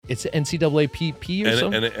It's NCAAPP or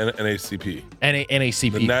something? NACP.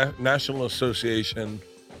 NACP. The National Association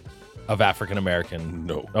of African American.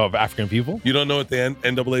 No. Oh, of African people? You don't know what the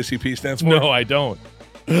NAACP stands for? No, I don't.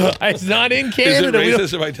 It's not in Canada. Is it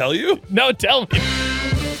racist if I tell you? No, tell me.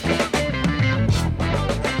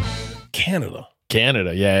 Canada.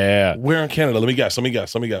 Yeah. Where in Canada? Let me guess.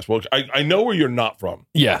 Well, I know where you're not from.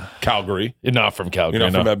 Yeah. Calgary. You're not from Calgary.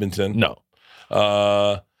 You're not from Edmonton. No.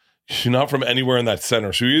 You're not from anywhere in that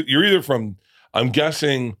center. So you're either from, I'm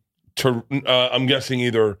guessing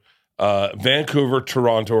either Vancouver,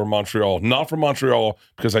 Toronto, or Montreal. Not from Montreal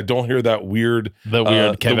because I don't hear that weird, the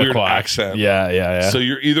weird accent. Yeah. So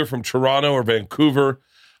you're either from Toronto or Vancouver.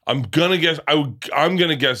 I'm gonna guess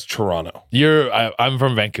Toronto. I'm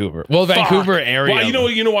from Vancouver. Well, Vancouver area. Well,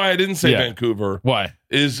 you know why I didn't say Vancouver? Why?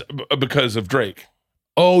 Is because of Drake.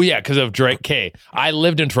 Oh yeah, because of Drake. Okay, I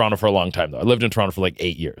lived in Toronto for a long time though. I lived in Toronto for like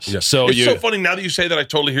 8 years. Yeah. So it's so funny now that you say that. I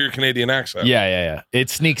totally hear your Canadian accent. Yeah. It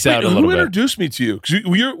sneaks out a little bit. Who introduced me to you?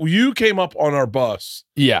 Because you came up on our bus.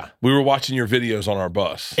 Yeah, we were watching your videos on our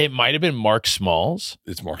bus. It might have been Mark Smalls.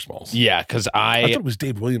 It's Mark Smalls. Yeah, because I thought it was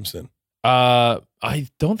Dave Williamson. I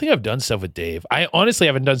don't think I've done stuff with Dave. I honestly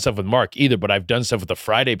haven't done stuff with Mark either, but I've done stuff with the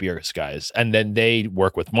Friday Beers guys, and then they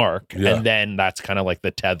work with Mark, and then that's kind of like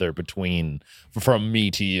the tether from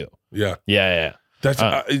me to you. Yeah. That's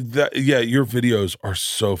your videos are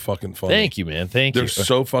so fucking funny. Thank you, man. Thank you. They're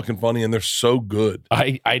so fucking funny and they're so good.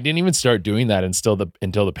 I didn't even start doing that until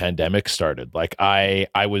the pandemic started. Like I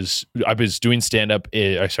was doing stand up.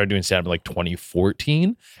 I started doing stand up in like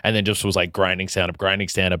 2014, and then just was like grinding stand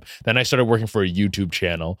up. Then I started working for a YouTube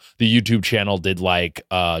channel. The YouTube channel did like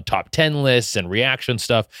top 10 lists and reaction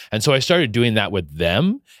stuff, and so I started doing that with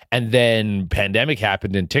them. And then pandemic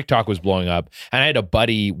happened and TikTok was blowing up, and I had a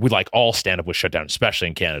buddy with like all stand up was shut down, especially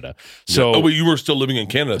in Canada. So but you were still living in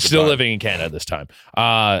Canada at the still time. living in Canada this time.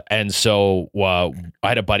 And so I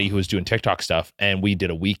had a buddy who was doing TikTok stuff, and we did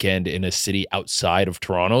a weekend in a city outside of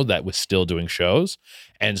Toronto that was still doing shows.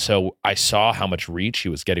 And so I saw how much reach he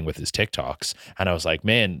was getting with his TikToks. And I was like,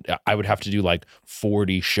 man, I would have to do like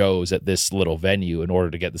 40 shows at this little venue in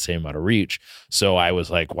order to get the same amount of reach. So I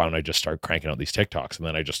was like, why don't I just start cranking out these TikToks? And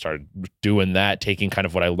then I just started doing that, taking kind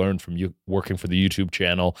of what I learned from you working for the YouTube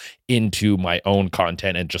channel into my own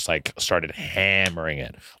content, and just like started hammering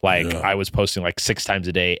it. Like I was posting like 6 times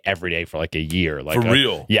a day, every day for like a year. Like for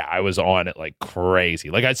real? Yeah, I was on it like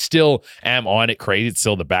crazy. Like I still am on it crazy. It's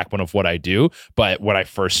still the backbone of what I do. But when I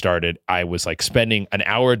first started, I was like spending an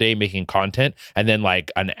hour a day making content, and then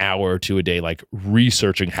like an hour or 2 a day like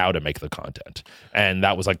researching how to make the content. And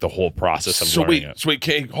that was like the whole process of learning it. So wait,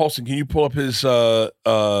 Kay Halston, can you pull up his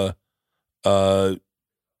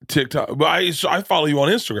TikTok? Well, I follow you on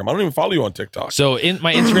Instagram. I don't even follow you on TikTok. So in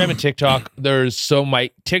my Instagram and TikTok,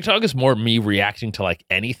 my TikTok is more me reacting to like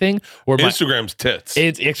anything. Or Instagram's tits.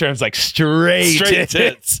 Instagram's like straight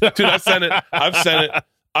tits. Dude, I've sent it.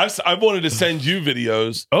 I've wanted to send you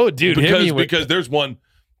videos. Oh, dude, because there's one.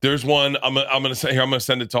 I'm gonna say here. I'm gonna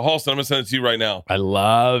send it to Halston. I'm gonna send it to you right now. I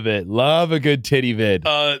love it. Love a good titty vid.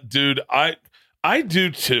 Dude, I do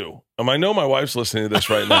too. I know my wife's listening to this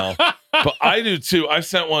right now, but I do too. I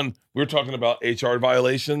sent one. We were talking about HR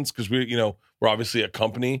violations because we're obviously a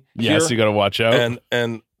company. Yes, you got to watch out.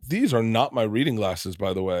 And these are not my reading glasses,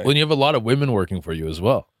 by the way. Well, you have a lot of women working for you as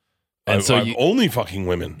well. And so I'm only fucking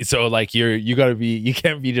women. So like you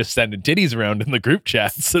can't be just sending titties around in the group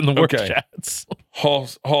chats and the work chats.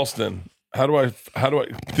 Halston, how do I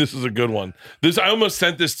this is a good one. I almost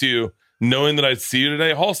sent this to you knowing that I'd see you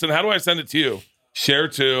today. Halston, how do I send it to you? Share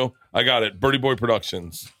to. I got it. Birdie Boy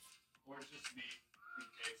Productions. Or just me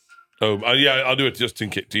in case. Oh, yeah, I'll do it just in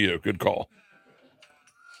case to you. Good call.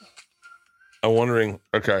 I'm wondering.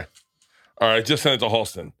 Okay. All right, just send it to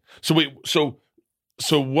Halston. So wait, so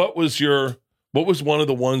what was one of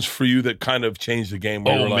the ones for you that kind of changed the game?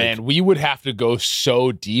 Oh man, we would have to go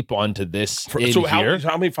so deep onto this.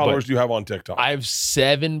 How many followers do you have on TikTok? I have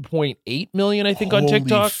 7.8 million, I think, on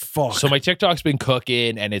TikTok. Fuck. So my TikTok's been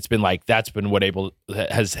cooking, and it's been like that's been what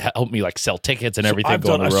has helped me like sell tickets and everything.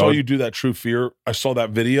 I saw you do that True Fear. I saw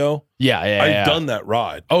that video. Yeah. I've done that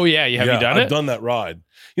ride. Oh yeah, you done it? I've done that ride.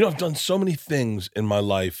 I've done so many things in my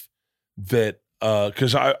life that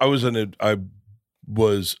because I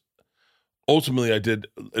ultimately I did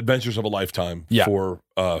Adventures of a Lifetime for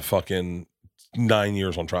fucking 9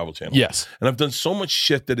 years on Travel Channel. Yes. And I've done so much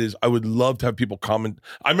shit I would love to have people comment.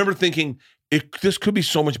 I remember thinking this could be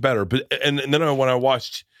so much better. But and then when I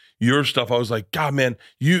watched your stuff, I was like, God, man,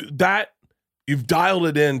 you've dialed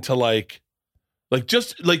it in to like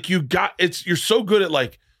just like you're so good at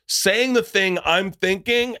like saying the thing I'm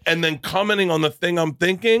thinking and then commenting on the thing I'm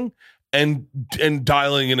thinking. and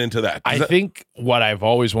dialing it into that. I think what I've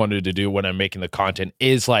always wanted to do when I'm making the content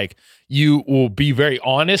is like, you will be very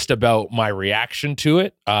honest about my reaction to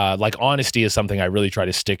it. Like honesty is something I really try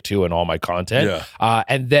to stick to in all my content.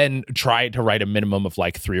 And then try to write a minimum of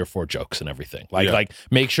like 3 or 4 jokes and everything. Like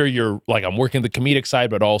make sure you're like, I'm working the comedic side,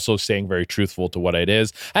 but also staying very truthful to what it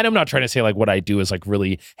is. And I'm not trying to say like what I do is like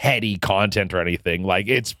really heady content or anything. Like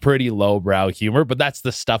it's pretty lowbrow humor, but that's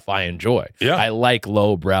the stuff I enjoy. Yeah. I like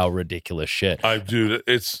lowbrow, ridiculous shit. Dude,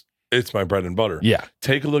 it's my bread and butter. Yeah.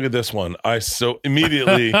 Take a look at this one. I so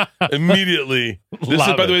immediately. By the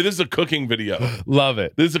way, this is a cooking video. Love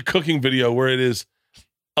it. This is a cooking video where it is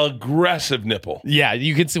aggressive nipple. Yeah,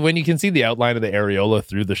 you can see when you can see the outline of the areola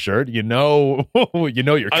through the shirt, you know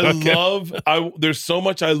you're cooking. There's so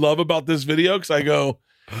much I love about this video because I go,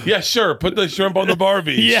 yeah, sure, put the shrimp on the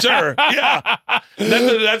Barbie. Yeah. Sure. Yeah.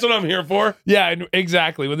 That's what I'm here for. Yeah, and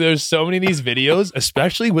exactly. When there's so many of these videos,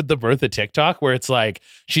 especially with the birth of TikTok, where it's like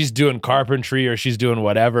she's doing carpentry or she's doing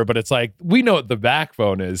whatever, but it's like we know what the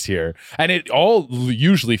backbone is here. And it all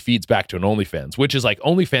usually feeds back to an OnlyFans, which is like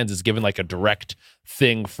OnlyFans is given like a direct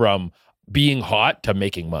thing from being hot to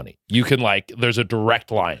making money. You can like, there's a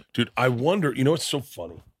direct line. Dude, I wonder, you know what's so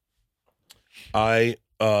funny? I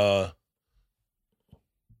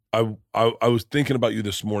was thinking about you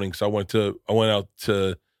this morning because I went out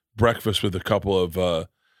to breakfast with a couple of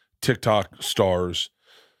TikTok stars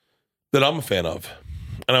that I'm a fan of,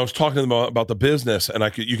 and I was talking to them about the business, and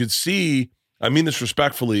you could see, I mean this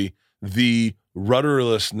respectfully, the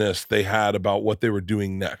rudderlessness they had about what they were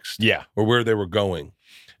doing next, or where they were going,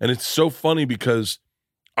 and it's so funny because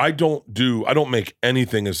I don't make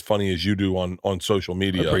anything as funny as you do on social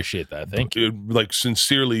media. I appreciate that. Thank you. Like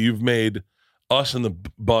sincerely, you've made us in the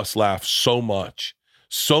bus laugh so much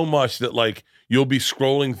that like you'll be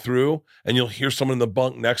scrolling through and you'll hear someone in the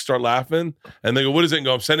bunk next start laughing and they go, what is it? And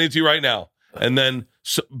go, I'm sending it to you right now. And then,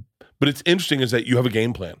 but it's interesting is that you have a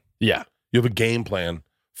game plan. Yeah. You have a game plan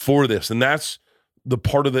for this. And that's the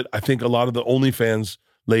part of it. I think a lot of the OnlyFans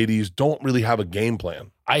ladies don't really have a game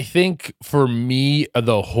plan. I think for me,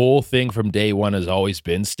 the whole thing from day one has always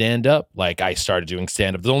been stand-up. Like I started doing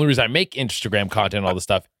stand-up. The only reason I make Instagram content and all this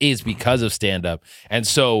stuff is because of stand-up. And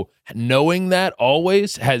so knowing that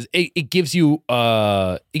always it gives you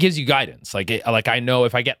guidance. Like I know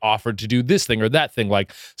if I get offered to do this thing or that thing,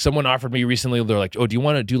 like someone offered me recently, they're like, oh, do you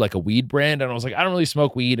want to do like a weed brand? And I was like, I don't really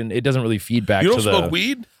smoke weed and it doesn't really feed back. You don't smoke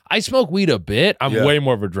weed? I smoke weed a bit. I'm way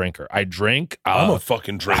more of a drinker. I drink. I'm a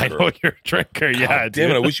fucking drinker. I know you're a drinker. God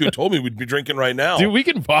damn it. I wish you had told me we'd be drinking right now. Dude,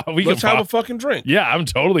 let's have a fucking drink. Yeah, I'm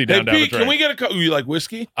totally down to have a drink. Can we get a cup? You like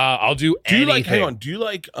whiskey? I'll do anything. Hang on. Do you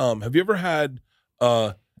like, have you ever had, an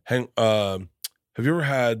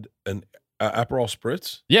Aperol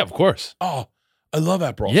Spritz? Yeah, of course. Oh, I love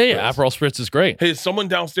Aperol Spritz. Yeah, Aperol Spritz is great. Hey, is someone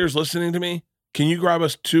downstairs listening to me? Can you grab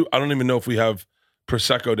us 2? I don't even know if we have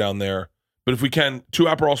Prosecco down there. But if we can, 2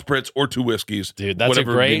 Aperol Spritz or 2 whiskeys. Dude, that's a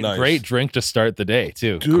great drink to start the day,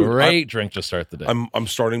 too. Dude, great drink to start the day. I'm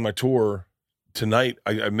starting my tour tonight.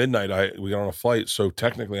 At midnight, we got on a flight, so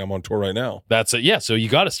technically I'm on tour right now. That's it. Yeah, so you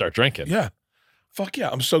got to start drinking. Yeah. Fuck yeah,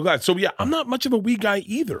 I'm so glad. So yeah, I'm not much of a weed guy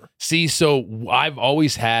either. See, so I've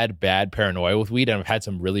always had bad paranoia with weed, and I've had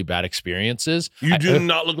some really bad experiences. You do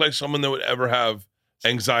not look like someone that would ever have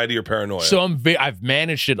anxiety or paranoia. So I've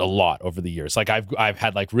managed it a lot over the years. Like I've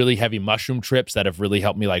had like really heavy mushroom trips that have really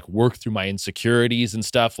helped me like work through my insecurities and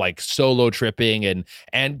stuff, like solo tripping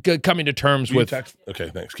and coming to terms with. Okay,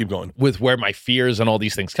 thanks. Keep going. With where my fears and all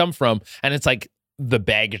these things come from, and it's like the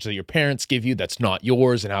baggage that your parents give you that's not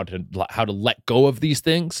yours, and how to let go of these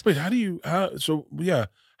things. Wait, how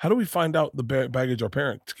do we find out the baggage our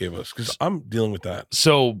parents gave us? Because I'm dealing with that.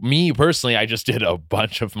 So me personally, I just did a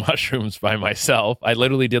bunch of mushrooms by myself. I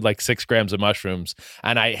literally did like 6 grams of mushrooms,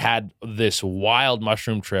 and I had this wild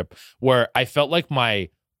mushroom trip where I felt like my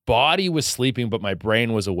body was sleeping, but my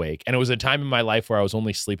brain was awake. And it was a time in my life where I was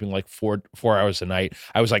only sleeping like four hours a night.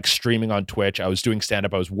 I was like streaming on Twitch. I was doing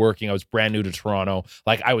stand-up. I was working. I was brand new to Toronto.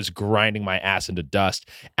 Like I was grinding my ass into dust.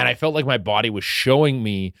 And I felt like my body was showing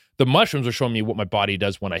me, the mushrooms were showing me what my body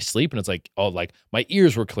does when I sleep. And it's like, oh, like my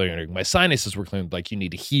ears were clearing. My sinuses were clearing. Like you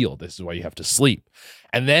need to heal. This is why you have to sleep.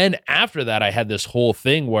 And then after that, I had this whole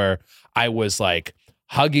thing where I was like,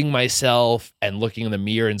 hugging myself and looking in the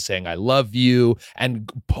mirror and saying, I love you,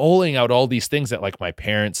 and pulling out all these things that like my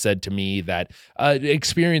parents said to me, that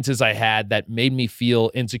experiences I had that made me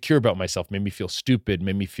feel insecure about myself, made me feel stupid,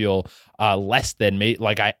 made me feel less than,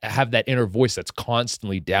 like I have that inner voice that's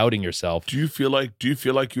constantly doubting yourself. Do you feel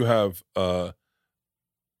like you have, I'm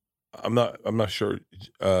not sure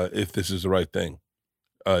if this is the right thing.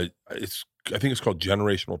 I think it's called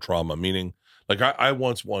generational trauma, meaning like I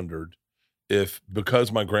once wondered if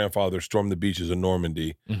because my grandfather stormed the beaches of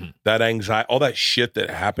Normandy, Mm-hmm. that anxiety, all that shit that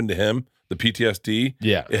happened to him, the PTSD,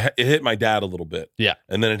 Yeah. it hit my dad a little bit. Yeah.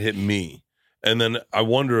 And then it hit me. And then I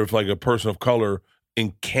wonder if like a person of color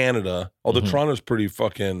in Canada, although Toronto's pretty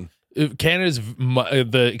fucking...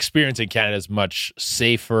 The experience in Canada is much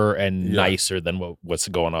safer and nicer than what's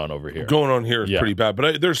going on over here. Going on here is pretty bad,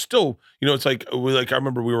 but there's still, it's like I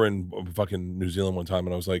remember we were in fucking New Zealand one time,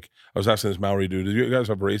 and I was asking this Maori dude, "Do you guys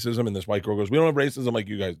have racism?" And this white girl goes, "We don't have racism like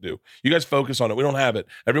you guys do. You guys focus on it. We don't have it.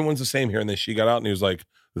 Everyone's the same here." And then she got out, and he was like,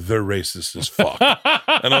 "They're racist as fuck."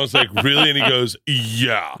 And I was like, "Really?" And he goes,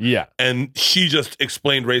 "Yeah." And she just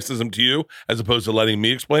explained racism to you as opposed to letting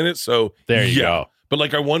me explain it. So there you go. But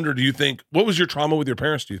like, I wonder, do you think, what was your trauma with your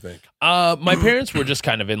parents, do you think? My parents were just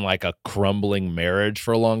kind of in like a crumbling marriage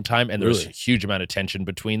for a long time, and there was a huge amount of tension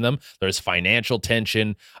between them. There's financial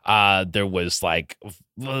tension. There was like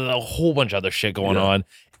a whole bunch of other shit going on.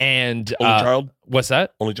 And only child? What's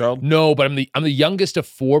that? Only child? No, but I'm the youngest of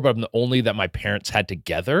four, but I'm the only that my parents had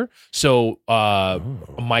together. So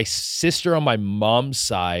my sister on my mom's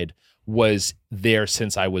side was there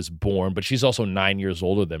since I was born, but she's also 9 years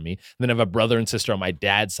older than me. And then I have a brother and sister on my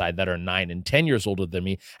dad's side that are 9 and 10 years older than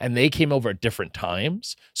me, and they came over at different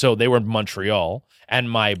times. So they were in Montreal, and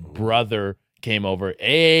my brother came over.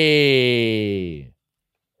 Hey,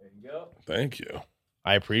 there you go. Thank you.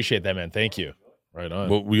 I appreciate that, man. Thank you. Right on.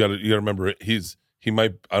 Well, you gotta remember, he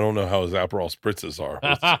might, I don't know how his Aperol spritzes are.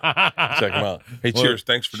 Let's check him out. Hey, cheers.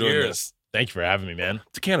 Thanks for doing this. Thank you for having me, man.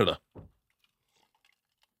 To Canada.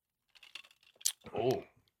 Oh,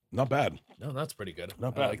 not bad. No, that's pretty good.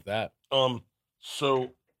 Not bad. I like that.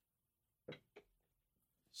 So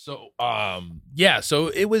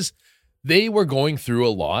it was, they were going through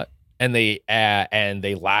a lot, and they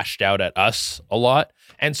lashed out at us a lot.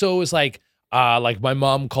 And so it was like my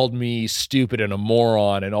mom called me stupid and a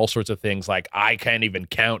moron and all sorts of things. Like, I can't even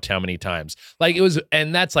count how many times. Like, it was,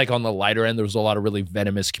 and that's like on the lighter end. There was a lot of really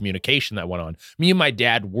venomous communication that went on. Me and my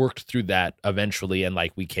dad worked through that eventually, and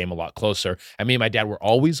like we came a lot closer. And me and my dad were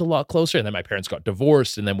always a lot closer. And then my parents got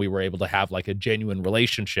divorced, and then we were able to have like a genuine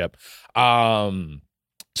relationship.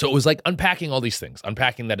 So it was like unpacking all these things,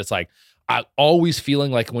 unpacking that it's like, always feeling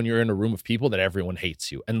like when you're in a room of people that everyone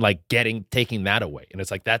hates you, and like taking that away. And it's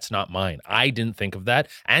like, that's not mine. I didn't think of that,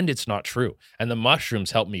 and it's not true. And the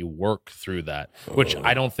mushrooms helped me work through that, which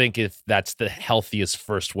I don't think if that's the healthiest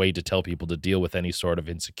first way to tell people to deal with any sort of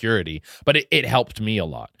insecurity, but it helped me a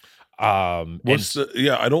lot. I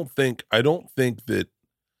don't think that,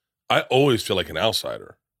 I always feel like an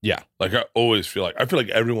outsider. Yeah. Like I feel like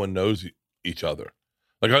everyone knows each other.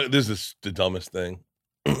 Like this is the dumbest thing.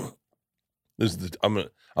 I'm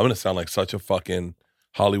gonna sound like such a fucking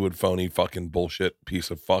Hollywood phony fucking bullshit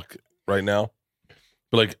piece of fuck right now.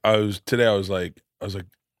 But like I was listening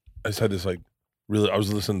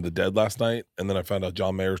to The Dead last night, and then I found out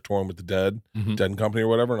John Mayer's touring with The Dead, Dead and Company or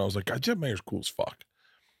whatever, and I was like, God, John Mayer's cool as fuck.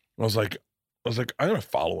 And I was like, I'm gonna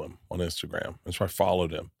follow him on Instagram. And so I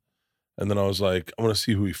followed him. And then I was like, I'm gonna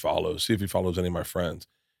see who he follows, see if he follows any of my friends.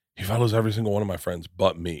 He follows every single one of my friends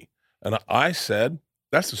but me. And I said,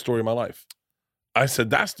 that's the story of my life. That's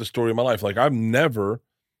the story of my life. Like I've never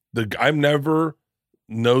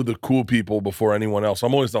know the cool people before anyone else.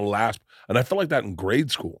 I'm always the last. And I felt like that in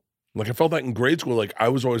grade school. Like I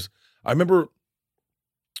was always, do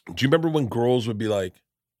you remember when girls would be like,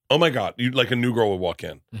 oh my God, like a new girl would walk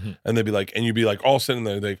in and they'd be like, and you'd be like all sitting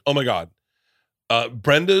there, like, oh my God,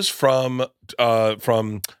 Brenda's from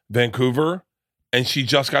Vancouver and she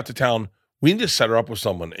just got to town. We need to set her up with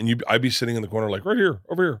someone. And I'd be sitting in the corner like, right here,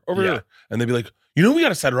 over here. And they'd be like, you know who we got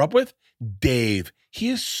to set her up with? Dave. He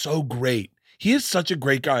is so great. He is such a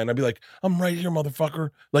great guy. And I'd be like, I'm right here, motherfucker.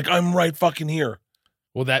 Like, I'm right fucking here.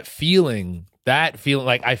 Well, that feeling,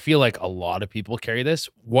 like, I feel like a lot of people carry this.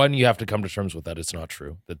 One, you have to come to terms with that it's not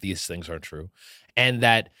true, that these things aren't true. And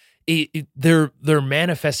that they're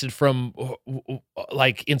manifested from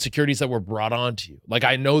like insecurities that were brought onto you. Like,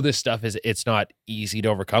 I know this stuff it's not easy to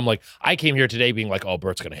overcome. Like, I came here today being like, oh,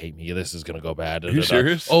 Bert's gonna hate me, this is gonna go bad. Are you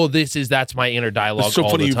serious? Oh, that's my inner dialogue. It's so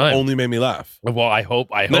all funny. The time. You've only made me laugh. Well, I hope.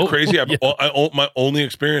 Isn't that crazy? My only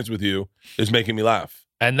experience with you is making me laugh,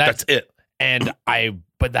 and that's it. And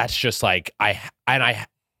but that's just like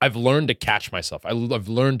I've learned to catch myself. I've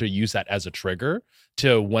learned to use that as a trigger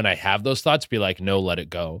to, when I have those thoughts, be like, no, let it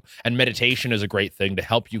go. And meditation is a great thing to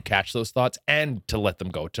help you catch those thoughts and to let them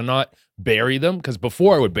go, to not bury them. Because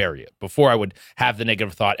before I would bury it, before I would have the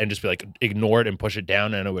negative thought and just be like, ignore it and push it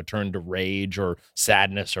down, and it would turn to rage or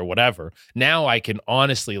sadness or whatever. Now I can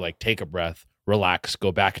honestly like take a breath, relax,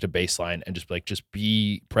 go back to baseline, and just be like, just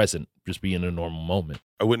be present, just be in a normal moment.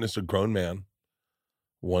 I witnessed a grown man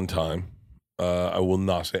one time I will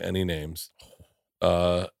not say any names.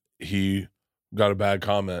 He got a bad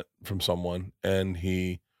comment from someone, and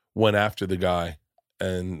he went after the guy,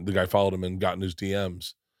 and the guy followed him and got in his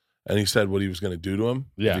DMs, and he said what he was going to do to him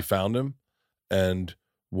if he found him, and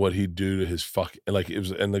what he'd do to his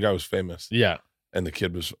and the guy was famous, and the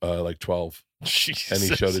kid was like 12. Jesus. And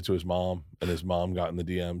he showed it to his mom, and his mom got in the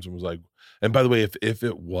DMs and was like, and by the way, if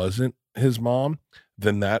it wasn't his mom,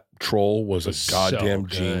 then that troll was a goddamn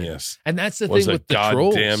genius. And that's the thing with the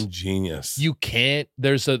trolls. Goddamn genius. You can't,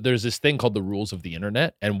 there's this thing called the rules of the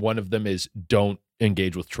internet, and one of them is don't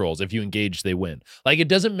engage with trolls. If you engage, they win. Like, it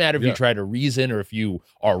doesn't matter if you try to reason or if you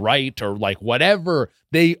are right or like whatever.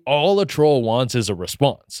 All a troll wants is a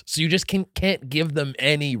response. So you just can't give them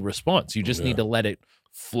any response. You just need to let it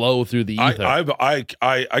flow through the ether.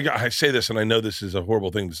 I say this, and I know this is a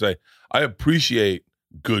horrible thing to say. I appreciate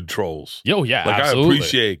good trolls. Yo, yeah, like absolutely. I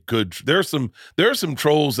appreciate good. There are some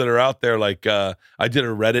trolls that are out there. Like I did a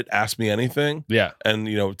Reddit Ask Me Anything. Yeah, and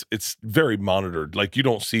it's very monitored. Like you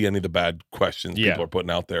don't see any of the bad questions people are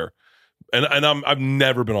putting out there. And I've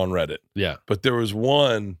never been on Reddit. Yeah, but there was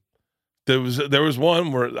one. There was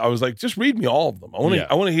one where I was like, just read me all of them. I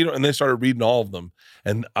want to hear. And they started reading all of them.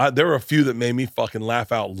 And there were a few that made me fucking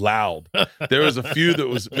laugh out loud. There was a few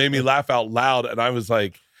that made me laugh out loud. And I was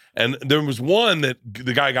like, and there was one that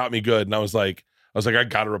the guy got me good. And I was like, I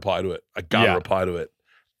got to reply to it. I got to reply to it.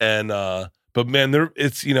 And, but man, there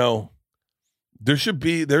should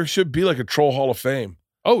be like a troll hall of fame.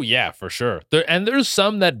 Oh yeah, for sure. There's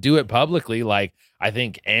some that do it publicly. Like I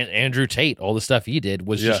think Andrew Tate, all the stuff he did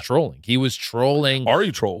was just trolling. He was trolling.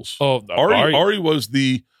 Ari trolls. Oh, Ari was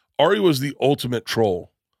the ultimate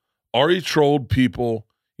troll. Ari trolled people.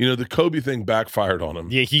 The Kobe thing backfired on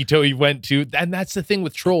him. Yeah, he went to, and that's the thing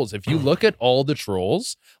with trolls. If you look at all the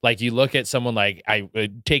trolls, like you look at someone like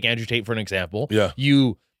take Andrew Tate for an example. Yeah,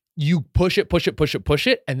 you push it,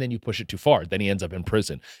 and then you push it too far. Then he ends up in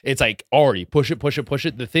prison. It's like, Ari, push it.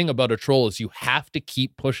 The thing about a troll is you have to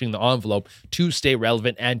keep pushing the envelope to stay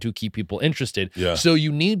relevant and to keep people interested. Yeah. So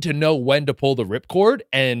you need to know when to pull the ripcord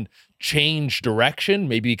and change direction,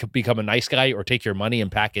 maybe become a nice guy or take your money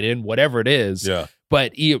and pack it in, whatever it is. Yeah.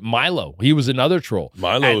 But Milo, he was another troll.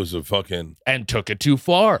 Milo was a fucking... And took it too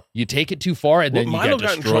far. You take it too far, and then you Milo get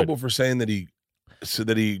destroyed. got in trouble for saying that he...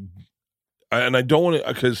 And I don't want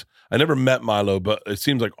to, because I never met Milo, but it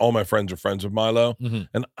seems like all my friends are friends of Milo. Mm-hmm.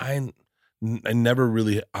 And I never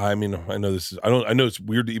really, I know I know it's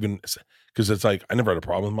weird to even, because it's like, I never had a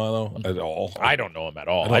problem with Milo at all. I don't know him at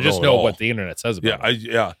all. I just know what the internet says about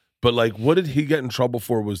him. But like, what did he get in trouble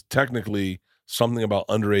for was technically something about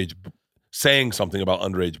saying something about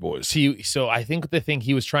underage boys. So I think the thing,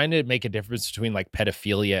 he was trying to make a difference between like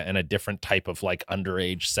pedophilia and a different type of like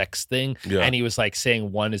underage sex thing. Yeah. And he was like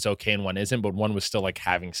saying one is okay and one isn't, but one was still like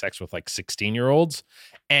having sex with like 16-year-olds.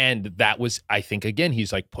 And that was, I think, again,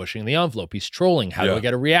 he's like pushing the envelope. He's trolling. How do I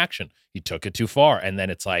get a reaction? He took it too far. And then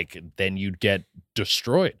it's like, then you'd get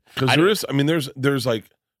destroyed. Because there's like,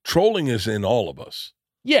 trolling is in all of us.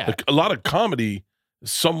 Yeah. Like a lot of comedy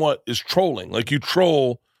somewhat is trolling. Like you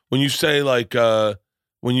troll when you say like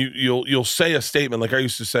when you'll say a statement, like I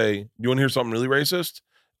used to say, you want to hear something really racist?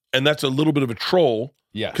 And that's a little bit of a troll.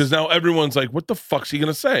 Yeah. Because now everyone's like, what the fuck's he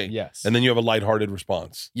gonna say? Yes. And then you have a lighthearted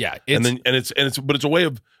response. Yeah. It's a way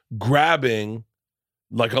of grabbing,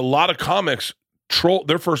 like a lot of comics troll,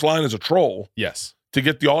 their first line is a troll. Yes. To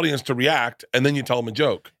get the audience to react, and then you tell them a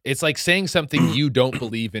joke. It's like saying something you don't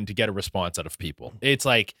believe in to get a response out of people. It's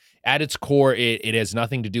like, at its core, it has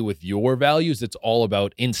nothing to do with your values. It's all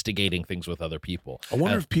about instigating things with other people. I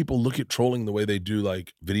wonder if people look at trolling the way they do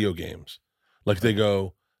like video games. Like they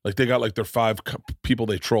go, like they got like their 5 people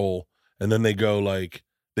they troll, and then they go like,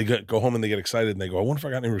 go home and they get excited and they go, I wonder if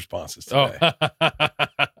I got any responses today. Oh.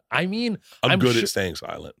 I mean, I'm good at staying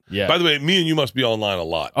silent. Yeah. By the way, me and you must be online a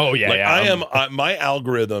lot. Oh yeah. Like yeah. my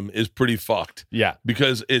algorithm is pretty fucked. Yeah.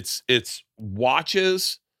 Because it's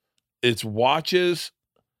watches.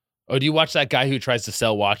 Oh, do you watch that guy who tries to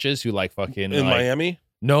sell watches? Who like fucking in Miami?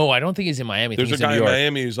 No, I don't think he's in Miami. There's a guy in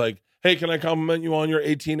Miami who's like, hey, can I compliment you on your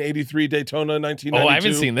 1883 Daytona 1992? Oh, I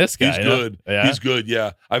haven't seen this guy. He's good. Yeah. He's good,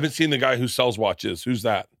 yeah. I haven't seen the guy who sells watches. Who's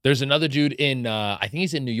that? There's another dude in, I think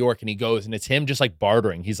he's in New York, and he goes, and it's him just like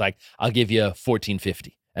bartering. He's like, I'll give you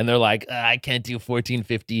 $14.50. And they're like, I can't do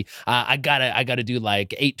 $14.50. I gotta do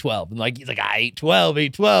like $8.12. And like, he's like,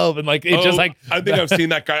 $8.12. And like, it's just like, I think I've seen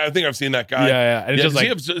that guy. Yeah. And it's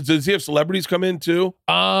just does he have celebrities come in too?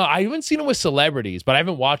 I haven't seen him with celebrities, but I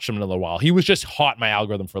haven't watched him in a little while. He was just hot in my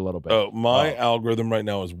algorithm for a little bit. Oh, my algorithm right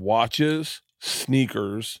now is watches,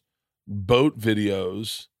 sneakers, boat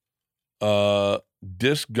videos,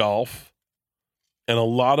 disc golf, and a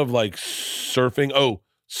lot of like surfing. Oh,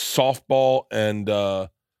 softball and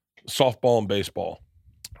baseball.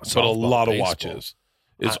 But a lot of watches.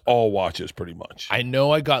 It's all watches pretty much. I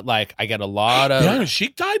know I got a lot of. The Iron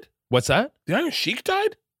Sheik died? What's that? The Iron Sheik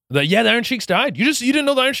died? The Iron Sheik's died. You didn't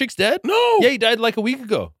know the Iron Sheik's dead? No. Yeah, he died like a week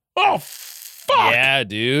ago. Oh, fuck. Yeah,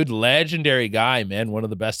 dude. Legendary guy, man. One of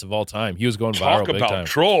the best of all time. He was going Talk viral big about time.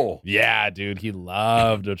 troll. Yeah, dude. He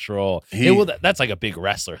loved a troll. That's like a big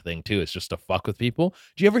wrestler thing, too. It's just to fuck with people.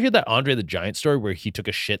 Do you ever hear that Andre the Giant story where he took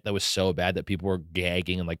a shit that was so bad that people were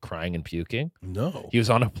gagging and like crying and puking? No. He was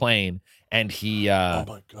on a plane and he oh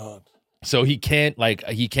my God. So he can't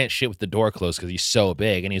shit with the door closed because he's so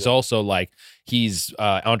big, and he's also like he's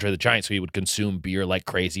Andre the Giant, so he would consume beer like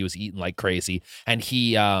crazy. He was eating like crazy, and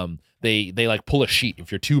he they like pull a sheet.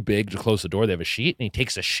 If you're too big to close the door, they have a sheet, and he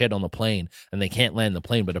takes a shit on the plane, and they can't land the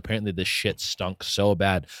plane. But apparently, this shit stunk so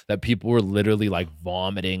bad that people were literally like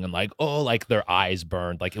vomiting and like like their eyes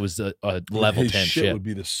burned, like it was a level 10 shit. Would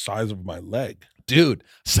be the size of my leg. Dude,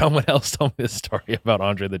 someone else told me this story about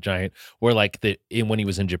Andre the Giant, where like when he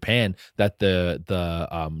was in Japan, that the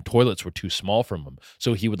toilets were too small for him,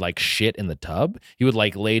 so he would like shit in the tub. He would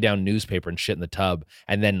like lay down newspaper and shit in the tub,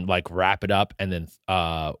 and then like wrap it up, and then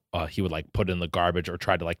he would like put it in the garbage or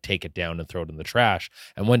try to like take it down and throw it in the trash.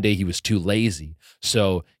 And one day he was too lazy,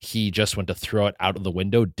 so he just went to throw it out of the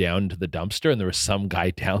window down to the dumpster, and there was some guy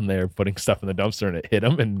down there putting stuff in the dumpster, and it hit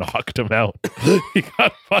him and knocked him out. He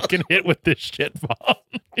got fucking hit with this shit bomb.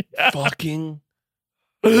 Yeah. Fucking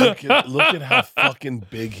look at how fucking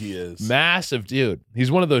big he is. Massive dude. He's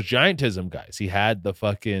one of those giantism guys. He had the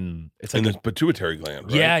fucking it's like the pituitary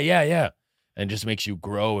gland, right? Yeah. And just makes you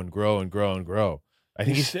grow and grow and grow and grow. I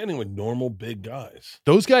think he's standing with normal big guys.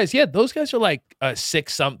 Those guys are like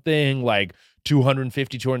 6 something, like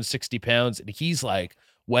 250, 260 pounds, and he's like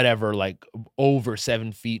whatever, like over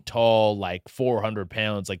 7 feet tall, like 400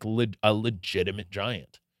 pounds, like a legitimate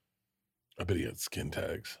giant. I bet he had skin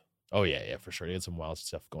tags. Oh yeah, for sure. He had some wild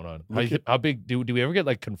stuff going on. How big do we ever get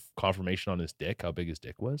like confirmation on his dick? How big his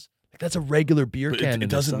dick was? Like that's a regular beer can. It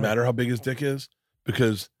doesn't matter how big his dick is,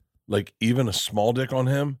 because like even a small dick on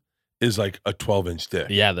him is like a 12-inch dick.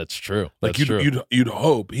 Yeah, that's true. Like he'd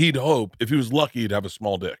hope if he was lucky he'd have a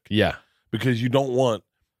small dick. Yeah, because you don't want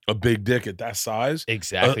a big dick at that size.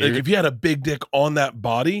 Exactly. Like if he had a big dick on that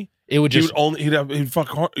body, it would just he'd fuck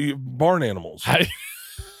barn animals.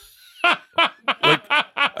 Like,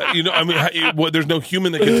 I mean, there's no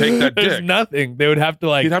human that can take that dick. There's nothing. They would have to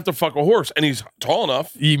like. He'd have to fuck a horse, and he's tall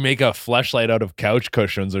enough. You make a fleshlight out of couch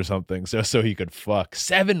cushions or something, so he could fuck.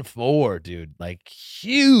 7'4", dude, like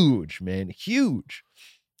huge, man, huge.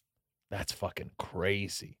 That's fucking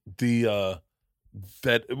crazy. That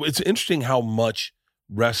it's interesting how much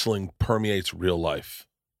wrestling permeates real life.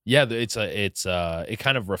 Yeah, it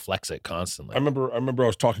kind of reflects it constantly. I remember I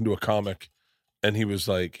was talking to a comic, and he was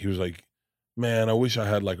like, man, I wish I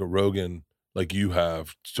had like a Rogan like you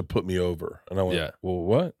have to put me over. And I went, yeah. Well,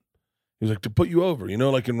 what? He was like, to put you over. You know,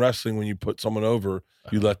 like in wrestling, when you put someone over,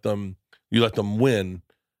 you let them win.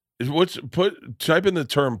 Type in the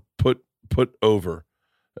term put over.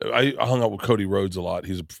 I hung out with Cody Rhodes a lot.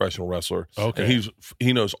 He's a professional wrestler. Okay. And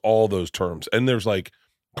he knows all those terms. And there's like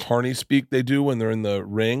carny speak they do when they're in the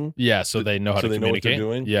ring. Yeah, so they know how to communicate. Know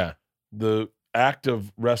what they're doing. Yeah. The act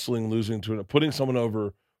of wrestling, putting someone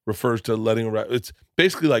over refers to it's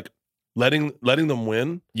basically like letting them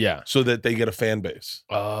win. Yeah. So that they get a fan base.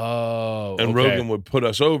 Oh. And okay. Rogan would put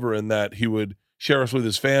us over in that he would share us with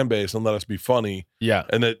his fan base and let us be funny. Yeah.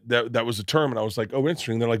 And that was the term. And I was like, oh,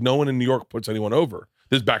 interesting. They're like, no one in New York puts anyone over.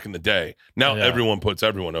 This is back in the day. Now everyone puts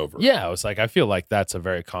everyone over. Yeah. I was like, I feel like that's a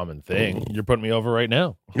very common thing. You're putting me over right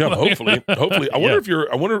now. Yeah. Hopefully. I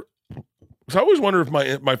wonder because I always wonder if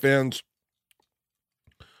my fans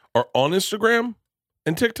are on Instagram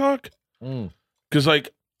and TikTok. Because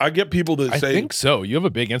like I get people that say, I think so. You have a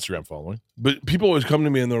big Instagram following. But people always come to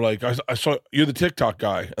me and they're like, I saw you're the TikTok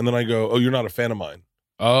guy. And then I go, oh, you're not a fan of mine.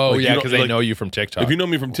 Oh, like, yeah, because they know you from TikTok. If you know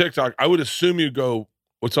me from TikTok, I would assume you go,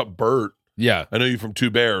 what's up, Bert? Yeah. I know you from Two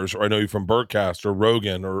Bears, or I know you from Bertcast or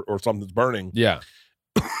Rogan or Something's Burning. Yeah.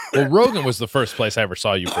 Well, Rogan was the first place I ever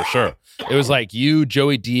saw you for sure. It was like you,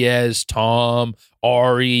 Joey Diaz, Tom,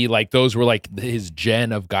 Ari, like those were like his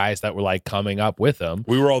gen of guys that were like coming up with him.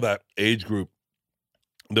 We were all that age group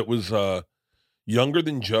that was younger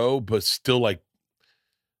than Joe, but still like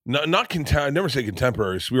not I never say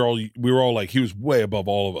contemporaries. We were all like he was way above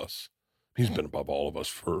all of us. He's been above all of us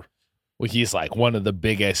for Well, he's like one of the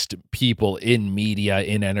biggest people in media,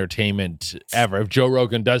 in entertainment ever. If Joe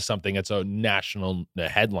Rogan does something, it's a national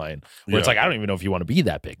headline where it's like, I don't even know if you want to be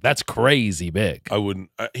that big. That's crazy big. I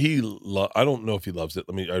wouldn't. I don't know if he loves it.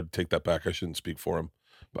 I take that back. I shouldn't speak for him.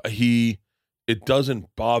 But it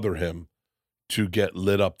doesn't bother him to get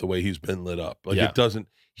lit up the way he's been lit up. Like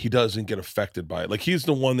he doesn't get affected by it. Like he's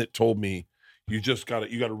the one that told me, you got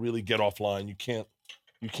to really get offline. You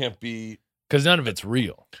can't be. Because none of it's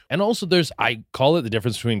real. And also I call it the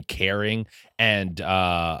difference between caring and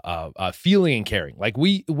feeling and caring. Like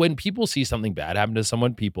when people see something bad happen to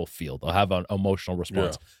someone, people feel. They'll have an emotional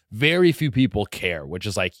response. Yeah. Very few people care, which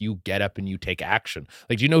is like you get up and you take action.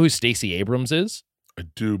 Like, do you know who Stacey Abrams is? I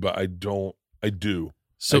do, but I don't. I do.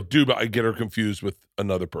 But I get her confused with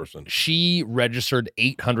another person. She registered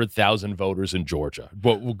 800,000 voters in Georgia,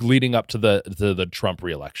 leading up to the Trump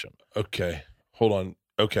reelection. Okay. Hold on.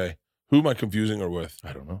 Okay. Who am I confusing her with?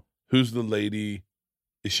 I don't know. Who's the lady?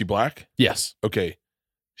 Is she black? Yes. Okay.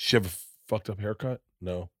 She have a fucked up haircut?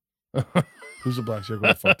 No. Who's the black chick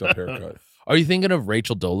with a fucked up haircut? Are you thinking of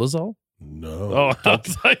Rachel Dolezal? No.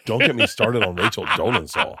 Don't get me started on Rachel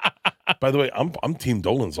Dolezal. By the way, I'm Team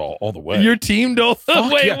Dolezal all the way. You're Team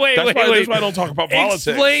Dolezal? Wait. That's why I don't talk about politics.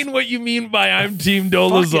 Explain what you mean by I'm Team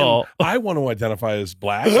Dolezal. I want to identify as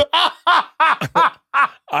black.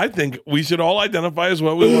 I think we should all identify as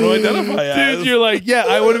what we want to identify as. Dude, you're like, yeah,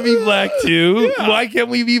 I want to be black too. Yeah. Why can't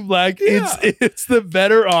we be black? Yeah. It's the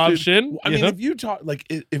better option. Dude, I mean, if you talk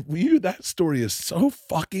that story is so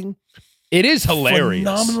fucking, it is hilarious,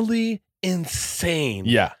 phenomenally insane.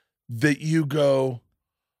 Yeah, that you go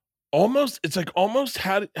almost. It's like almost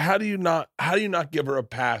how do you not give her a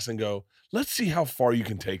pass and go, let's see how far you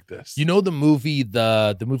can take this. You know the movie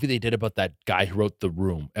the movie they did about that guy who wrote The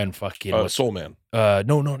Room and fucking Soul Man.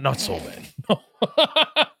 No, not Soul Man. No.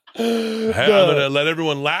 I'm gonna let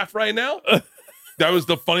everyone laugh right now. That was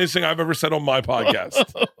the funniest thing I've ever said on my podcast.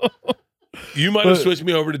 You might have switched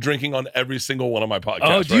me over to drinking on every single one of my podcasts.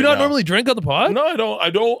 Oh, do you not normally drink on the pod? No, I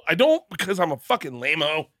don't because I'm a fucking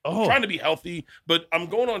lame-o. I'm trying to be healthy, but I'm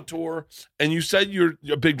going on tour. And you said you're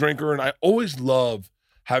a big drinker, and I always love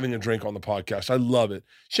having a drink on the podcast. I love it.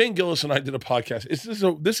 Shane Gillis and I did a podcast.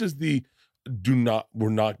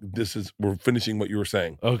 We're finishing what you were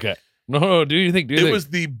saying. Okay. No, do you think? It was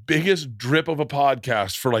the biggest drip of a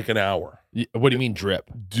podcast for like an hour. What do you mean drip?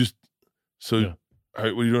 Just so. Yeah. All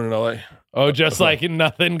right, what are you doing in LA? Oh, just like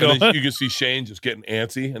nothing going. And then you can see Shane just getting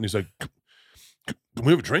antsy, and he's like, "Can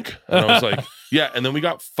we have a drink?" And I was like, "Yeah." And then we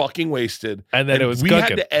got fucking wasted, and then we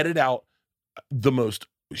had to edit out the most.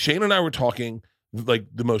 Shane and I were talking like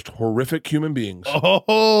the most horrific human beings.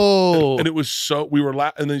 Oh, and it was so we were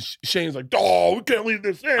laughing, and then Shane's like, "Oh, we can't leave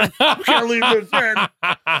this in. We can't leave this in."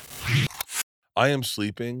 I am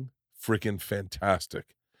sleeping freaking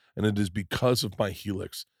fantastic, and it is because of my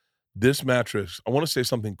Helix. This mattress, I want to say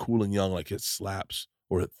something cool and young, like it slaps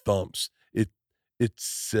or it thumps. It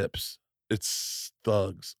sips. It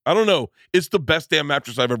thugs. I don't know. It's the best damn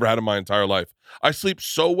mattress I've ever had in my entire life. I sleep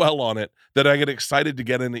so well on it that I get excited to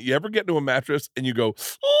get in it. You ever get into a mattress and you go,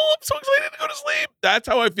 "Oh, I'm so excited to go to sleep." That's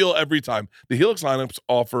how I feel every time. The Helix lineups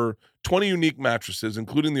offer 20 unique mattresses,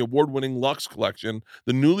 including the award-winning Luxe Collection,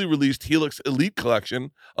 the newly released Helix Elite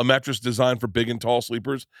Collection, a mattress designed for big and tall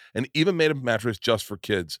sleepers, and even made a mattress just for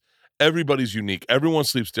kids. Everybody's unique. Everyone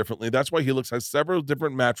sleeps differently. That's why Helix has several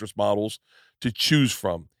different mattress models to choose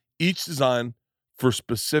from, each designed for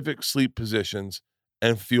specific sleep positions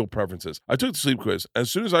and feel preferences. I took the sleep quiz. As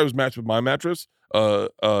soon as I was matched with my mattress,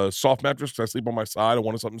 soft mattress, because I sleep on my side, I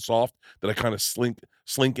wanted something soft that I kind of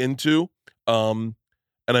slink into, and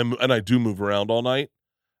I do move around all night.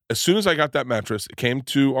 As soon as I got that mattress, it came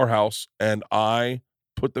to our house, and I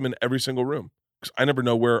put them in every single room because I never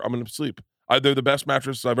know where I'm going to sleep. They're the best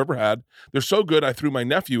mattresses I've ever had. They're so good, I threw my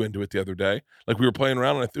nephew into it the other day. Like we were playing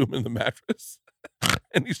around, and I threw him in the mattress,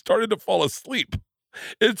 and he started to fall asleep.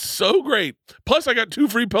 It's so great. Plus, I got 2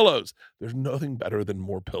 free pillows. There's nothing better than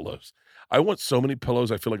more pillows. I want so many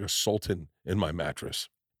pillows, I feel like a sultan in my mattress.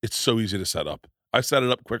 It's so easy to set up. I set it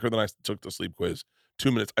up quicker than I took the sleep quiz.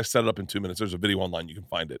 2 minutes. I set it up in 2 minutes. There's a video online. You can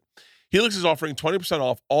find it. Helix is offering 20%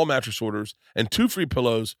 off all mattress orders and 2 free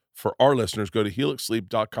pillows for our listeners. Go to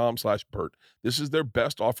helixsleep.com/Bert. This is their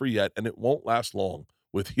best offer yet, and it won't last long.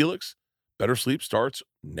 With Helix, better sleep starts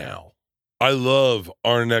now. I love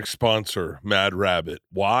our next sponsor, Mad Rabbit.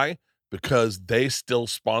 Why? Because they still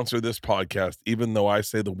sponsor this podcast, even though I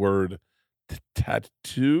say the word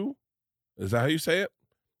tattoo. Is that how you say it?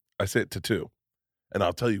 I say it tattoo. And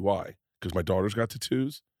I'll tell you why. Because my daughter's got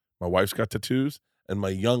tattoos, my wife's got tattoos, and my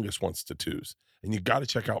youngest wants tattoos. And you got to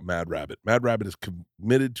check out Mad Rabbit. Mad Rabbit is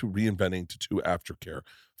committed to reinventing tattoo aftercare.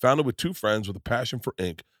 Founded with two friends with a passion for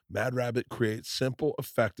ink, Mad Rabbit creates simple,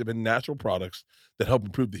 effective, and natural products that help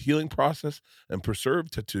improve the healing process and preserve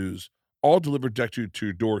tattoos, all delivered directly to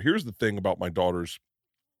your door. Here's the thing about my daughter's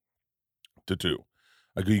tattoo.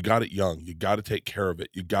 I go, you got it young. You got to take care of it.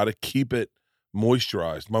 You got to keep it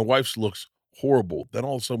moisturized. My wife's looks horrible. Then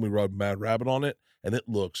all of a sudden we rub Mad Rabbit on it, and it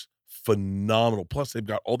looks phenomenal. Plus, they've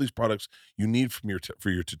got all these products you need from for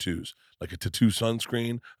your tattoos, like a tattoo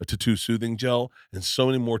sunscreen, a tattoo soothing gel, and so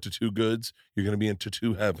many more tattoo goods. You're going to be in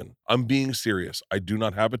tattoo heaven. I'm being serious. I do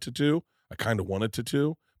not have a tattoo. I kind of want a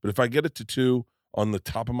tattoo, but if I get a tattoo on the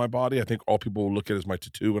top of my body, I think all people will look at as my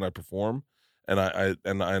tattoo when I perform, and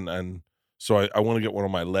so I want to get one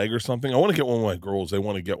on my leg or something. I want to get one of my girls. They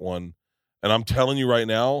want to get one, and I'm telling you right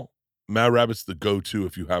now, Mad Rabbit's the go-to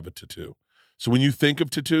if you have a tattoo. So when you think of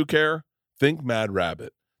tattoo care, think Mad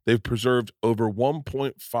Rabbit. They've preserved over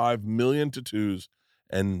 1.5 million tattoos,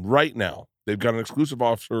 and right now they've got an exclusive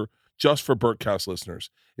offer just for Bertcast listeners.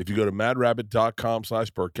 If you go to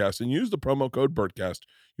madrabbit.com/Bertcast and use the promo code Bertcast,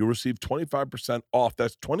 you'll receive 25% off.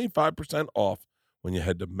 That's 25% off when you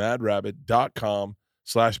head to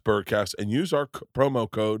madrabbit.com/Bertcast and use our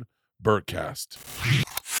promo code Bertcast.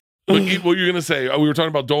 What you're gonna say? We were talking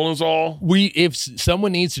about Dolezal. If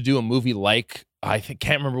someone needs to do a movie like,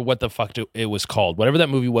 can't remember what the fuck it was called, whatever that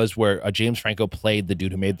movie was where James Franco played the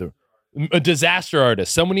dude who made a disaster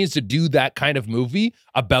artist. Someone needs to do that kind of movie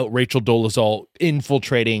about Rachel Dolezal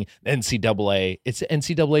infiltrating NCAA. It's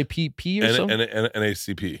NCAAP or something.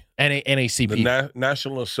 NACP. NACP. The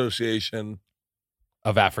National Association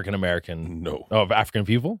of African American. No. Oh, of African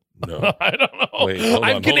people. No. I don't know. Wait,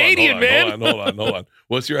 I'm Canadian, man. Hold on.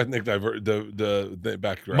 What's your ethnic the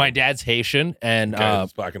background? My dad's Haitian, and okay,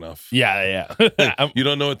 that's black enough. Yeah. You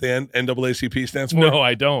don't know what the NAACP stands for? No,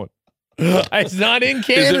 I don't. It's not in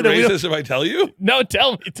Canada. Is it racist if I tell you? No,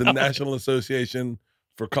 tell me. It's the National Association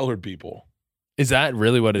for Colored People. Is that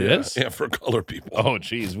really what it is? Yeah, for colored people. Oh,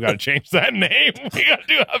 geez, we got to change that name. We got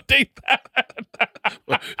to update that.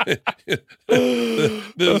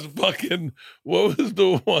 This fucking, what was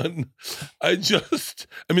the one?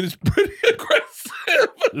 It's pretty aggressive.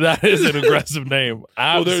 That is an aggressive name.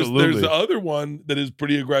 Absolutely. Well, there's the other one that is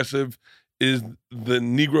pretty aggressive, is the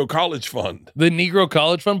Negro College Fund. The Negro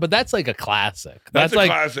College Fund, but that's like a classic. That's like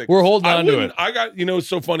a classic. We're holding on to it. It's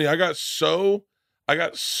so funny. I got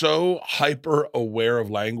so hyper aware of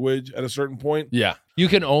language at a certain point. Yeah. You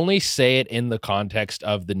can only say it in the context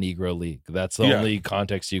of the Negro League. That's the only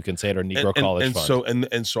context you can say it, or Negro College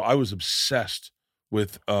Fund. So I was obsessed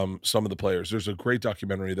with some of the players. There's a great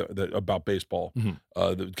documentary that about baseball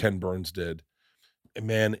that Ken Burns did. And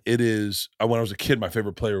man, it is, when I was a kid, my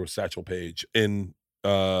favorite player was Satchel Paige. And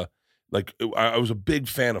I was a big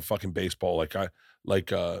fan of fucking baseball.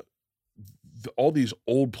 All these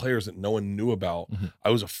old players that no one knew about, I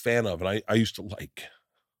was a fan of, and I used to like.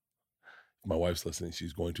 My wife's listening;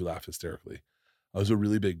 she's going to laugh hysterically. I was a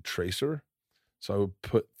really big tracer, so I would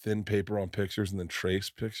put thin paper on pictures and then trace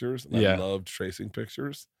pictures. And I loved tracing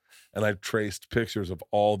pictures, and I traced pictures of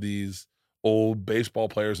all these old baseball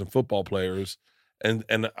players and football players, and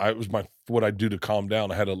I was what I do to calm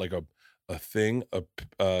down. I had a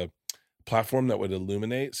platform that would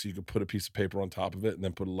illuminate, so you could put a piece of paper on top of it and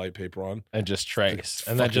then put a light paper on and just trace.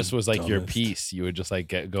 And that just was like your piece. You would just like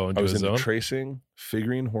go into I was a into zone.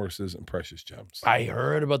 Figuring horses and precious gems. I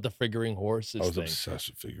heard about the figuring horses. I was obsessed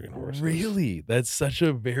with figuring horses. Really? That's such a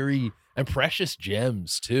and precious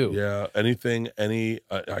gems too. Yeah. I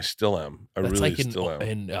still am. That's really like still am.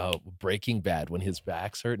 In Breaking Bad, when his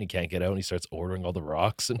back's hurt and he can't get out and he starts ordering all the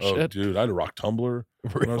rocks and shit. Oh, dude, I had a rock tumbler.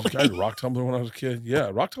 Really? I had a rock tumbler when I was a kid.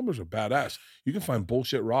 Yeah, rock tumblers are badass. You can find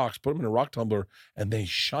bullshit rocks, put them in a rock tumbler, and they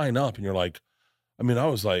shine up. And you're like,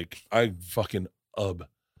 I fucking obsessed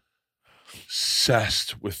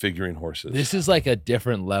with figuring horses. This is like a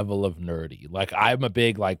different level of nerdy. Like, I'm a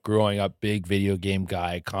big, growing up, big video game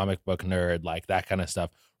guy, comic book nerd, like that kind of stuff.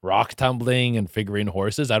 Rock tumbling and figuring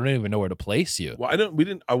horses. I don't even know where to place you. Well, I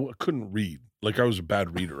couldn't read. Like, I was a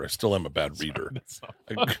bad reader. I still am a bad reader.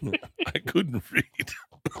 I couldn't read.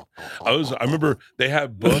 I remember they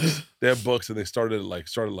had books. They had books, and they started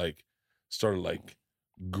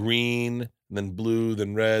green, and then blue,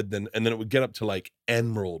 then red, and then it would get up to like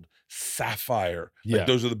emerald, sapphire. Like,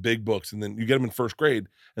 those are the big books, and then you get them in first grade.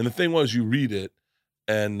 And the thing was, you read it,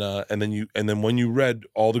 and then when you read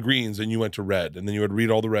all the greens, then you went to red, and then you would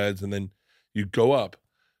read all the reds, and then you'd go up.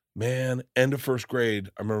 Man, end of first grade,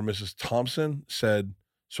 I remember Mrs. Thompson said,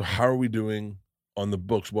 "So how are we doing on the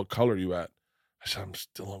books? What color are you at?" I said, "I'm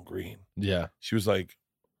still on green." Yeah. She was like,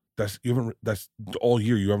 That's all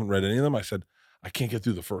year. You haven't read any of them. I said, I can't get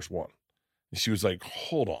through the first one. And she was like,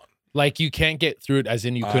 hold on. Like you can't get through it as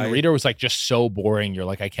in you couldn't read, or it was like just so boring. You're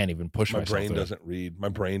like, I can't even push myself. My brain through doesn't read. My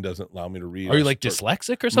brain doesn't allow me to read. Are you like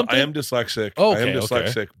dyslexic or something? I am dyslexic. Oh, I am okay,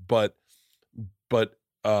 dyslexic, but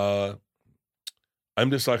I'm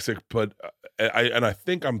dyslexic, but I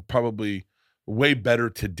think I'm probably way better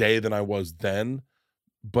today than I was then.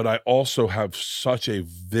 But I also have such a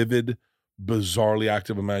vivid, bizarrely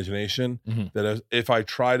active imagination that if I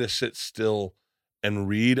try to sit still and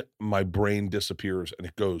read, my brain disappears and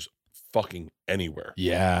it goes fucking anywhere.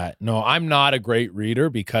 Yeah. No, I'm not a great reader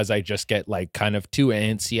because I just get like kind of too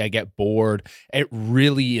antsy. I get bored. It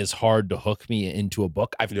really is hard to hook me into a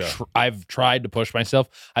book. I've tried to push myself.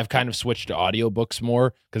 I've kind of switched to audiobooks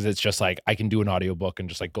more because it's just like I can do an audiobook and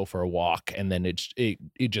just like go for a walk and then it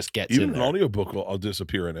just gets even in there. An audiobook I'll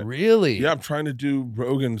disappear in it. Really? Yeah, I'm trying to do.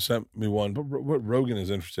 Rogan sent me one, but what Rogan is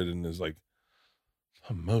interested in is like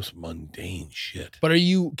the most mundane shit. But are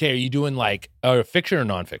you doing like fiction or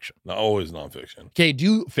nonfiction? No, always nonfiction. Okay,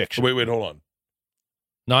 do fiction. Wait, hold on.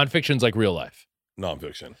 Nonfiction's like real life.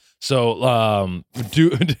 Nonfiction. So, why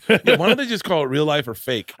don't they just call it real life or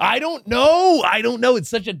fake? I don't know. It's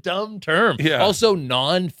such a dumb term. Yeah. Also,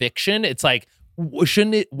 nonfiction, it's like,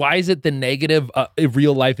 shouldn't it? Why is it the negative? If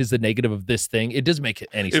real life is the negative of this thing, it doesn't make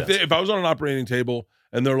any sense. If I was on an operating table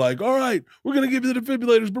and they're like, all right, we're going to give you the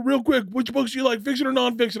defibrillators, but real quick, which books do you like, fiction or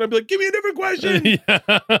nonfiction? I'd be like, give me a different question. Yeah.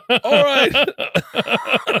 All right.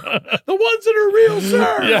 The ones that are real,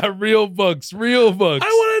 sir. Yeah, real books. I want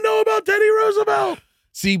to know about Teddy Roosevelt.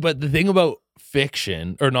 See, but the thing about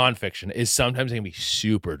fiction or nonfiction is sometimes it can be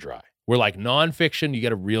super dry. Where like nonfiction, you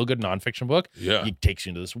get a real good nonfiction book. Yeah. It takes you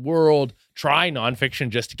into this world. Try nonfiction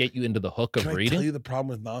just to get you into the hook of reading. Can I tell you the problem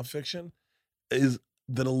with nonfiction is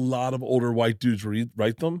that a lot of older white dudes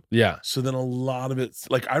write them. Yeah. So then a lot of it's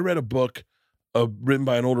like I read a book written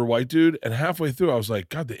by an older white dude, and halfway through I was like,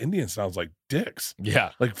 God, the Indian sounds like dicks. Yeah.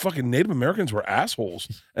 Like fucking Native Americans were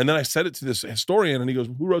assholes. And then I said it to this historian, and he goes,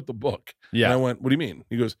 who wrote the book? Yeah. And I went, what do you mean?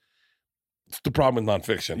 He goes, it's the problem with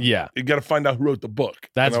nonfiction. Yeah. You got to find out who wrote the book.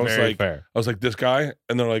 That's and I was very like, fair. I was like, this guy?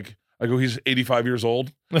 And they're like, I go, he's 85 years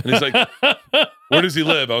old. And he's like, where does he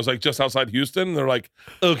live? I was like, just outside Houston. And they're like,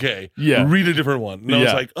 okay, yeah, read a different one. And I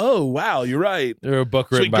was like, oh, wow, you're right. They're a book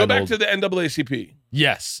written by go back to the NAACP.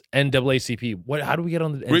 Yes, NAACP. How do we get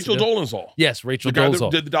on the Rachel Dolezal? Yes, Rachel the guy Dolezal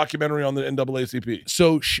that did the documentary on the NAACP.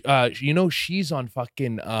 So, she's on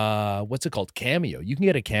fucking what's it called? Cameo. You can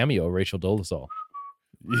get a cameo of Rachel Dolezal.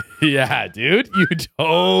 Yeah, dude, you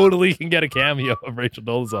totally can get a cameo of Rachel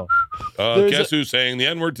Dolezal. Guess who's saying the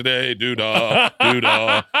N-word today? Doodah,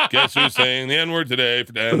 doodah. Guess who's saying the N-word today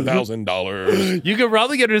for $10,000? You could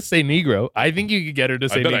probably get her to say Negro. I think you could get her to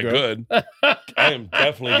say Negro. I bet I could. I am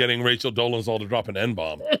definitely getting Rachel Dolezal to drop an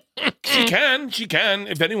N-bomb. She can.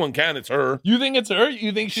 If anyone can, it's her. You think it's her?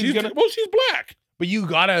 You think she's gonna? Well, she's black. But you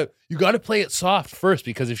gotta play it soft first,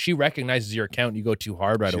 because if she recognizes your account and you go too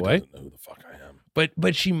hard right away. She doesn't know who the fuck I am. But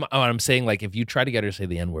I'm saying, like, if you try to get her to say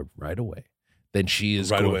the N-word right away, then she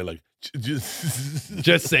is away, like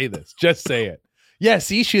just say this. Just say it. Yeah,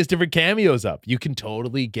 see, she has different cameos up. You can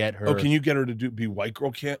totally get her. Oh, can you get her to be white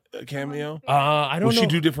girl cameo? I don't know. Will she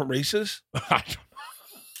do different races? I don't know.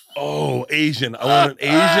 Oh, Asian. I want an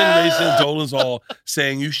Asian racist Dolezal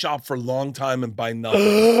saying you shop for long time and buy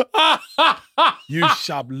nothing. You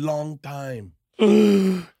shop long time.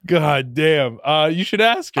 God damn. You should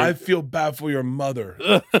ask her. I feel bad for your mother.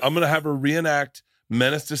 I'm gonna have her reenact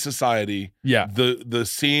Menace to Society. Yeah. The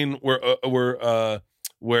scene where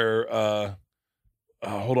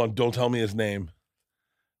hold on, don't tell me his name.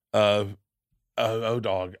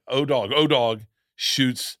 O-Dog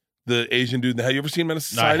shoots the Asian dude in the head. You ever seen Menace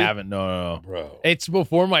to Society? No, I haven't. No. Bro. It's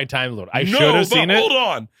before my time, Lord. I should have seen it. Hold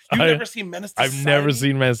on. You've never seen Menace to Society? I've never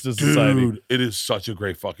seen Menace to Society. Dude, it is such a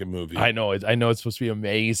great fucking movie. I know it's supposed to be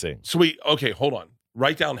amazing. Sweet. Okay, hold on.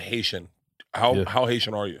 Write down Haitian. How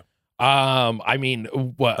Haitian are you? I mean,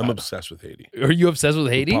 what? I'm obsessed with Haiti. Are you obsessed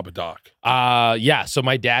with Haiti? Papa Doc. Yeah. So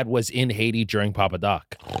my dad was in Haiti during Papa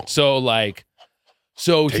Doc. So like,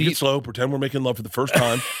 take it slow. Pretend we're making love for the first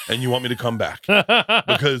time, and you want me to come back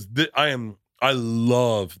because I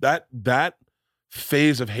love that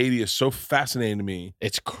phase of Haiti is so fascinating to me.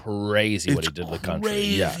 It's crazy what he did to the country.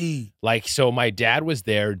 Crazy. Yeah. Like, so my dad was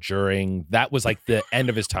there that was like the end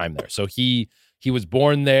of his time there. So he was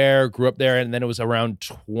born there, grew up there, and then it was around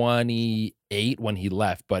 28 when he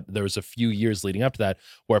left. But there was a few years leading up to that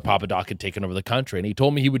where Papa Doc had taken over the country. And he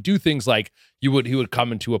told me he would do things like he would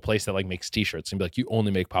come into a place that like makes t-shirts and be like, you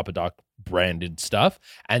only make Papa Doc branded stuff.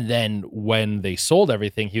 And then when they sold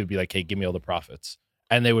everything, he would be like, hey, give me all the profits.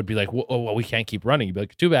 And they would be like, well, we can't keep running. You'd be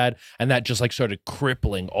like, too bad. And that just like started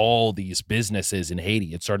crippling all these businesses in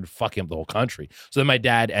Haiti. It started fucking up the whole country. So then my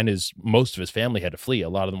dad and most of his family had to flee. A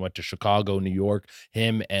lot of them went to Chicago, New York.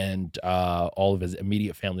 Him and all of his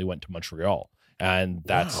immediate family went to Montreal. And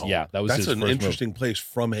that was his an first interesting place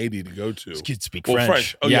from Haiti to go to. You speak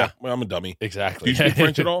French. Oh yeah. Well, I'm a dummy. Exactly. Do you speak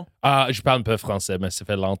French at all? Je parle un peu français, mais ça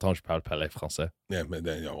fait longtemps que je parle pas français. Yeah, mais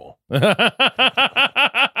then, yeah,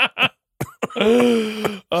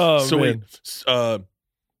 Oh, so man. wait,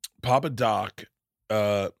 Papa Doc.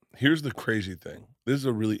 Here's the crazy thing. This is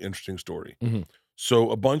a really interesting story. Mm-hmm. So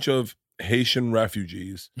a bunch of Haitian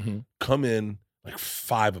refugees Mm-hmm. come in, like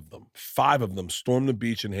 5 of them storm the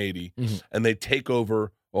beach in Haiti, Mm-hmm. and they take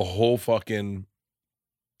over a whole fucking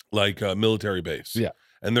like military base. Yeah,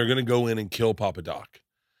 and they're gonna go in and kill Papa Doc,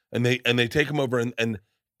 and they take him over, and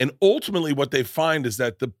ultimately what they find is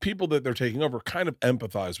that the people that they're taking over kind of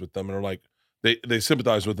empathize with them and are like they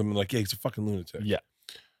sympathize with them and like, yeah, he's a fucking lunatic. Yeah.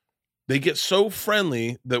 They get so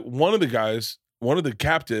friendly that one of the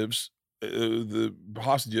captives, the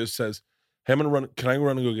hostages says, hey, can I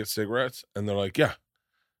run and go get cigarettes? And they're like, yeah.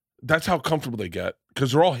 That's how comfortable they get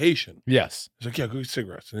because they're all Haitian. Yes. He's like, yeah, go get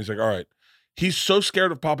cigarettes. And he's like, all right. He's so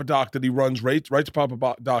scared of Papa Doc that he runs right to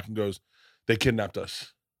Papa Doc and goes, they kidnapped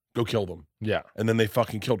us. Go kill them. Yeah. And then they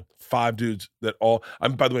fucking killed 5 dudes that all,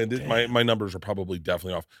 by the way, my numbers are probably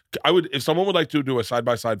definitely off. If someone would like to do a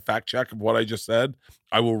side-by-side fact check of what I just said,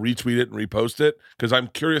 I will retweet it and repost it because I'm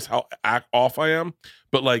curious how off I am.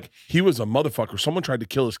 But like, he was a motherfucker. Someone tried to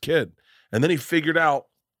kill his kid. And then he figured out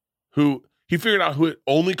who it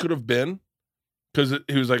only could have been because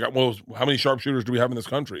he was like, well, how many sharpshooters do we have in this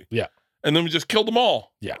country? Yeah. And then we just killed them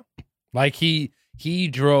all. Yeah. Like he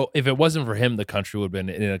drove, if it wasn't for him, the country would have been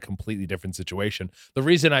in a completely different situation. The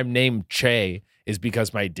reason I'm named Che is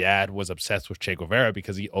because my dad was obsessed with Che Guevara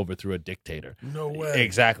because he overthrew a dictator. No way.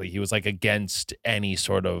 Exactly. He was like against any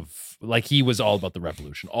sort of, like he was all about the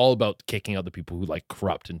revolution, all about kicking out the people who like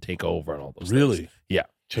corrupt and take over and all those Really? things. Yeah.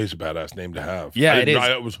 Che's a badass name to have. Yeah, it is.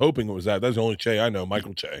 I was hoping it was that. That's the only Che I know,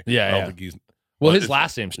 Michael Che. Yeah, I don't yeah. think he's. Well, his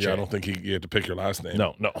last name's Che. Yeah, I don't think you had to pick your last name.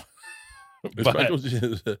 No. It's Michael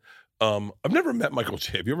Che. I've never met Michael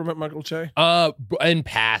Che. Have you ever met Michael Che? In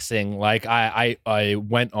passing, like I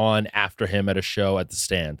went on after him at a show at the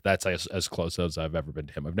Stand. That's as close as I've ever been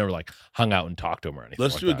to him. I've never like hung out and talked to him or anything.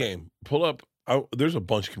 Let's like do that. a game. Pull up. There's a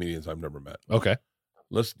bunch of comedians I've never met. Okay.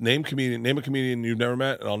 Let's name a comedian you've never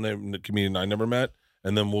met, and I'll name the comedian I never met,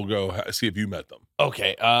 and then we'll go see if you met them.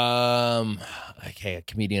 Okay. Okay, a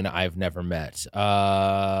comedian I've never met.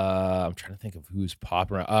 I'm trying to think of who's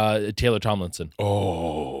popping around. Taylor Tomlinson.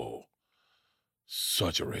 Oh,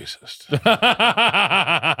 such a racist.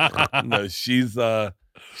 No, she's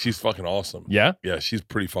fucking awesome. Yeah? Yeah, she's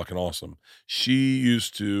pretty fucking awesome. She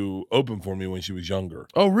used to open for me when she was younger.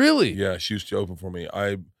 Oh, really? Yeah, she used to open for me.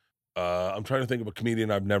 I'm trying to think of a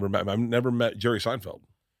comedian I've never met. I've never met Jerry Seinfeld.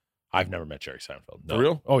 I've never met Jerry Seinfeld. No. For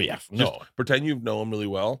real? Oh, yeah. No. Just pretend you know him really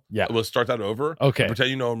well. Yeah. We'll start that over. Okay. Pretend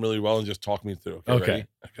you know him really well and just talk me through. Okay. Ready?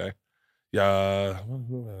 Okay. Yeah.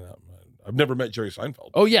 I've never met Jerry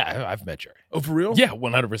Seinfeld. Oh, yeah. I've met Jerry. Oh, for real? Yeah,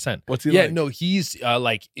 100%. What's he yeah, like? no, he's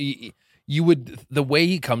like you would, the way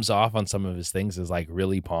he comes off on some of his things is like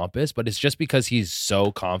really pompous, but it's just because he's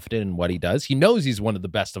so confident in what he does. He knows he's one of the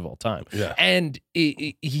best of all time. Yeah. And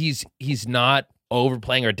he's not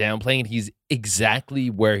overplaying or downplaying. He's exactly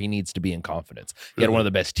where he needs to be in confidence. He had one of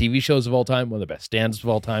the best TV shows of all time, one of the best stand-ups of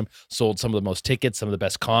all time, sold some of the most tickets, some of the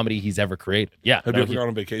best comedy he's ever created. Yeah. Have you ever gone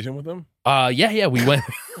on vacation with him? Yeah, we went.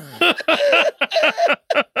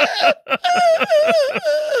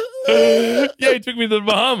 Yeah, he took me to the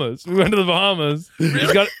Bahamas. We went to the Bahamas.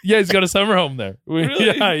 Really? He's got a summer home there. Really?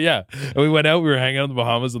 Yeah. And we went out. We were hanging out in the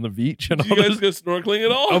Bahamas on the beach. And Did you guys go snorkeling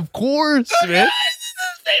at all? Of course, man.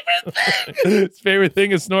 His favorite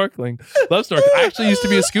thing is snorkeling. Love snorkeling. I actually used to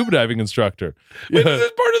be a scuba diving instructor. Wait, Yeah. is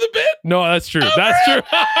this part of the bit? No, that's true. Oh, That's true.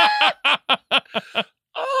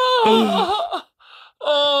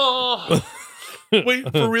 Oh.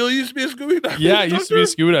 Wait, for real? You used to be a scuba diving Yeah, I used to be a instructor?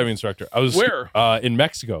 scuba diving instructor. I was Where? in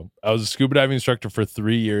Mexico. I was a scuba diving instructor for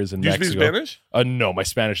 3 years in Do you Mexico. speak Spanish? No, my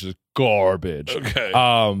Spanish is garbage. Okay.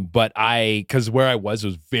 But because where I was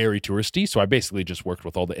very touristy, so I basically just worked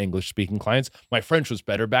with all the English speaking clients. My French was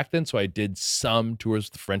better back then, so I did some tours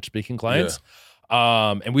with French speaking clients.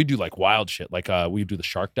 And we do like wild shit. Like we do the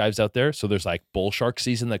shark dives out there. So there's like bull shark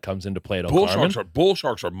season that comes into play at Bull Carmen.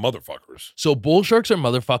 sharks are motherfuckers. So bull sharks are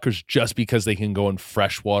motherfuckers just because they can go in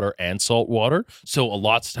fresh water and salt water. So a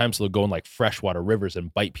lot of times they'll go in like freshwater rivers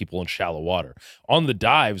and bite people in shallow water. On the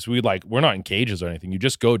dives, we're not in cages or anything. You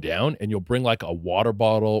just go down and you'll bring like a water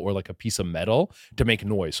bottle or like a piece of metal to make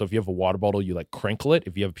noise. So if you have a water bottle, you like crinkle it.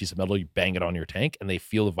 If you have a piece of metal, you bang it on your tank and they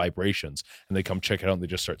feel the vibrations and they come check it out and they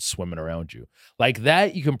just start swimming around you. Like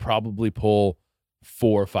that, you can probably pull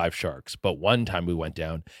 4 or 5 sharks. But one time we went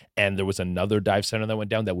down and there was another dive center that went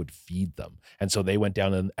down that would feed them. And so they went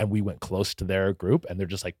down and we went close to their group and they're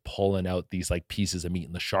just like pulling out these like pieces of meat.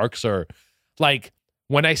 And the sharks are like,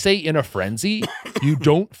 when I say in a frenzy, you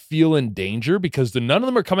don't feel in danger because none of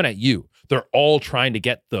them are coming at you. They're all trying to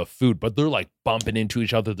get the food, but they're like bumping into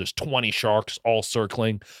each other. There's 20 sharks all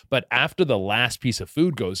circling. But after the last piece of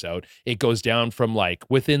food goes out, it goes down from like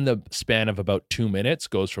within the span of about 2 minutes,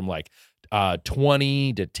 goes from like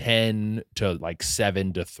 20 to 10 to like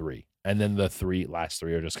 7 to 3. And then the last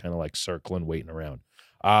three are just kind of like circling, waiting around.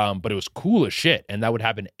 But it was cool as shit. And that would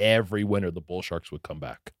happen every winter. The bull sharks would come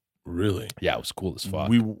back. Really? Yeah, it was cool as fuck.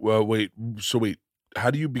 Wait. How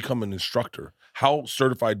do you become an instructor? How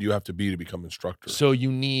certified do you have to be to become instructor? So you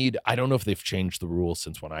need, I don't know if they've changed the rules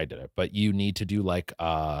since when I did it, but you need to do like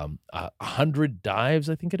 100 dives,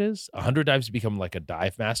 I think it is. 100 dives to become like a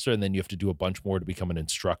dive master, and then you have to do a bunch more to become an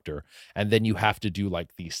instructor. And then you have to do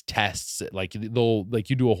like these tests, like you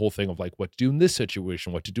do a whole thing of like what to do in this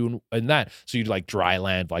situation, what to do in that. So you do like dry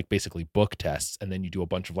land, like basically book tests, and then you do a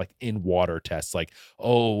bunch of like in water tests, like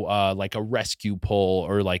like a rescue pull,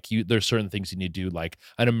 or like there's certain things you need to do, like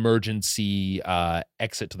an emergency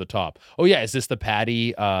exit to the top. Oh yeah, is this the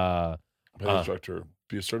PADI? Instructor.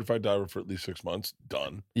 Be a certified diver for at least 6 months.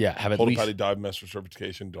 Done. Yeah, have at Hold least a PADI dive master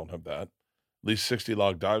certification. Don't have that. At least 60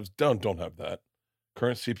 log dives. Don't have that.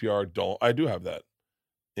 Current CPR. Don't. I do have that.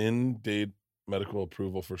 In-date medical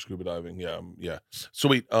approval for scuba diving. Yeah. So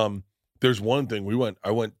wait. There's one thing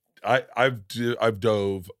I've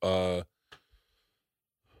dove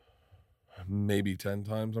maybe 10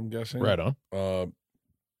 times. I'm guessing. right on.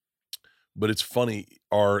 But it's funny.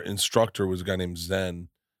 Our instructor was a guy named Zen.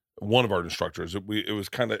 One of our instructors. It was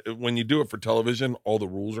kind of, when you do it for television, all the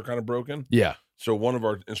rules are kind of broken. Yeah. So one of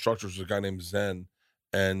our instructors was a guy named Zen,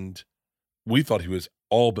 and we thought he was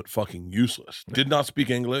all but fucking useless. Did not speak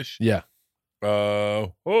English. Yeah.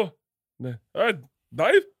 Dive.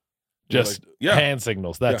 Just hand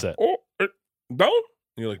signals. That's it. Oh, down.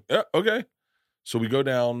 And you're like, yeah, okay. So we go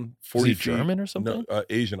down 40 Is he feet. German or something? No,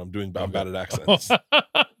 Asian. I'm bad at accents.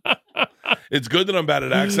 It's good that I'm bad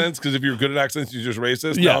at accents, because if you're good at accents, you're just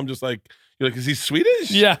racist. Yeah. Now I'm just like, you're like, is he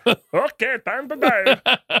Swedish? Yeah. Okay, time to dive.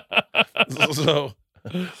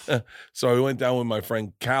 So I went down with my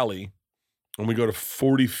friend Callie, and we go to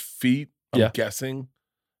 40 feet. I'm guessing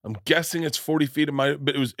it's 40 feet.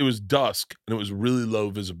 But it was dusk and it was really low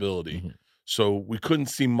visibility. Mm-hmm. So we couldn't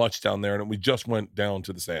see much down there, and we just went down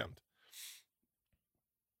to the sand.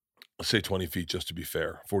 I'll say 20 feet just to be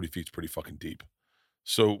fair. 40 feet's pretty fucking deep.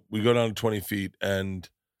 So we go down to 20 feet, and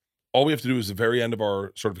all we have to do is the very end of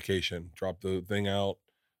our certification, drop the thing out.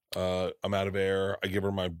 I'm out of air. I give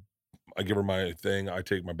her my thing. I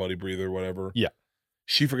take my buddy breather, whatever. Yeah.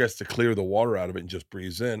 She forgets to clear the water out of it and just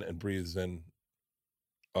breathes in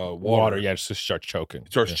Water. Yeah, just starts choking.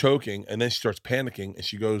 Starts choking, and then she starts panicking, and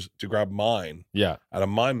she goes to grab mine out of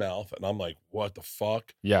my mouth, and I'm like, what the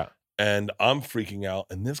fuck? Yeah. And I'm freaking out,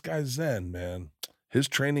 and this guy's Zen, man. His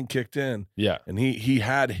training kicked in. Yeah. And he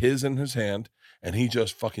had his in his hand, and he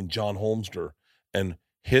just fucking John Holmes'd her and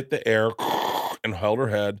hit the air and held her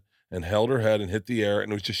head and hit the air,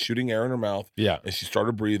 and it was just shooting air in her mouth. Yeah. And she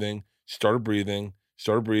started breathing,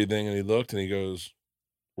 and he looked and he goes,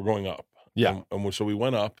 we're going up. Yeah. So we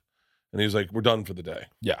went up, and he was like, we're done for the day.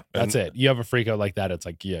 Yeah. That's it. You have a freak out like that, it's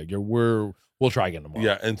like, yeah, we'll try again tomorrow.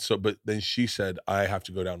 Yeah. And so, but then she said, I have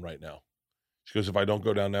to go down right now. She goes, if I don't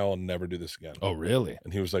go down now, I'll never do this again. Oh, really?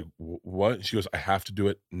 And he was like, what? She goes, I have to do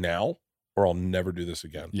it now, or I'll never do this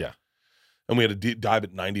again. Yeah. And we had to dive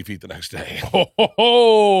at 90 feet the next day.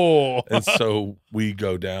 Oh. And so we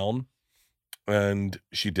go down, and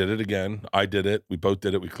she did it again. I did it. We both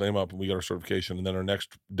did it. We claim up, and we got our certification. And then our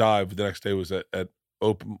next dive the next day was at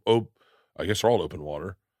open, I guess they're all open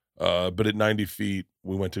water. But at 90 feet,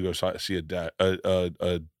 we went to go see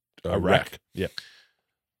a wreck. Yeah.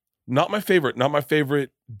 Not my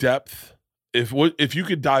favorite depth. If you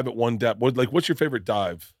could dive at one depth, what's your favorite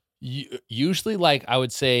dive? Usually, like, I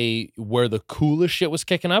would say where the coolest shit was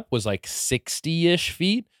kicking up was like 60-ish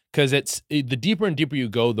feet, because the deeper and deeper you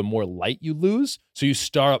go, the more light you lose. So you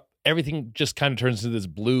start everything just kind of turns into this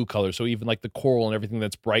blue color. So even like the coral and everything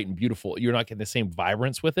that's bright and beautiful, you're not getting the same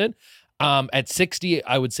vibrance with it. At 60,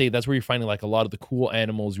 I would say that's where you're finding like a lot of the cool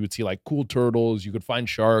animals. You would see like cool turtles. You could find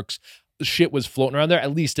sharks. Shit was floating around there,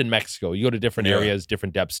 at least in Mexico. You go to different areas,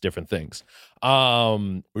 different depths, different things. We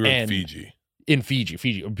were in Fiji. In Fiji,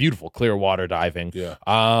 beautiful clear water diving. Yeah.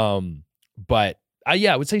 But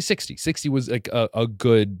I would say 60. 60 was like a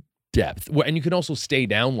good depth. And you can also stay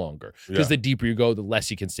down longer because the deeper you go, the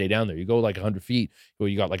less you can stay down there. You go like 100 feet, well,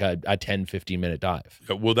 you got like a 10, 15 minute dive.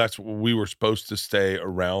 Yeah, well, we were supposed to stay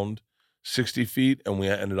around 60 feet, and we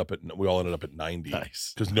all ended up at 90.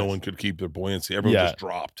 Nice. Because no one could keep their buoyancy. Everyone just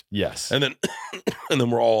dropped. Yes. And then and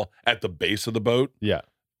then we're all at the base of the boat. Yeah.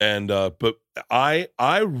 And but I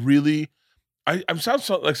sound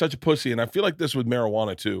like such a pussy, and I feel like this with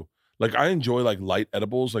marijuana too. Like I enjoy like light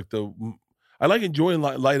edibles, I like enjoying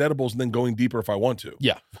light edibles and then going deeper if I want to.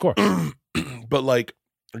 Yeah, of course. But like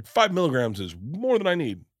 5 milligrams is more than I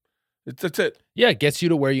need. That's it. Yeah, it gets you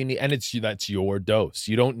to where you need, and that's your dose.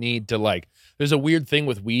 You don't need to like. There's a weird thing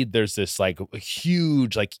with weed. There's this like a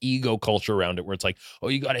huge like ego culture around it, where it's like, oh,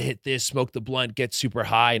 you got to hit this, smoke the blunt, get super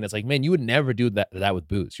high, and it's like, man, you would never do that with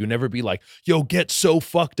booze. You would never be like, yo, get so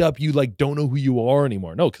fucked up, you like don't know who you are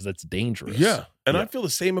anymore. No, because that's dangerous. Yeah, and I feel the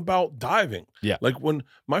same about diving. Yeah, like when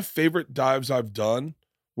my favorite dives I've done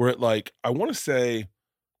were at like I want to say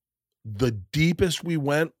the deepest we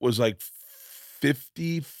went was like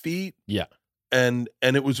 50 feet. Yeah. And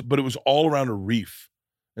it was all around a reef.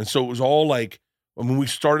 And so it was all like, I mean, we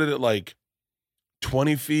started at like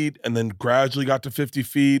 20 feet and then gradually got to 50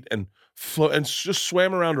 feet and just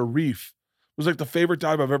swam around a reef. It was like the favorite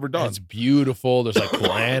dive I've ever done. It's beautiful. There's like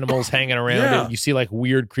cool animals hanging around it. You see like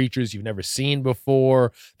weird creatures you've never seen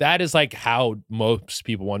before. That is like how most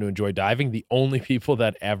people want to enjoy diving. The only people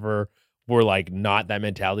that ever were like not that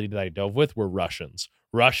mentality that I dove with were Russians.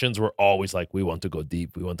 Russians were always like, we want to go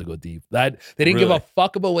deep. We want to go deep. That they didn't give a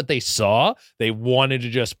fuck about what they saw. They wanted to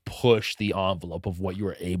just push the envelope of what you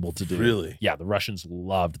were able to do. Really? Yeah, the Russians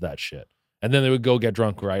loved that shit. And then they would go get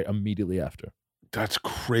drunk right immediately after. That's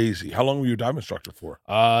crazy. How long were you a dive instructor for?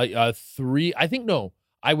 3. I think no.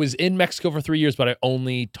 I was in Mexico for 3 years, but I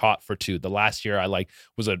only taught for 2. The last year, I like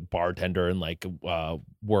was a bartender and like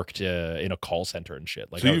worked in a call center and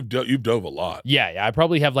shit. Like, so you've dove a lot. Yeah, I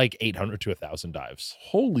probably have like 800 to 1,000 dives.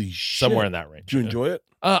 Holy shit! Somewhere in that range. Did you enjoy it?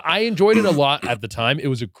 I enjoyed it a lot at the time. It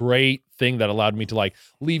was a great thing that allowed me to like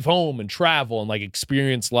leave home and travel and like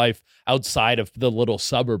experience life outside of the little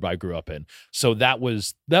suburb I grew up in. So that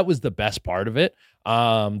was the best part of it.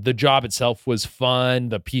 The job itself was fun.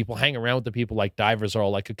 The people hang around with the people, like divers are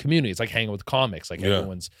all like a community. It's like hanging with comics. Like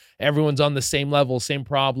everyone's on the same level, same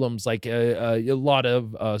problems, like a lot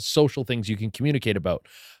of social things you can communicate about.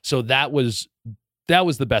 So that was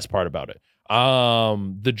the best part about it.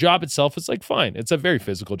 The job itself is like fine. It's a very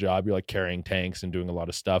physical job. You're like carrying tanks and doing a lot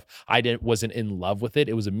of stuff. Wasn't in love with it.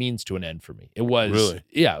 It was a means to an end for me. It was really?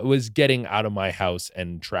 Yeah, it was getting out of my house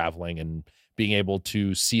and traveling and being able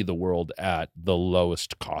to see the world at the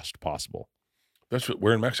lowest cost possible.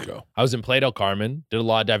 We're in Mexico. I was in Playa del Carmen, did a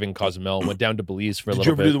lot of diving in Cozumel, went down to Belize for a little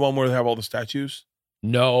bit. Did you ever do the one where they have all the statues?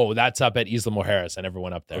 No, that's up at Isla Mujeres. I never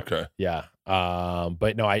went up there. Okay. Yeah.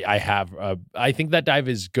 But no, I have. I think that dive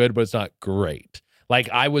is good, but it's not great. Like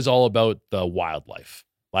I was all about the wildlife,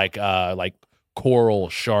 like coral,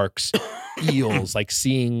 sharks, eels, like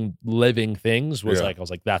seeing living things was like, I was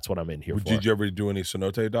like, that's what I'm in here for. Did you ever do any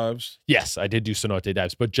cenote dives? Yes, I did do cenote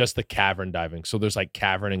dives, but just the cavern diving. So there's like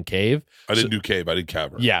cavern and cave. I didn't do cave. I did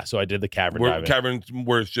cavern. Yeah, so I did the cavern diving. Cavern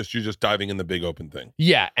where it's just, you're just diving in the big open thing.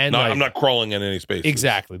 Yeah. And I'm not crawling in any space.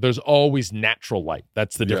 Exactly. There's always natural light.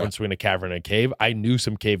 That's the difference between a cavern and a cave. I knew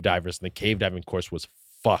some cave divers, and the cave diving course was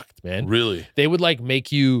fucked, man. Really? They would like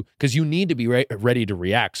make you, because you need to be ready to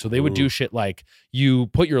react. So they would do shit like you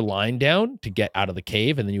put your line down to get out of the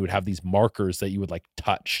cave, and then you would have these markers that you would like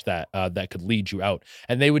touch that could lead you out.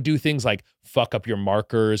 And they would do things like fuck up your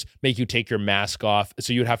markers, make you take your mask off.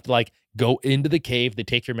 So you'd have to like go into the cave, they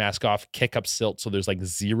take your mask off, kick up silt, so there's like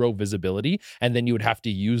zero visibility, and then you would have to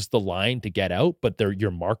use the line to get out, but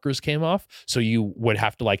your markers came off, so you would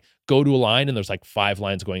have to like go to a line, and there's like 5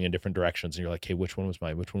 lines going in different directions, and you're like, hey, which one was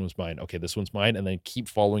mine? Which one was mine? Okay, this one's mine, and then keep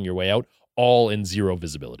following your way out, all in zero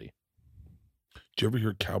visibility. Did you ever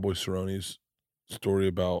hear Cowboy Cerrone's story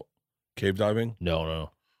about cave diving?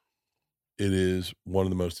 No. It is one of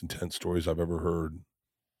the most intense stories I've ever heard.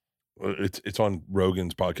 It's on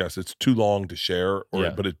Rogan's podcast. It's too long to share,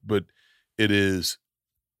 but it is.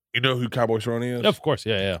 You know who Cowboy Cerrone is? Of course,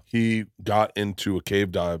 yeah. He got into a cave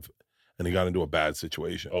dive, and he got into a bad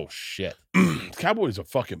situation. Oh shit! Cowboy's a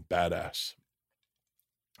fucking badass.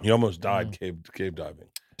 He almost died cave diving.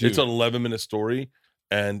 It's an 11-minute story,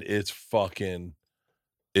 and it's fucking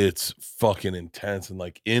intense. And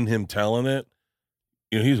like in him telling it,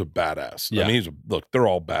 he's a badass. Yeah. I mean, they're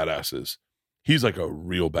all badasses. He's like a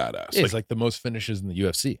real badass. Yeah, he's like the most finishes in the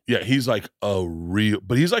UFC. Yeah, he's like a real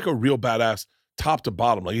badass top to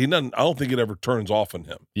bottom. Like I don't think it ever turns off on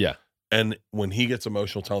him. Yeah. And when he gets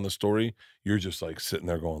emotional telling the story, you're just like sitting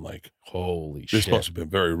there going like, holy this shit. must have been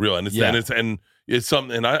very real. And it's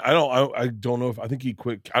something, and I don't know if I think he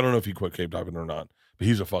quit. I don't know if he quit cave diving or not, but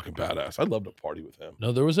he's a fucking badass. I'd love to party with him.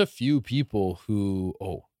 No, there was a few people who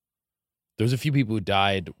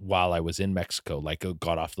died while I was in Mexico, like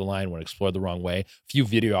got off the line, went explored the wrong way. A few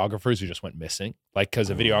videographers who just went missing, like because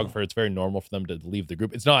a videographer, it's very normal for them to leave the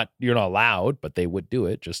group. You're not allowed, but they would do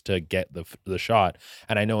it just to get the shot.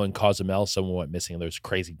 And I know in Cozumel, someone went missing and there's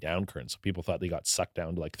crazy down currents. So people thought they got sucked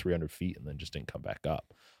down to like 300 feet and then just didn't come back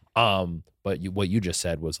up. But what you just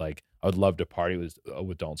said was like, I would love to party with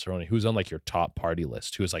Dalton Cerrone, who's on like your top party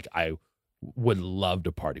list, who's like, I would love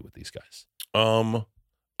to party with these guys.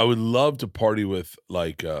 I would love to party with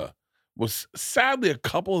sadly a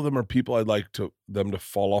couple of them are people I'd like them to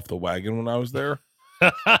fall off the wagon when I was there.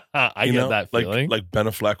 I get that feeling. Like Ben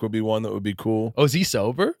Affleck would be one that would be cool. Oh, is he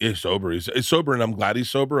sober? He's sober. He's sober, and I'm glad he's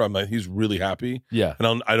sober. I'm like, he's really happy. Yeah.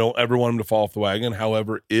 And I don't ever want him to fall off the wagon.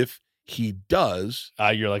 However, if he does,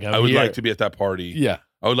 you're like, I would like to be at that party. Yeah.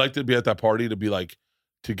 I would like to be at that party to be like,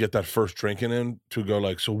 to get that first drinking in, to go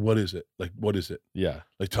like, so what is it? Like, what is it? Yeah.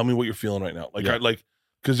 Like, tell me what you're feeling right now. Like,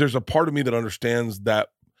 because there's a part of me that understands that.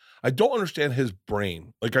 I don't understand his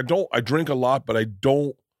brain. Like, I drink a lot, but I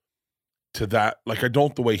don't to that. Like, I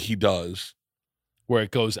don't the way he does. Where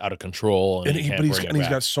it goes out of control. And he's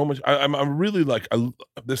got so much. I'm really like,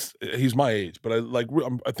 he's my age, but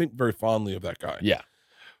I think very fondly of that guy. Yeah.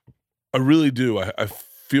 I really do. I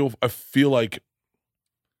feel like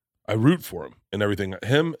I root for him and everything.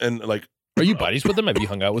 Him and like. Are you buddies with him? Have you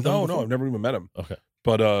hung out with him? No, I've never even met him. Okay.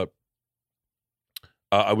 But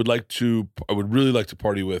I would really like to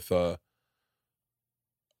party with.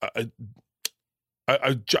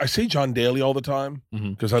 I say John Daly all the time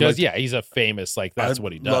because he's a famous that's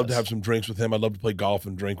what he does. I'd love to have some drinks with him. I'd love to play golf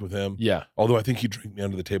and drink with him. Yeah. Although I think he'd drink me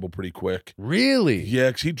under the table pretty quick. Really? Yeah,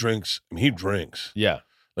 because he drinks. I mean, he drinks. Yeah.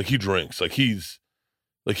 Like he drinks. Like he's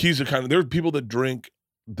the kind of. There are people that drink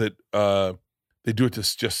that they do it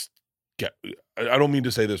to just get. I don't mean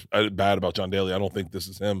to say this bad about John Daly. I don't think this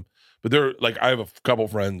is him. But they're like, I have a couple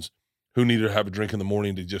friends who need to have a drink in the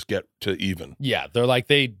morning to just get to even. Yeah, they're like,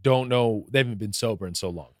 they don't know, they haven't been sober in so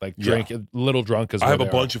long. Like a little drunk as well. I have a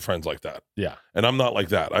bunch of friends like that. Yeah. And I'm not like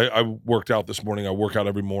that. I worked out this morning. I work out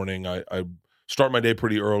every morning. I start my day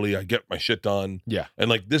pretty early. I get my shit done. Yeah. And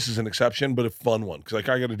like, this is an exception, but a fun one. Cause like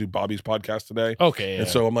I got to do Bobby's podcast today. Okay. And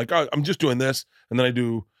so I'm like, I'm just doing this. And then I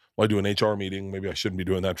do an HR meeting. Maybe I shouldn't be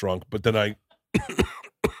doing that drunk, but then I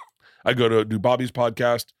go to do Bobby's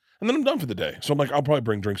podcast. And then I'm done for the day. So I'm like, I'll probably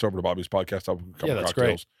bring drinks over to Bobby's podcast. I'll have a couple that's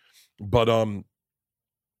cocktails. Great. But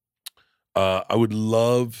I would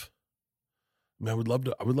love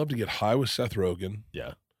to get high with Seth Rogen.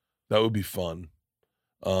 Yeah. That would be fun.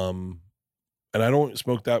 And I don't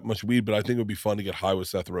smoke that much weed, but I think it would be fun to get high with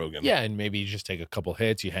Seth Rogen. Yeah, and maybe you just take a couple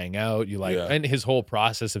hits, you hang out, and his whole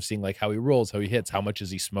process of seeing like how he rolls, how he hits, how much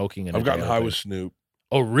is he smoking. I've gotten high with Snoop.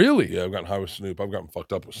 Oh, really? Yeah, I've gotten high with Snoop. I've gotten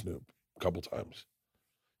fucked up with Snoop a couple times.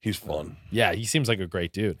 He's fun. Yeah, he seems like a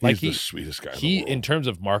great dude. He's the sweetest guy. In terms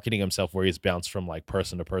of marketing himself, where he's bounced from like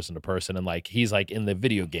person to person to person, and like he's like in the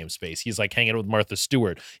video game space. He's like hanging out with Martha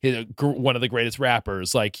Stewart, one of the greatest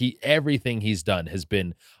rappers. Like everything he's done has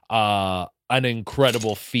been an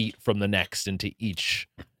incredible feat from the next into each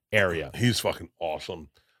area. He's fucking awesome.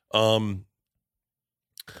 I've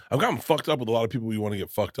gotten fucked up with a lot of people you want to get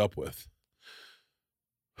fucked up with.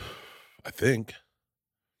 I think.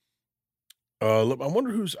 I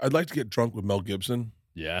wonder I'd like to get drunk with Mel Gibson.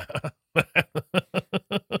 Yeah.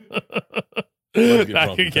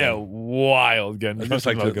 That could get wild. I just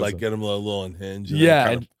like to get him a little unhinged.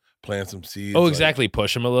 And plant some seeds. Oh, exactly.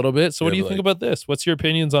 Push him a little bit. So what do you think about this? What's your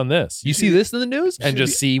opinions on this? You see this in the news and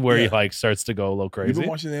just see where he like starts to go a little crazy. You've been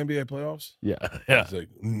watching the NBA playoffs? Yeah. Yeah. He's like,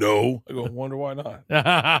 no. I go, wonder why not?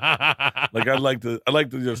 Like, I like to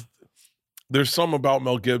just, there's some about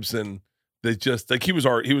Mel Gibson that just like, he was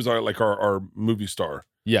our movie star.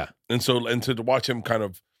 Yeah. And to watch him kind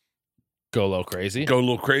of go a little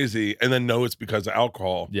crazy and then know it's because of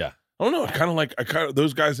alcohol. Yeah. I don't know. I kind of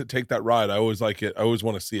those guys that take that ride. I always like it. I always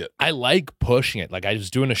want to see it. I like pushing it. Like I was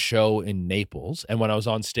doing a show in Naples, and when I was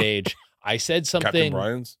on stage, I said something. Captain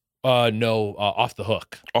Brian's? No, Off the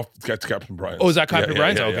Hook. That's Captain Brian's. Oh, is that Captain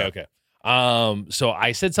Brian's? Yeah, okay. So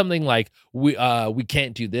I said something like, we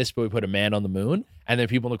can't do this, but we put a man on the moon. And then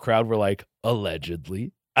people in the crowd were like,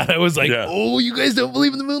 allegedly. And I was like, Yeah. oh, you guys don't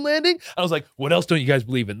believe in the moon landing? I was like, what else don't you guys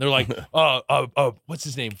believe in? They're like, what's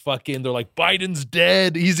his name? Fucking, they're like, Biden's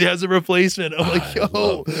dead. He has a replacement. I'm like,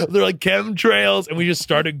 yo, they're like chemtrails. And we just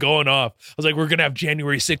started going off. I was like, we're going to have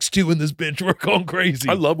January 6th too in this bitch. We're going crazy.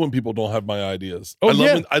 I love when people don't have my ideas. Oh,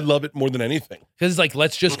 I love it more than anything. Because it's like,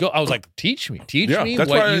 let's just go. I was like, teach me That's what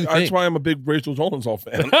why you think. That's why I'm a big Rachel Dolezal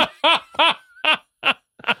fan.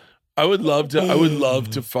 I would love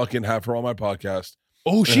to fucking have her on my podcast.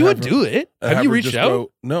 Oh, she would do it. Have you reached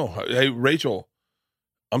out? No. Hey, Rachel.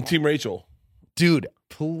 I'm Team Rachel. Dude,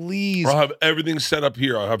 please. I'll have everything set up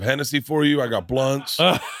here. I'll have Hennessy for you. I got blunts.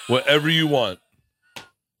 Whatever you want.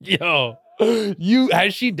 Yo.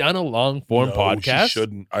 Has she done a long form podcast? She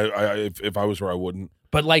shouldn't. If I was her, I wouldn't.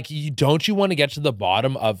 But like, don't you want to get to the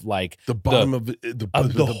bottom of like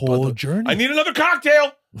the whole journey? I need another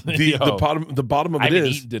cocktail. The bottom of it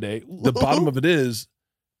is today. The bottom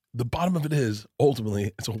of it is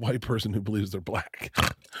ultimately it's a white person who believes they're black,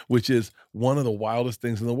 which is one of the wildest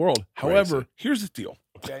things in the world. However, here's the deal.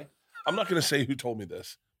 Okay, I'm not going to say who told me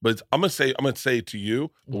this, but I'm going to say it to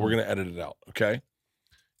you, but we're going to edit it out. Okay.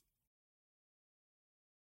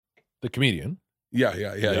 The comedian.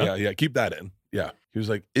 Yeah. Keep that in. Yeah. He was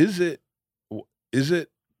like, is it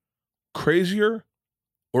crazier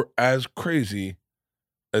or as crazy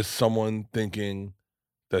as someone thinking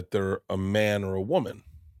that they're a man or a woman?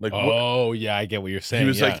 Like, yeah, I get what you're saying.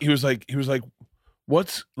 He was like,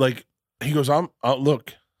 what's like, he goes,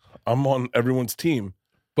 look, I'm on everyone's team.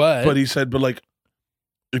 But he said, but like,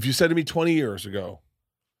 if you said to me 20 years ago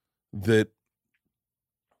that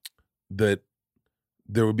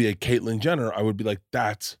there would be a Caitlyn Jenner, I would be like,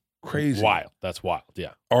 that's crazy. Wild. That's wild.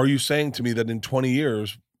 Yeah. Are you saying to me that in 20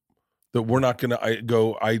 years that we're not going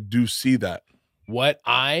to I do see that?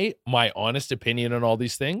 My honest opinion on all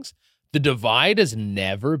these things, the divide has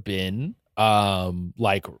never been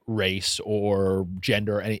like race or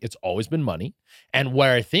gender. It's always been money. And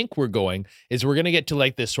where I think we're going is we're going to get to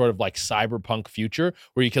like this sort of like cyberpunk future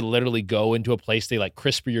where you can literally go into a place, they like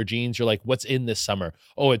CRISPR your genes. You're like, what's in this summer?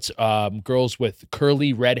 Oh, it's girls with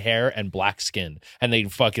curly red hair and black skin. And they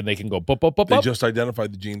can go, They just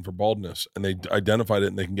identified the gene for baldness and they identified it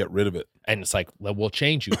and they can get rid of it. And it's like, we'll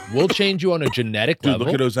change you. We'll change you on a genetic level.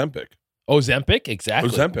 Look at Ozempic. Ozempic,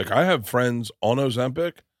 exactly. Ozempic. I have friends on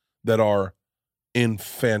Ozempic that are in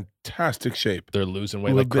fantastic shape. They're losing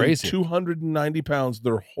weight like crazy. 290 pounds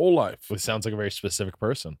their whole life. It sounds like a very specific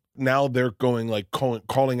person. Now they're going like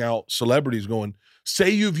calling out celebrities going,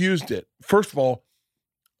 say you've used it. First of all,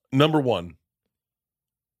 number one,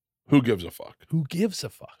 who gives a fuck? Who gives a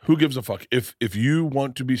fuck? Who gives a fuck? If you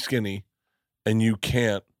want to be skinny and you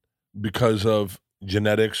can't because of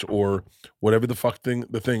genetics or whatever the fuck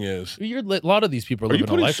the thing is. A lot of these people are living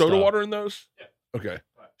a lifestyle. Are you putting soda water in those? Yeah. Okay.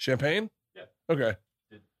 Champagne? Yeah. Okay.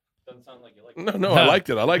 It doesn't sound like you like it. No, I liked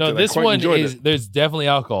it. No, this one is, there's definitely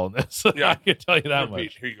alcohol in this. Yeah. I can tell you that much.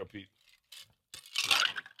 Pete. Here you go, Pete.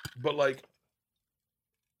 But like,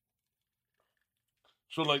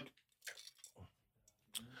 so like,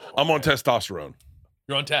 I'm on testosterone.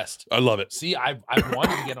 You're on test. I love it. See, I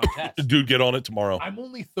wanted to get on test. Dude, get on it tomorrow. I'm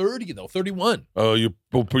only 30 though, 31. Oh, you're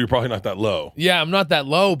probably not that low. Yeah, I'm not that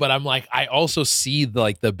low, but I'm like, I also see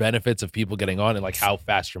the benefits of people getting on and like how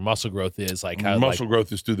fast your muscle growth is. Like how muscle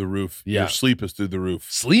growth is through the roof. Yeah. Your sleep is through the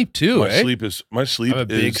roof. Sleep too. My sleep I'm a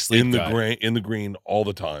big is sleep in the guy. in the green all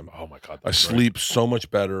the time. Oh my God. I sleep so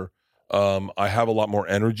much better. I have a lot more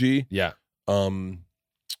energy. Yeah.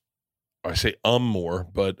 I say more,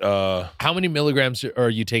 but how many milligrams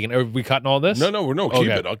are you taking? Are we cutting all this? No, keep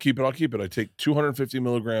it. I'll keep it. I take 250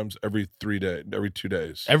 milligrams every 2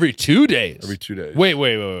 days. Every 2 days? Every 2 days. Wait.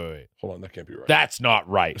 Hold on, that can't be right. That's not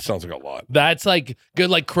right. It sounds like a lot. That's like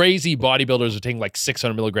good, like crazy bodybuilders are taking like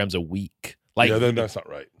 600 milligrams a week. Like, yeah, then that's not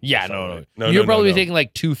right. Yeah, no. You're probably taking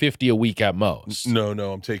like 250 a week at most. No,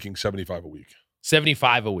 I'm taking 75 a week.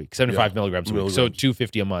 75 a week, 75 milligrams a week. So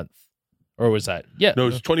 250 a month. Or was that? Yeah. No,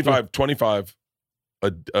 it's 25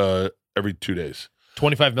 every 2 days.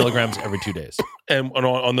 25 milligrams every 2 days. And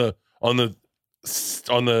on the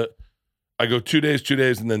I go 2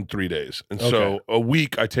 days, and then 3 days. And so a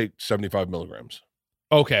week I take 75 milligrams.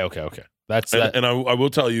 Okay. That's that. And I will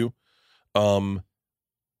tell you, my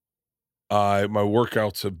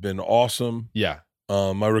workouts have been awesome. Yeah.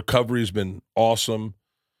 My recovery has been awesome.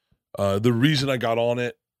 The reason I got on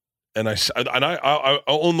it, and the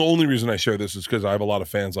only reason I share this is because I have a lot of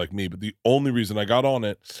fans like me, but the only reason I got on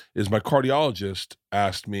it is my cardiologist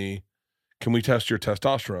asked me, can we test your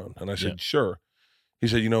testosterone? And I said, sure. He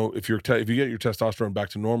said, if you get your testosterone back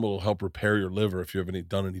to normal, it'll help repair your liver if you have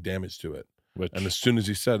done any damage to it. Which, And as soon as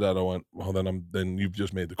he said that, I went, well, then you've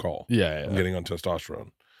just made the call. yeah. I'm getting on testosterone.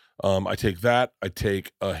 I take that. I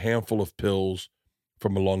take a handful of pills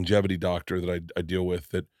from a longevity doctor that I deal with,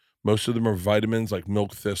 that most of them are vitamins like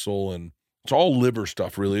milk thistle, and it's all liver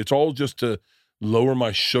stuff, really. It's all just to lower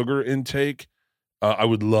my sugar intake. I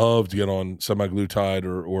would love to get on semaglutide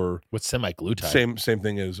or what's semaglutide? Same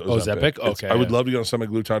thing as Ozempic? Okay. I would love to get on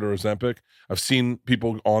semaglutide or Ozempic. I've seen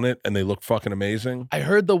people on it and they look fucking amazing. I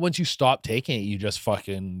heard though once you stop taking it, you just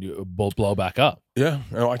fucking blow back up. Yeah,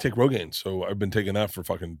 I take Rogaine, so I've been taking that for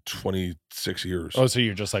fucking 26 years. Oh, so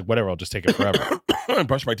you're just like, whatever, I'll just take it forever. I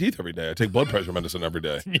brush my teeth every day. I take blood pressure medicine every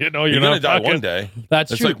day. You're gonna die one day.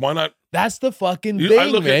 That's It's true. like, why not? That's the fucking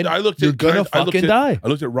thing, man. You're gonna fucking die. I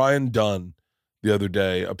looked at Ryan Dunn the other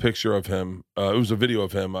day, a picture of him. It was a video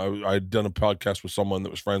of him. I'd done a podcast with someone that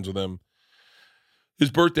was friends with him. His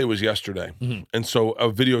birthday was yesterday. Mm-hmm. And so a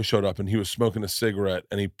video showed up and he was smoking a cigarette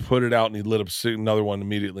and he put it out and he lit up another one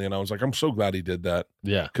immediately. And I was like, I'm so glad he did that.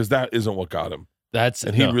 Yeah. Because that isn't what got him.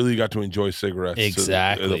 He really got to enjoy cigarettes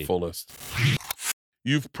exactly to the fullest.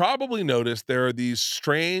 You've probably noticed there are these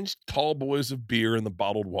strange tall boys of beer in the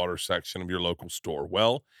bottled water section of your local store.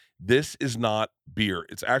 Well, this is not beer.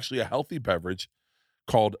 It's actually a healthy beverage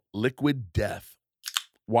called Liquid Death.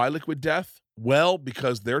 Why Liquid Death? Well,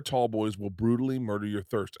 because their tall boys will brutally murder your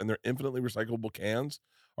thirst, and their infinitely recyclable cans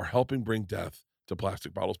are helping bring death to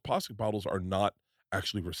plastic bottles. Plastic bottles are not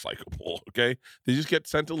actually recyclable, okay? They just get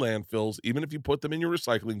sent to landfills, even if you put them in your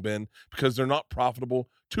recycling bin, because they're not profitable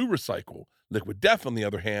to recycle. Liquid Death, on the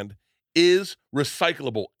other hand, is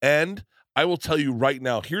recyclable. And I will tell you right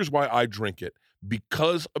now, here's why I drink it.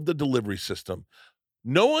 Because of the delivery system.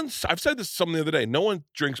 I've said this to someone the other day, no one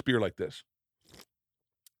drinks beer like this.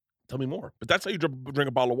 Tell me more. But that's how you drink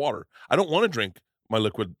a bottle of water. I don't want to drink my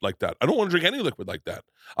liquid like that. I don't want to drink any liquid like that.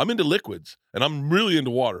 I'm into liquids, and I'm really into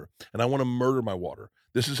water, and I want to murder my water.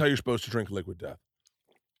 This is how you're supposed to drink Liquid Death.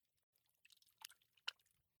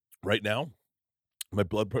 Right now, my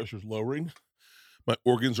blood pressure is lowering, my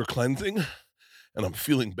organs are cleansing, and I'm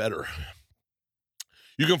feeling better.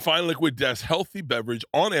 You can find Liquid Death's healthy beverage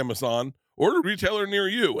on Amazon or a retailer near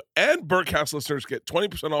you. And Birdcast listeners get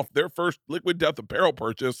 20% off their first Liquid Death apparel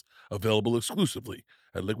purchase, available exclusively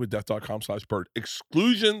at liquiddeath.com/Bert.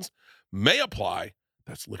 Exclusions may apply.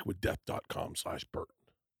 That's liquiddeath.com/Bert.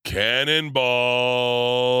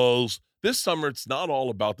 Cannonballs. This summer, it's not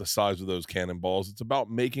all about the size of those cannonballs. It's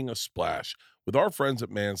about making a splash. With our friends at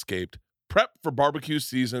Manscaped, prep for barbecue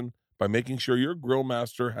season by making sure your grill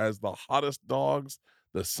master has the hottest dogs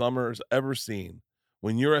the summer's ever seen.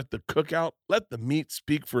 When you're at the cookout, let the meat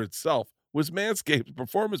speak for itself. With Manscaped's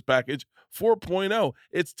Performance Package 4.0,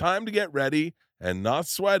 it's time to get ready and not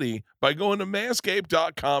sweaty by going to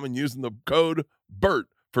manscaped.com and using the code BERT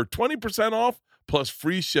for 20% off plus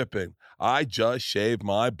free shipping. I just shaved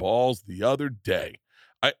my balls the other day.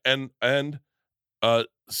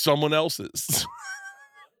 Someone else's.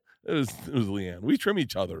 It was Leanne. We trim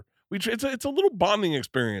each other. It's a little bonding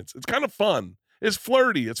experience. It's kind of fun. It's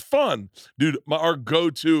flirty. It's fun. Dude, our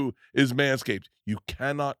go-to is Manscaped. You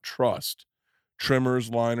cannot trust trimmers,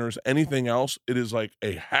 liners, anything else. It is like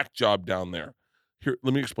a hack job down there. Here,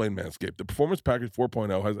 let me explain Manscaped. The Performance Package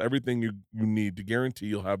 4.0 has everything you need to guarantee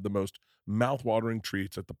you'll have the most mouth-watering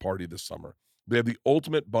treats at the party this summer. They have the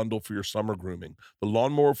ultimate bundle for your summer grooming. The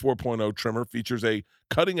Lawnmower 4.0 trimmer features a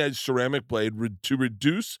cutting-edge ceramic blade to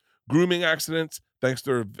reduce grooming accidents thanks to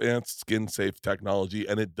their advanced skin-safe technology,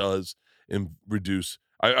 and it does reduce.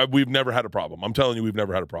 We've never had a problem. I'm telling you, we've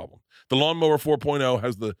never had a problem. The Lawnmower 4.0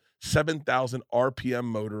 has the 7,000 RPM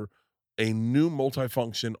motor. A new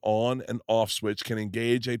multifunction on and off switch can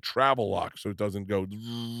engage a travel lock so it doesn't go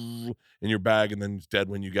in your bag and then it's dead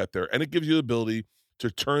when you get there. And it gives you the ability to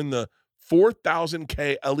turn the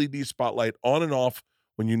 4,000K LED spotlight on and off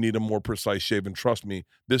when you need a more precise shave. And trust me,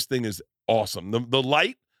 this thing is awesome. The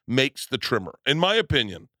light makes the trimmer. In my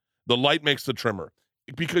opinion, the light makes the trimmer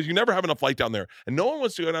because you never have enough light down there. And no one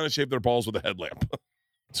wants to go down and shave their balls with a headlamp.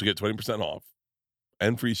 So get 20% off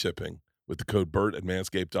and free shipping with the code BERT at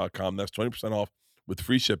manscaped.com. That's 20% off with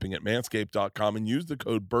free shipping at manscaped.com and use the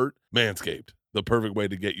code BERT. Manscaped, the perfect way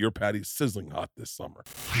to get your patties sizzling hot this summer.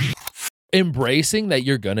 Embracing that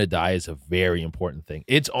you're gonna die is a very important thing.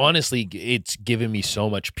 It's given me so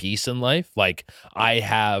much peace in life. Like I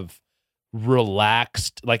have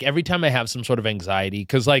relaxed, like every time I have some sort of anxiety,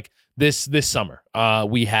 because like this summer,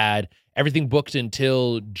 we had everything booked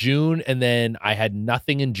until June, and then I had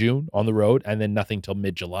nothing in June on the road, and then nothing till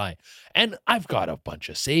mid-July. And I've got a bunch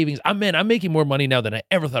of savings. I'm making more money now than I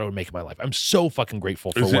ever thought I would make in my life. I'm so fucking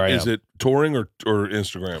grateful for where I am. Is it touring or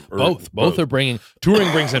Instagram? Or both are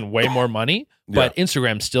touring brings in way more money, but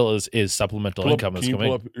Instagram still is supplemental income. Can you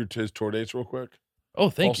pull up his tour dates real quick? Oh,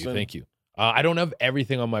 thank you. I don't have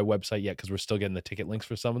everything on my website yet because we're still getting the ticket links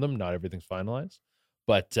for some of them. Not everything's finalized.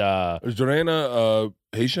 But is Durena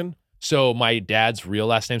Haitian? So my dad's real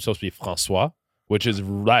last name is supposed to be Francois, which is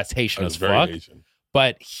that's Haitian as fuck. Haitian.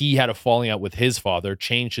 But he had a falling out with his father,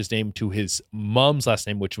 changed his name to his mom's last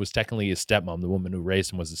name, which was technically his stepmom. The woman who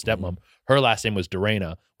raised him was his stepmom. Her last name was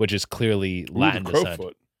Durena, which is clearly Latin descent.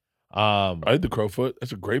 Crowfoot. I had the Crowfoot.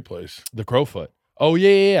 That's a great place. The Crowfoot. Oh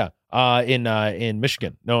yeah. In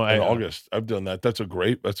Michigan. No, in August. I've done that. That's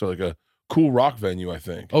like a cool rock venue, I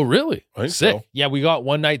think. Oh really? I think sick. So. Yeah, we got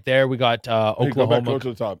one night there. We got Oklahoma. Go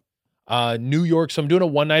to the top. New York. So I'm doing a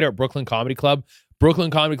one nighter at Brooklyn Comedy Club.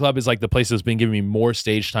 Brooklyn Comedy Club is like the place that's been giving me more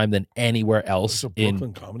stage time than anywhere else.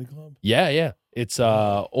 Brooklyn Comedy Club? Yeah. It's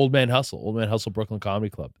Old Man Hustle Brooklyn Comedy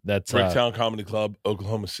Club. That's Bricktown Comedy Club,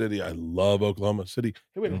 Oklahoma City. I love Oklahoma City.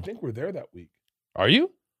 Hey, wait, I think we're there that week. Are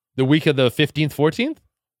you? The week of the 15th, 14th?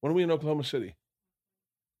 When are we in Oklahoma City?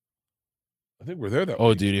 I think we're there that week.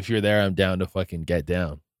 Oh, dude, if you're there, I'm down to fucking get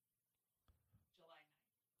down.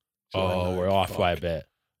 July 9th. We're off by a bit.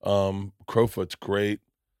 Crowfoot's great.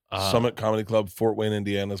 Summit Comedy Club, Fort Wayne,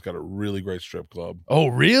 Indiana's got a really great strip club. Oh,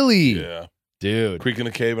 really? Yeah. Dude. Creek in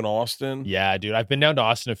the Cave in Austin. Yeah, dude. I've been down to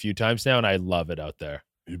Austin a few times now, and I love it out there.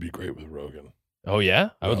 You'd be great with Rogan. Oh, yeah?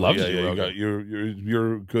 I would love to do Rogan.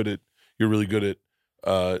 You're really good at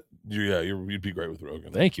you'd be great with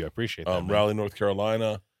Rogan. Thank you. I appreciate that. Raleigh, North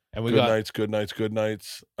Carolina. And we good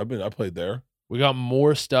nights. I played there. We got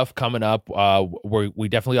more stuff coming up. We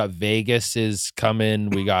definitely got Vegas is coming.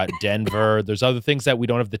 We got Denver. There's other things that we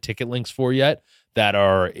don't have the ticket links for yet that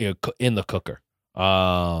are in the cooker.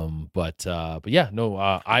 But yeah, no.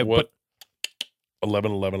 I put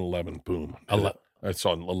 11. Boom. I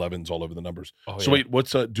saw 11s all over the numbers. Oh, so wait,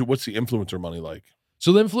 what's the influencer money like?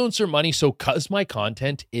 So the influencer money. So because my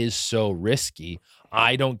content is so risky,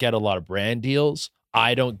 I don't get a lot of brand deals.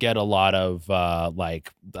 I don't get a lot of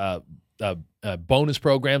bonus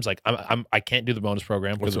programs. Like I can't do the bonus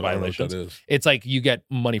program because of violations. It's like you get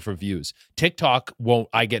money for views. TikTok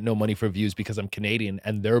I get no money for views because I'm Canadian,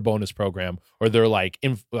 and their bonus program or their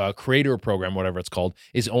creator program, whatever it's called,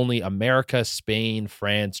 is only America, Spain,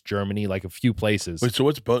 France, Germany, like a few places. Wait, so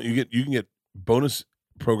what's you can get bonus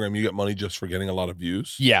program, you get money just for getting a lot of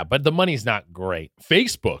views? Yeah, but the money's not great.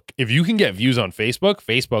 Facebook, if you can get views on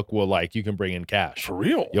Facebook will you can bring in cash. For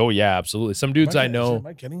real? Oh yeah, absolutely. Some dudes I know. Am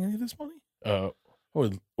I getting any of this money?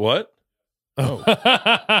 What? Oh.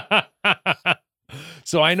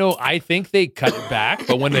 So I think they cut it back,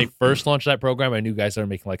 but when they first launched that program, I knew guys that are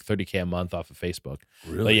making like $30K a month off of Facebook.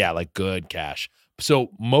 Really? But yeah, like good cash.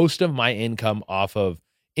 So most of my income off of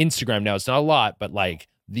Instagram now, it's not a lot, but like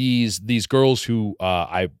these girls who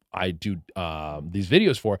I do these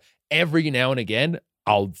videos for, every now and again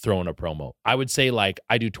I'll throw in a promo. I would say like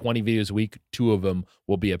I do 20 videos a week, 2 of them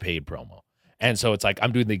will be a paid promo. And so it's like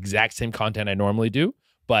I'm doing the exact same content I normally do,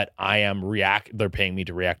 but they're paying me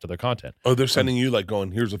to react to their content. Oh, they're sending you like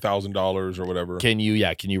going, here's $1,000 or whatever. Can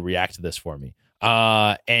you react to this for me?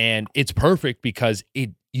 And it's perfect because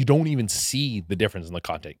you don't even see the difference in the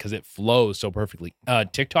content because it flows so perfectly.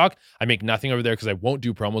 TikTok, I make nothing over there because I won't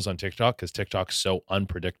do promos on TikTok because TikTok's so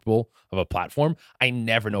unpredictable of a platform. I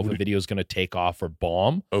never know if a video is going to take off or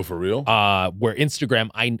bomb. Oh, for real? Where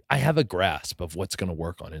Instagram, I have a grasp of what's going to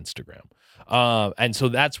work on Instagram. And so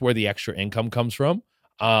that's where the extra income comes from.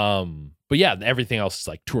 But yeah, everything else is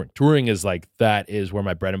like touring. Touring is like, that is where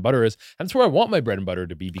my bread and butter is. And that's where I want my bread and butter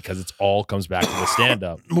to be because it's all comes back to the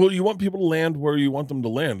stand-up. Well, you want people to land where you want them to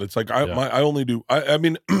land. It's like, I only do, I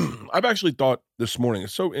mean, I've actually thought this morning,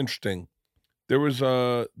 it's so interesting. There was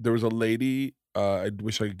a lady, I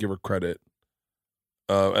wish I could give her credit.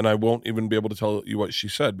 And I won't even be able to tell you what she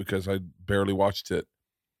said because I barely watched it.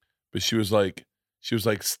 But she was like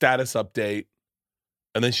status update.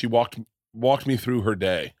 And then she walked me through her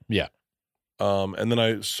day. Yeah. And then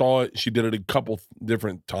I saw it. She did it a couple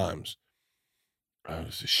different times.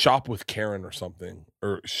 Shop with Karen or something,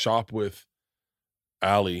 or shop with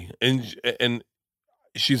Allie. And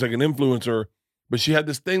she's like an influencer, but she had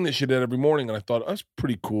this thing that she did every morning. And I thought, that's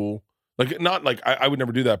pretty cool. Like, not like I would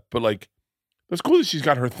never do that, but like, that's cool that she's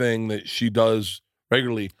got her thing that she does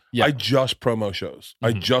regularly. Yeah. I just promo shows.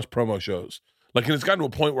 Like, and it's gotten to a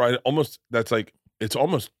point where I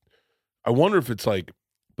wonder if it's like.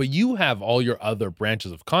 But you have all your other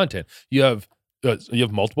branches of content. You have you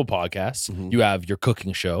have multiple podcasts. Mhm. You have your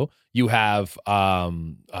cooking show. You have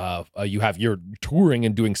your touring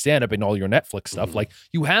and doing stand up and all your Netflix stuff. Mhm. Like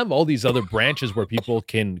you have all these other branches where people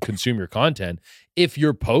can consume your content. If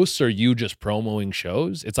your posts are you just promoting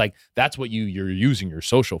shows, it's like that's what you're using your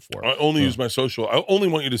social for. I only use my social. I only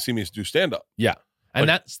want you to see me do stand up. Yeah. And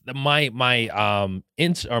Like- that's my my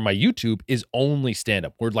YouTube is only stand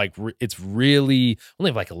up. We're like it's really only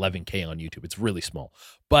have like 11K on YouTube. It's really small.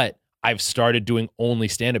 But I've started doing only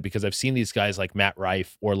stand up because I've seen these guys like Matt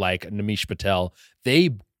Rife or like Namish Patel. They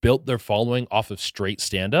built their following off of straight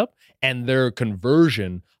stand up, and their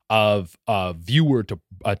conversion of viewer to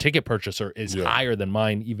a ticket purchaser is higher than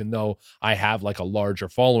mine, even though I have like a larger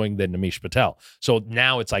following than Namish Patel. So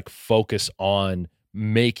now it's like focus on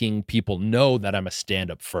making people know that I'm a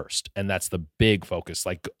stand-up first, and that's the big focus,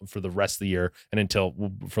 like for the rest of the year and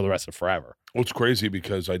for the rest of forever. Well, it's crazy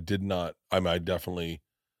because I definitely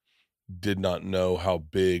did not know how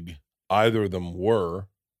big either of them were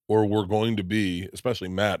or were going to be, especially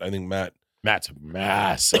Matt. I think Matt's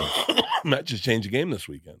massive. Matt just changed the game this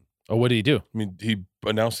weekend. Oh, what did he do? I mean, he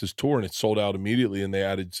announced his tour and it sold out immediately, and they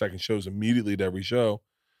added second shows immediately to every show.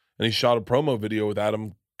 And he shot a promo video with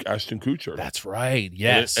Ashton Kutcher. That's right.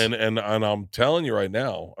 Yes. And I'm telling you right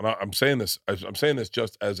now, and I'm saying this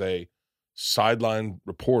just as a sideline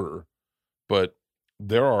reporter, but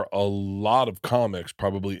there are a lot of comics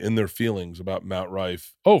probably in their feelings about Matt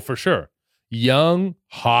Rife. Oh, for sure. Young,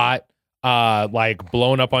 hot, like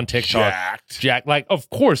blown up on TikTok. Jack. Like, of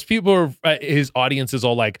course, people are his audience is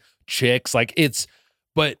all like chicks. Like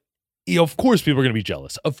but of course people are gonna be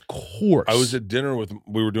jealous. Of course. I was at dinner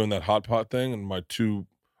we were doing that hot pot thing, and our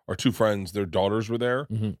two friends, their daughters were there.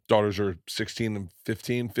 Mm-hmm. Daughters are 16 and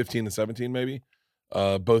 15 and 17 maybe,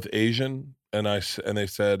 both Asian. And they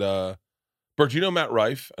said, Bert, do you know Matt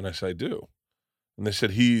Rife? And I said, I do. And they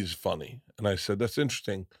said, he's funny. And I said, that's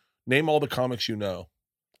interesting. Name all the comics you know.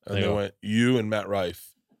 And they went, you and Matt Rife.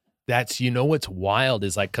 That's, what's wild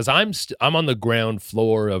is like, because I'm on the ground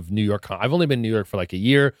floor of New York. I've only been in New York for like a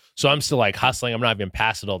year, so I'm still like hustling. I'm not even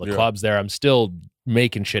past all the clubs there. I'm still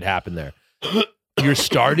making shit happen there. You're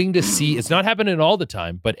starting to see, it's not happening all the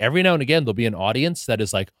time, but every now and again, there'll be an audience that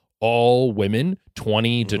is like all women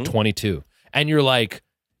 20 to 22. And you're like,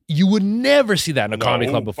 you would never see that in a comedy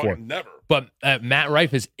club before. Never. But Matt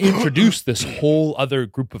Rife has introduced this whole other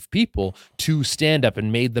group of people to stand up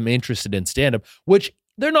and made them interested in stand up, which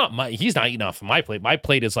he's not eating off of my plate. My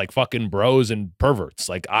plate is like fucking bros and perverts.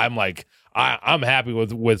 Like I'm happy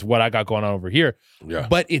with what I got going on over here. Yeah.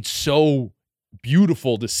 But it's so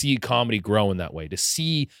beautiful to see comedy grow in that way, to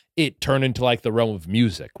see it turn into like the realm of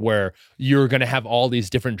music where you're going to have all these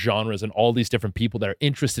different genres and all these different people that are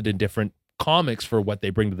interested in different comics for what they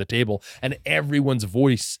bring to the table, and everyone's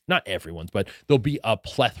voice, not everyone's, but there'll be a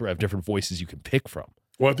plethora of different voices you can pick from.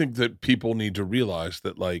 Well, I think that people need to realize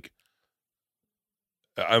that, like,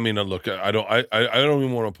 I mean, look, I don't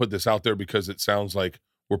even want to put this out there because it sounds like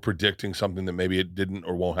we're predicting something that maybe it didn't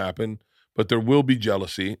or won't happen, but there will be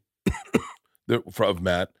jealousy of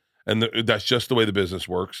Matt, and that's just the way the business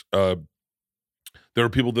works. There are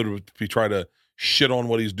people that would be trying to shit on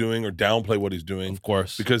what he's doing or downplay what he's doing, of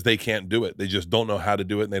course, because they can't do it. They just don't know how to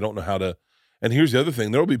do it, and they don't know how to. And here's the other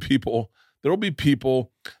thing: there'll be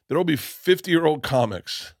 50-year-old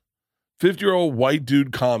comics, 50-year-old white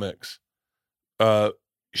dude comics,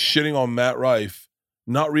 shitting on Matt Rife,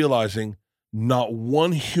 not realizing not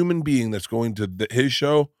one human being that's going to his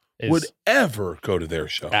show would ever go to their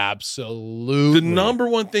show. Absolutely. The number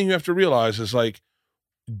one thing you have to realize is like,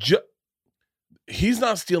 he's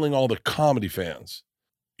not stealing all the comedy fans.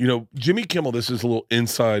 Jimmy Kimmel, this is a little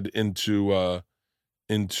insight into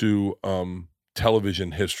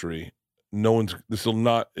television history. Is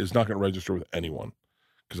not going to register with anyone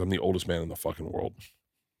because I'm the oldest man in the fucking world.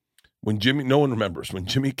 No one remembers when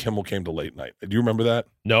Jimmy Kimmel came to late night. Do you remember that?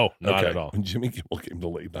 No, not at all. When Jimmy Kimmel came to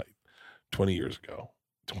late night 20 years ago.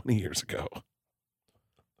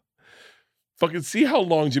 Fucking see how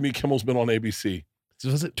long Jimmy Kimmel's been on ABC.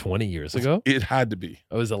 Was it 20 years ago? It had to be.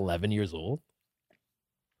 I was 11 years old.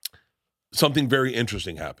 Something very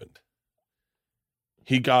interesting happened.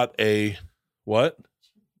 He got a what?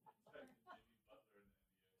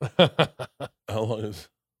 How long is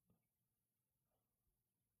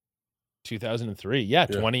 2003? Yeah,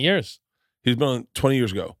 20 years. He's been on 20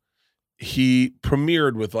 years ago. He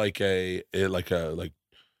premiered with like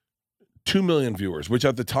 2 million viewers, which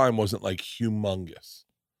at the time wasn't like humongous.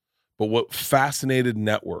 But what fascinated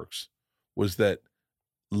networks was that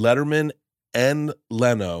Letterman and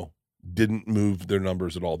Leno didn't move their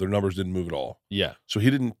numbers at all. Their numbers didn't move at all. Yeah. So he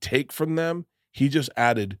didn't take from them. He just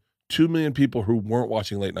added 2 million people who weren't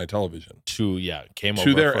watching late night television came to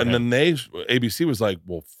over there, for and him. then ABC was like,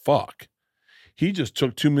 well, fuck. He just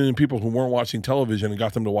took 2 million people who weren't watching television and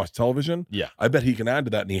got them to watch television. Yeah. I bet he can add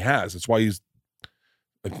to that, and he has. That's why he's.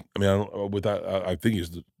 I mean, I don't, with that, I think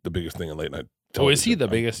he's the biggest thing in late night television. Oh, is he the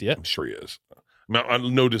biggest yet? I'm sure he is. I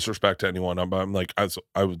mean, no disrespect to anyone. I'm like, I was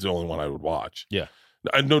the only one I would watch. Yeah.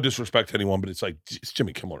 No disrespect to anyone, but it's like, it's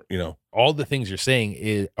Jimmy Kimmel, you know. All the things you're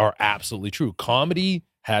saying are absolutely true. Comedy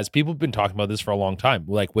has, people have been talking about this for a long time,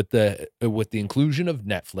 like with the inclusion of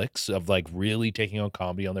Netflix, of like really taking on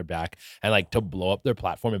comedy on their back and like to blow up their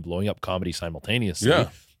platform and blowing up comedy simultaneously. Yeah.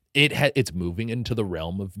 It's moving into the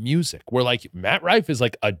realm of music where like Matt Rife is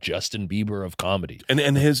like a Justin Bieber of comedy.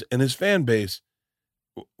 And his fan base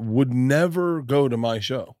would never go to my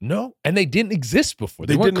show. No, and they didn't exist before.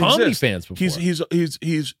 They weren't comedy fans before.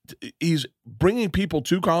 He's bringing people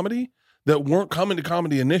to comedy that weren't coming to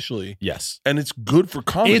comedy initially. Yes. And it's good for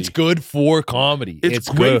comedy. It's good for comedy. It's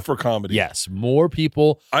great for comedy. Yes. More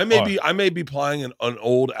people. I may be applying an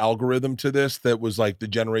old algorithm to this that was like the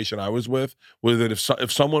generation I was with that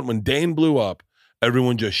if someone, when Dane blew up,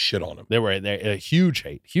 everyone just shit on him. They were a huge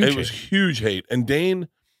hate. It was huge hate. And Dane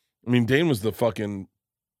was the fucking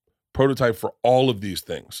prototype for all of these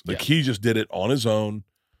things. Like he just did it on his own.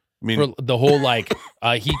 I mean, for the whole like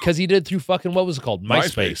because he did it through fucking, what was it called?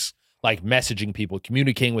 MySpace. Like messaging people,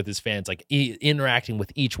 communicating with his fans, like interacting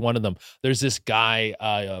with each one of them. There's this guy,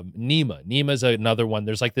 Nima. Nima's another one.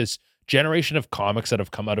 There's like this generation of comics that have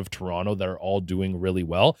come out of Toronto that are all doing really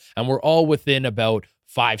well. And we're all within about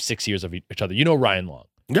 5-6 years of each other. You know Ryan Long.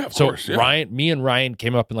 Yeah, of course. Yeah. Me and Ryan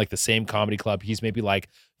came up in like the same comedy club. He's maybe like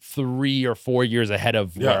 3 or 4 years ahead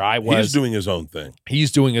of where I was. He's doing his own thing.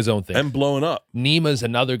 And blowing up. Nima's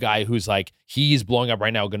another guy who's like, he's blowing up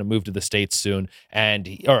right now, going to move to the States soon. And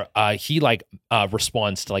he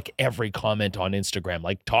responds to like every comment on Instagram,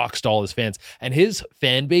 like talks to all his fans. And his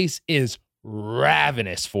fan base is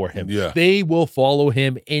ravenous for him. Yeah. They will follow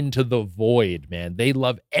him into the void, man. They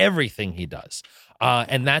love everything he does.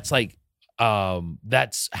 And that's like,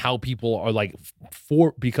 that's how people are like,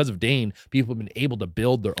 because of Dane, people have been able to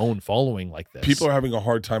build their own following like this. People are having a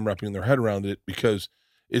hard time wrapping their head around it because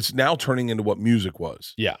it's now turning into what music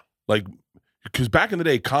was. Yeah. Like, because back in the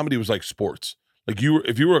day, comedy was like sports. Like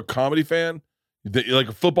if you were a comedy fan, like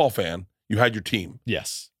a football fan, you had your team.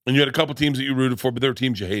 Yes. And you had a couple teams that you rooted for, but there were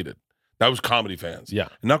teams you hated. That was comedy fans. Yeah.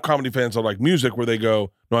 And now comedy fans are like music, where they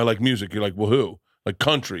go, no, I like music. You're like, well, who? Like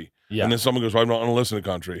country. Yeah. And then someone goes, well, I don't want to listen to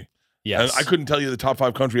country. Yes. And I couldn't tell you the top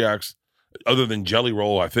 5 country acts other than Jelly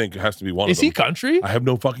Roll. I think it has to be one of them. Is he country? I have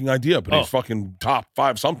no fucking idea, but he's fucking top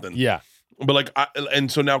 5 something. Yeah. But like,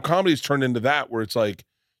 and so now comedy's turned into that, where it's like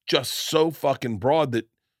just so fucking broad that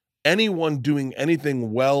anyone doing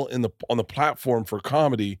anything well on the platform for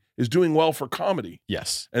comedy is doing well for comedy.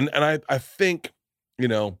 Yes. And I think, you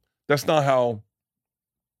know, that's not how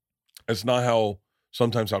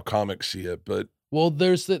sometimes how comics see it, but well,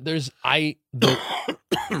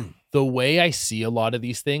 the way I see a lot of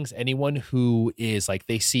these things, anyone who is like,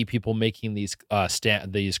 they see people making these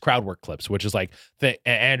these crowd work clips, which is like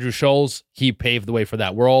Andrew Scholes, he paved the way for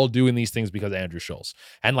that. We're all doing these things because of Andrew Scholes.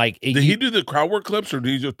 And like, did he do the crowd work clips, or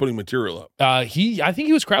did he just putting material up? I think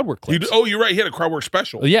he was crowd work clips. You're right. He had a crowd work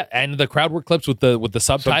special. Yeah, and the crowd work clips with the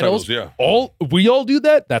subtitles. Yeah, we all do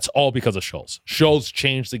that. That's all because of Scholes. Scholes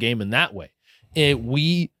changed the game in that way.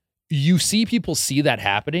 You see people see that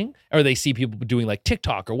happening, or they see people doing like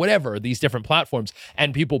TikTok or whatever, these different platforms,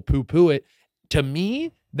 and people poo-poo it. To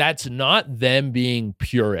me, that's not them being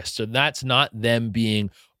purists, and that's not them being,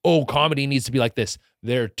 oh, comedy needs to be like this.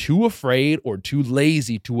 They're too afraid or too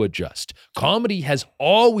lazy to adjust. Comedy has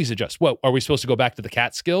always adjusted. What, are we supposed to go back to the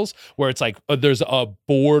Catskills, where it's like there's a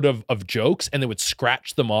board of jokes and they would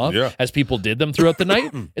scratch them off as people did them throughout the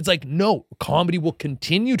night? It's like, no, comedy will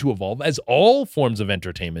continue to evolve, as all forms of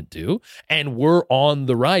entertainment do, and we're on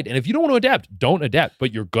the ride. And if you don't want to adapt, don't adapt,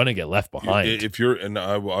 but you're going to get left behind. If you're, and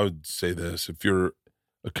I would say this, if you're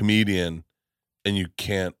a comedian and you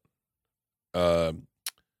can't,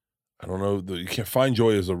 I don't know, you can't, find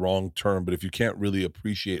joy is the wrong term, but if you can't really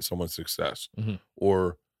appreciate someone's success,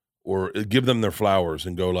 or give them their flowers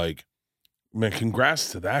and go like, man,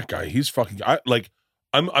 congrats to that guy. He's fucking,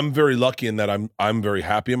 I'm very lucky in that I'm very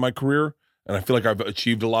happy in my career, and I feel like I've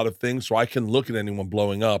achieved a lot of things, so I can look at anyone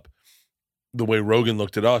blowing up the way Rogan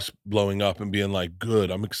looked at us blowing up and being like, good,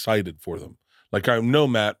 I'm excited for them. Like, I know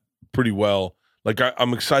Matt pretty well. Like,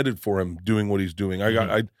 I'm excited for him doing what he's doing.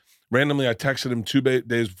 Randomly, I texted him 2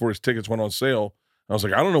 days before his tickets went on sale. I was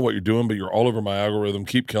like, I don't know what you're doing, but you're all over my algorithm.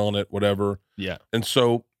 Keep killing it, whatever. Yeah. And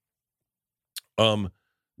so, I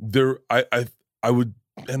would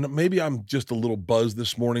and maybe I'm just a little buzzed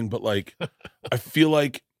this morning, but like, I feel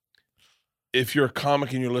like if you're a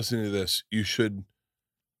comic and you're listening to this, you should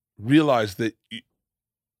realize that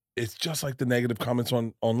it's just like the negative comments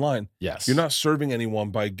online. Yes. You're not serving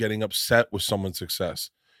anyone by getting upset with someone's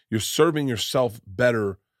success. You're serving yourself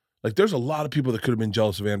better. Like, there's a lot of people that could have been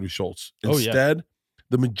jealous of Andrew Schultz. Instead,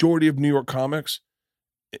 the majority of New York comics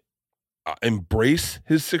embrace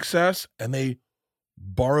his success, and they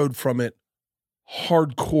borrowed from it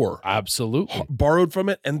hardcore. Absolutely. Borrowed from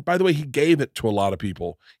it. And by the way, he gave it to a lot of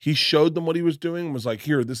people. He showed them what he was doing and was like,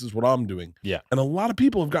 here, this is what I'm doing. Yeah. And a lot of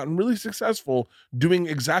people have gotten really successful doing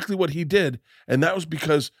exactly what he did. And that was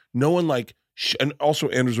because no one like, and also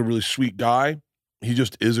Andrew's a really sweet guy. He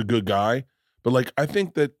just is a good guy. But like, I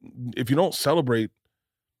think that if you don't celebrate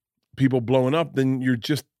people blowing up, then you're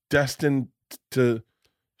just destined to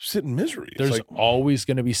sit in misery. There's always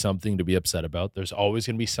going to be something to be upset about. There's always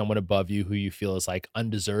going to be someone above you who you feel is like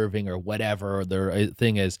undeserving or whatever. Their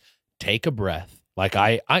thing is, take a breath. Like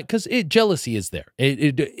because jealousy is there.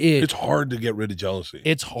 It's hard to get rid of jealousy.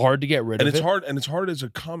 It's hard to get rid of it. And it's hard as a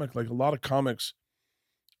comic. Like, a lot of comics,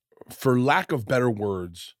 for lack of better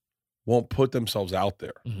words, won't put themselves out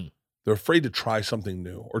there. Mm-hmm. They're afraid to try something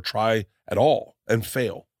new or try at all and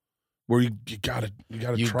fail. Where you gotta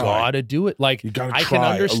try. You gotta do it. Like, you gotta I try can a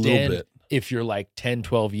understand little bit. If you're like 10,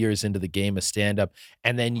 12 years into the game of stand-up,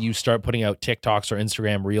 and then you start putting out TikToks or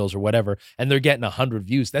Instagram reels or whatever, and they're getting 100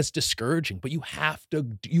 views. That's discouraging, but you have to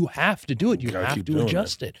do it. You have to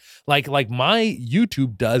adjust it. Like my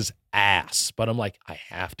YouTube does ass, but I'm like, I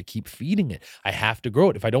have to keep feeding it. I have to grow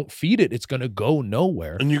it. If I don't feed it, it's gonna go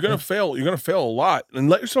nowhere. And you're gonna fail. You're gonna fail a lot. And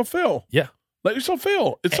let yourself fail. Yeah. Let yourself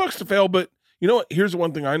fail. It sucks to fail, but you know what? Here's the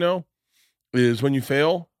one thing I know is when you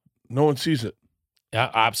fail, no one sees it.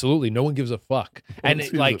 Yeah, absolutely. No one gives a fuck. And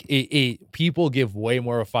people give way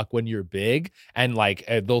more a fuck when you're big, and like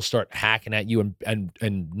they'll start hacking at you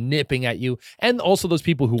and nipping at you. And also those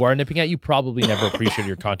people who are nipping at you probably never appreciated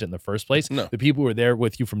your content in the first place. No. The people who are there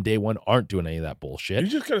with you from day one aren't doing any of that bullshit. You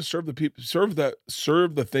just gotta serve the people, serve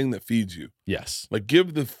the thing that feeds you. Yes. Like,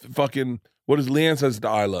 give the fucking, what does Leanne says to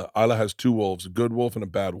Isla? Isla has two wolves, a good wolf and a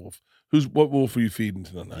bad wolf. What wolf are you feeding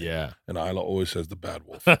to the night? Yeah. And Isla always says the bad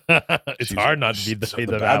wolf. It's hard not to feed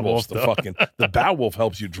the bad wolf. The bad wolf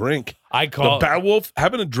helps you drink. The bad wolf,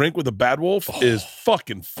 having a drink with a bad wolf is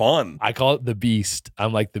fucking fun. I call it the beast.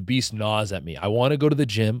 I'm like, the beast gnaws at me. I want to go to the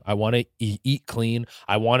gym. I want to eat clean.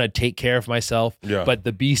 I want to take care of myself. Yeah. But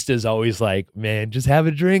the beast is always like, man, just have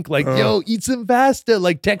a drink. Like, yo, eat some pasta.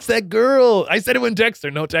 Like, text that girl. I said it when text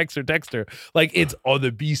her. No, text her. Like,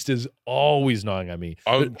 the beast is always gnawing at me.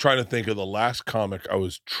 I'm trying to think of the last comic I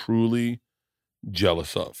was truly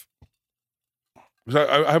jealous of. Because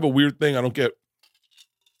I have a weird thing I don't get.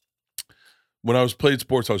 When I was playing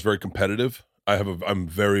sports, I was very competitive. I'm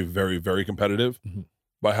very, very, very competitive. Mm-hmm.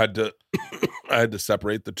 But I had to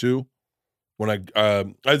separate the two. When I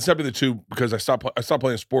had to separate the two because I stopped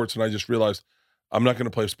playing sports, and I just realized I'm not going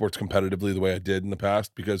to play sports competitively the way I did in the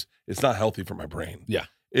past because it's not healthy for my brain. Yeah,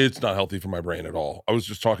 it's not healthy for my brain at all. I was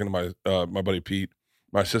just talking to my buddy Pete,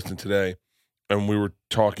 my assistant today, and we were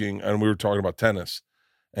talking about tennis,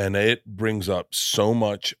 and it brings up so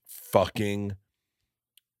many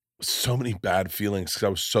bad feelings because I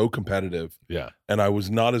was so competitive. Yeah. And I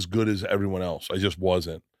was not as good as everyone else. I just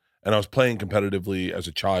wasn't. And I was playing competitively as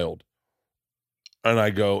a child. And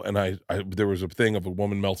I go, and I there was a thing of a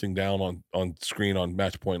woman melting down on screen on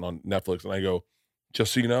Match Point on Netflix. And I go,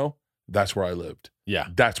 just so you know, that's where I lived. Yeah.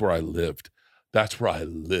 That's where I lived. But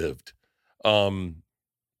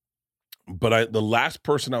the last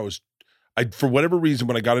person for whatever reason,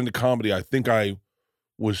 when I got into comedy, I think I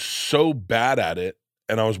was so bad at it.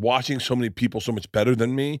 And I was watching so many people so much better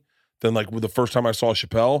than me. Then, like, with the first time I saw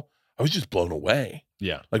Chappelle, I was just blown away.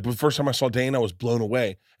 Yeah. Like, the first time I saw Dane, I was blown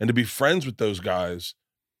away. And to be friends with those guys,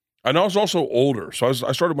 and I was also older. So I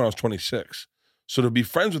started when I was 26. So to be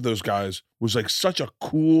friends with those guys was like such a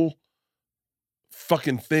cool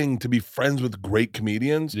fucking thing to be friends with great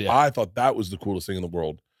comedians. Yeah. I thought that was the coolest thing in the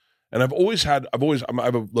world. And I have a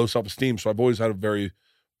low self-esteem. So I've always had a very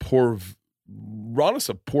poor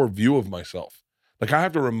view of myself. Like, I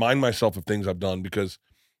have to remind myself of things I've done because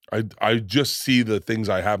I just see the things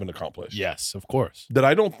I haven't accomplished. Yes, of course. That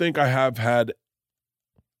I don't think I've had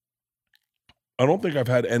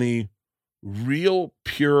any real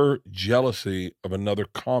pure jealousy of another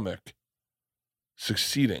comic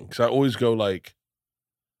succeeding. Because I always go like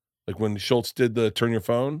when Schultz did the Turn Your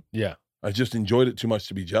Phone. Yeah. I just enjoyed it too much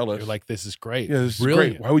to be jealous. You're like, this is great. Yeah, this is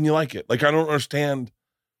great. Why wouldn't you like it? Like, I don't understand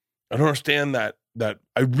that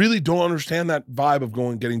I really don't understand that vibe of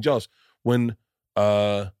getting jealous when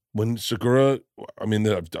when Segura, I mean,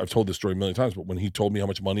 I've told this story a million times, but when he told me how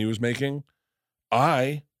much money he was making,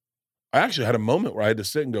 I actually had a moment where I had to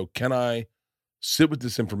sit and go, can I sit with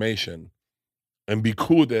this information and be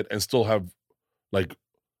cool with it and still have, like,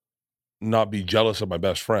 not be jealous of my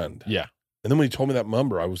best friend? Yeah. And then when he told me that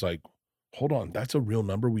number, I was like, hold on, that's a real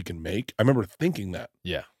number we can make? I remember thinking that.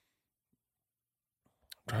 Yeah.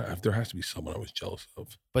 There has to be someone I was jealous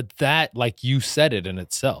of. But that, like, you said it in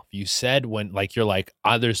itself. You said when, like, you're like,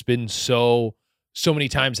 there's been so many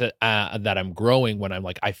times that I'm growing when I'm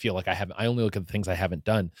like, I feel like I only look at the things I haven't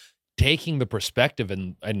done. Taking the perspective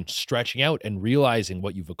and stretching out and realizing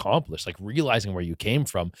what you've accomplished, like realizing where you came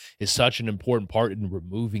from, is such an important part in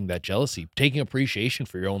removing that jealousy, taking appreciation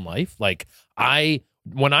for your own life. Like,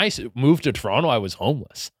 when I moved to Toronto, I was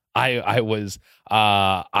homeless. I was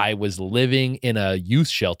living in a youth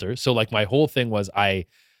shelter. So like my whole thing was I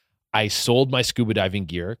sold my scuba diving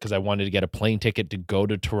gear because I wanted to get a plane ticket to go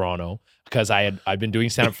to Toronto because I'd been doing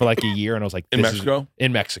stand up for like a year, and I was like, in Mexico?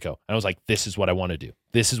 In Mexico. And I was like, this is what I want to do.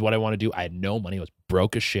 This is what I want to do. I had no money. I was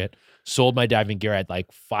broke as shit. Sold my diving gear at like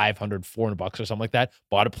 $500, $400 or something like that.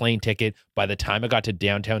 Bought a plane ticket. By the time I got to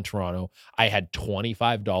downtown Toronto, I had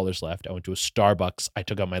 $25 left. I went to a Starbucks. I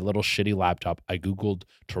took out my little shitty laptop. I Googled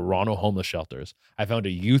Toronto homeless shelters. I found a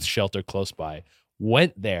youth shelter close by.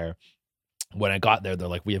 Went there. When I got there, they're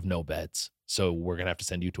like, we have no beds. So we're going to have to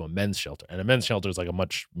send you to a men's shelter. And a men's shelter is like a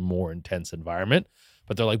much more intense environment.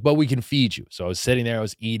 But they're like, but we can feed you. So I was sitting there, I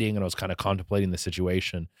was eating, and I was kind of contemplating the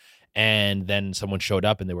situation. And then someone showed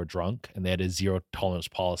up and they were drunk, and they had a zero tolerance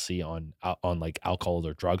policy on like alcohol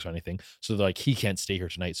or drugs or anything. So they're like, he can't stay here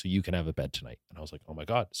tonight, so you can have a bed tonight. And I was like, oh my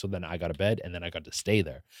God. So then I got a bed, and then I got to stay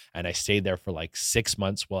there. And I stayed there for like 6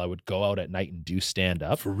 months while I would go out at night and do stand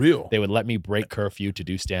up. For real? They would let me break curfew to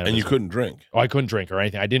do stand up. And you couldn't drink? Oh, I couldn't drink or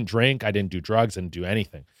anything. I didn't drink. I didn't do drugs. I didn't do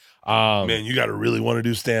anything. Man, you got to really want to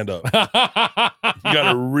do stand-up. You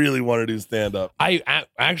got to really want to do stand-up.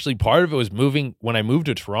 Actually, part of it was moving. When I moved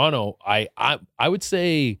to Toronto, I would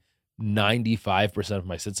say 95% of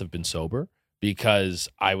my sits have been sober because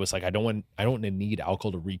I was like, I don't need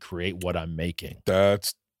alcohol to recreate what I'm making.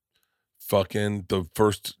 That's fucking the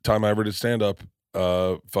first time I ever did stand-up.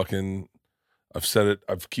 Fucking, I've said it.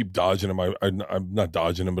 I keep dodging him. I'm not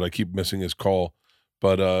dodging him, but I keep missing his call.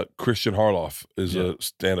 But Christian Harloff is a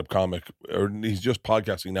stand-up comic, or he's just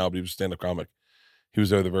podcasting now, but he was a stand-up comic. He was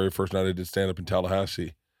there the very first night I did stand-up in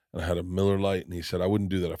Tallahassee, and I had a Miller Lite, and he said, I wouldn't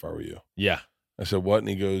do that if I were you. Yeah. I said, what? And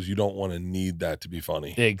he goes, you don't want to need that to be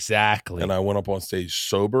funny. Exactly. And I went up on stage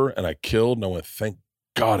sober, and I killed, and I went, thank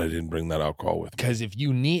God I didn't bring that alcohol with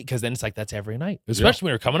me. Because then it's like, that's every night. Especially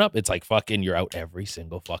when you're coming up, it's like fucking, you're out every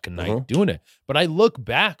single fucking night doing it. But I look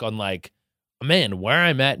back on like, man, where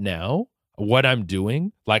I'm at now, what I'm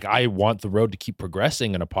doing, like I want the road to keep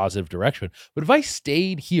progressing in a positive direction. But if I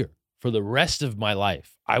stayed here for the rest of my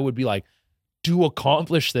life, I would be like, to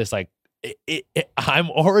accomplish this, like I'm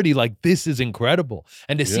already like, this is incredible.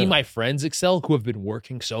 And to see my friends excel who have been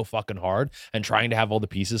working so fucking hard and trying to have all the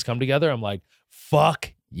pieces come together, I'm like,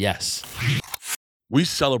 fuck yes. We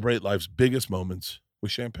celebrate life's biggest moments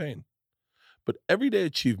with champagne. But everyday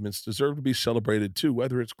achievements deserve to be celebrated too,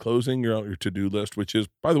 whether it's closing your to-do list, which is,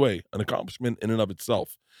 by the way, an accomplishment in and of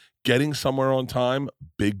itself. Getting somewhere on time,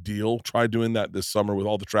 big deal. Try doing that this summer with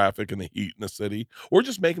all the traffic and the heat in the city, or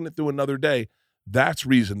just making it through another day. That's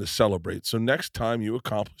reason to celebrate. So next time you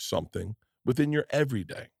accomplish something within your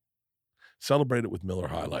everyday, celebrate it with Miller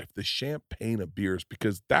High Life, the champagne of beers,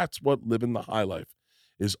 because that's what living the high life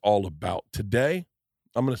is all about. Today,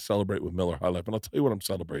 I'm going to celebrate with Miller High Life, and I'll tell you what I'm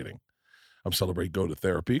celebrating. I'm celebrating go to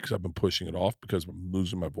therapy because I've been pushing it off because I'm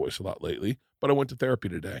losing my voice a lot lately. But I went to therapy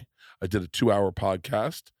today. I did a 2-hour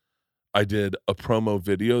podcast. I did a promo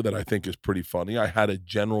video that I think is pretty funny. I had a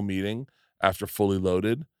general meeting after Fully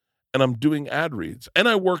Loaded, and I'm doing ad reads. And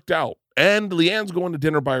I worked out. And Leanne's going to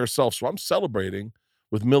dinner by herself, so I'm celebrating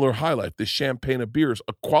with Miller High Life, the champagne of beers,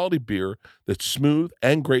 a quality beer that's smooth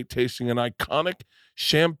and great tasting, an iconic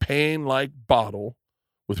champagne-like bottle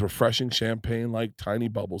with refreshing champagne-like tiny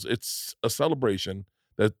bubbles. It's a celebration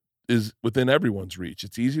that is within everyone's reach.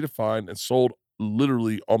 It's easy to find and sold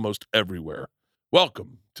literally almost everywhere.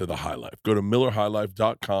 Welcome to the High Life. Go to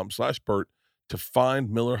MillerHighLife.com/Bert to find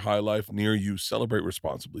Miller High Life near you. Celebrate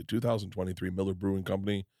responsibly. 2023 Miller Brewing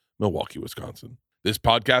Company, Milwaukee, Wisconsin. This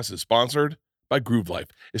podcast is sponsored by Groove Life.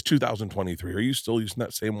 It's 2023. Are you still using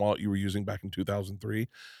that same wallet you were using back in 2003?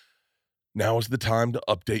 Now is the time to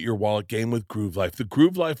update your wallet game with Groove Life. The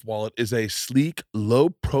Groove Life wallet is a sleek,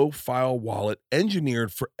 low-profile wallet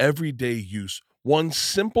engineered for everyday use. One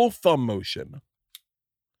simple thumb motion,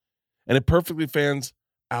 and it perfectly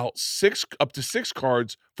out up to 6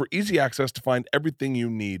 cards for easy access to find everything you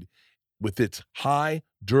need. With its high,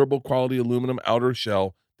 durable quality aluminum outer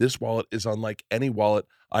shell, this wallet is unlike any wallet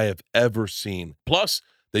I have ever seen. Plus,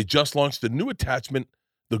 they just launched the new attachment,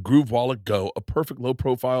 the Groove Wallet Go, a perfect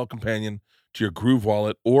low-profile companion to your Groove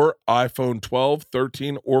Wallet or iPhone 12,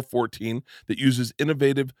 13, or 14 that uses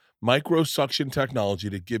innovative micro-suction technology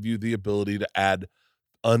to give you the ability to add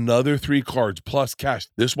another 3 cards plus cash.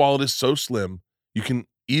 This wallet is so slim, you can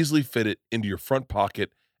easily fit it into your front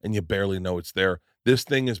pocket and you barely know it's there. This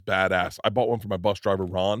thing is badass. I bought one for my bus driver,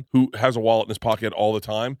 Ron, who has a wallet in his pocket all the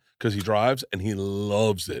time because he drives and he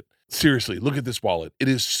loves it. Seriously, look at this wallet. It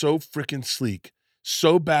is so freaking sleek,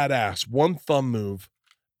 so badass. One thumb move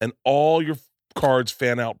and all your cards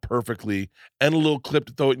fan out perfectly, and a little clip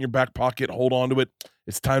to throw it in your back pocket, hold on to it.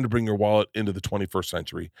 It's time to bring your wallet into the 21st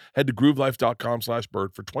century. Head to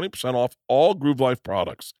groovelife.com/Bert for 20% off all Groove Life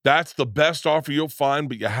products. That's the best offer you'll find,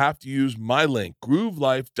 but you have to use my link,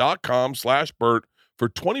 groovelife.com/Bert for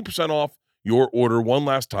 20% off your order. One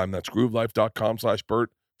last time, that's groovelife.com/Bert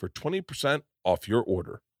for 20% off your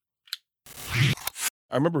order.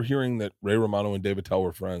 I remember hearing that Ray Romano and David Tell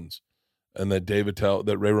were friends, and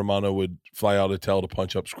that Ray Romano would fly out of Tell to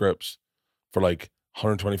punch up scripts for like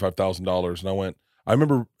 $125,000. And I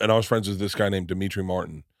remember, and I was friends with this guy named Dimitri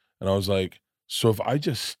Martin. And I was like, so if I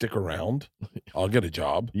just stick around, I'll get a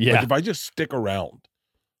job. Yeah. Like if I just stick around,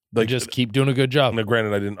 like just keep doing a good job. Now,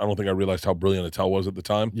 granted, I don't think I realized how brilliant Attell was at the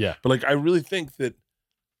time. Yeah. But like, I really think that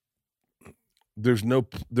there's no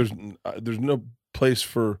place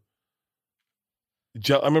for,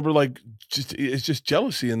 I remember like it's just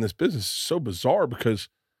jealousy in this business. It's so bizarre because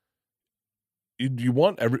you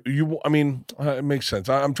want it makes sense.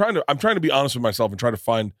 I'm trying to be honest with myself and try to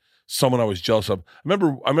find someone I was jealous of.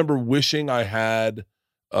 I remember wishing I had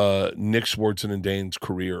Nick Swartzen and Dane's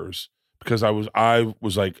careers because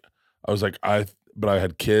but I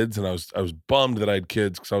had kids and I was bummed that I had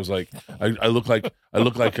kids because I was like I look like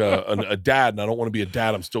a dad and I don't want to be a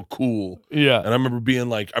dad. I'm still cool. Yeah. And I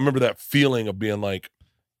remember that feeling of being like,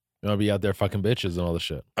 you want to be out there fucking bitches and all the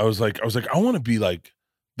shit. I was like I want to be like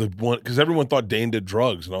the one, because everyone thought Dane did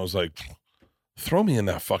drugs and I was like, throw me in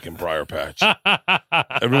that fucking briar patch.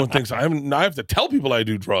 Everyone thinks I have to tell people I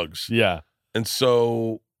do drugs. Yeah. And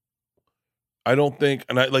so I don't think,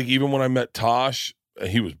 and I like, even when I met Tosh,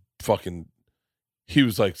 he was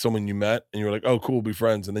like someone you met and you were like, oh, cool, we'll be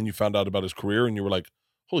friends. And then you found out about his career and you were like,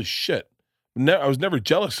 holy shit. I was never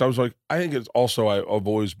jealous. I was like, I think it's also, I've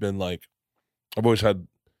always had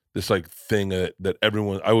this like thing that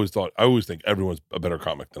everyone, I always think everyone's a better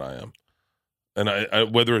comic than I am. And I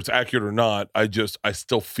whether it's accurate or not, I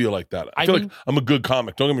still feel like that. I feel like I'm a good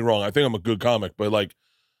comic. Don't get me wrong. I think I'm a good comic, but like,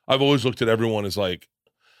 I've always looked at everyone as like,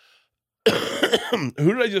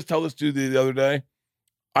 who did I just tell this to the other day?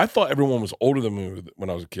 I thought everyone was older than me when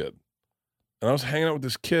I was a kid. And I was hanging out with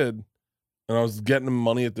this kid and I was getting him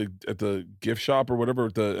money at the gift shop or whatever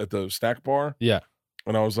at the snack bar. Yeah.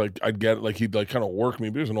 And I was like, I'd get like, he'd like kind of work me,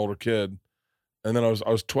 but he was an older kid. And then I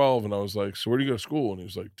was 12 and I was like, so where do you go to school? And he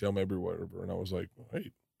was like, Dale Mabry, whatever. And I was like,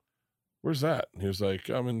 wait, where's that? And he was like,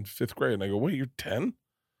 I'm in 5th grade. And I go, wait, you're 10?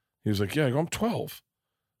 He was like, yeah. I go, I'm 12.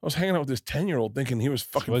 I was hanging out with this 10-year-old thinking he was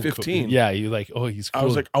fucking 15. Yeah, you like, oh, he's cool. I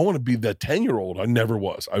was like, I want to be that 10-year-old. I never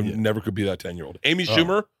was. I never could be that 10-year-old. Amy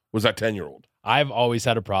Schumer was that 10-year-old. I've always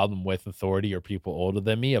had a problem with authority or people older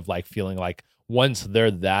than me, of like feeling like once they're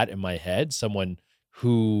that in my head, someone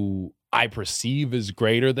who I perceive as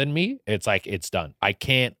greater than me, it's like, it's done.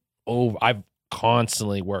 I've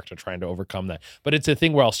constantly worked on trying to overcome that. But it's a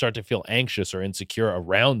thing where I'll start to feel anxious or insecure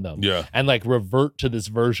around them. Yeah. And like revert to this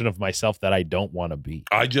version of myself that I don't want to be.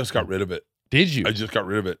 I just got rid of it. Did you? I just got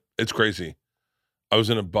rid of it. It's crazy. I was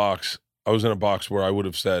in a box where I would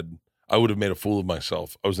have made a fool of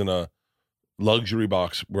myself. I was in a luxury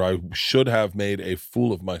box where I should have made a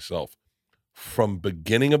fool of myself from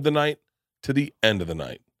beginning of the night to the end of the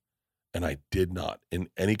night. And I did not in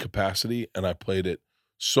any capacity. And I played it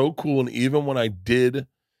so cool. And even when I did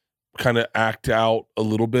kind of act out a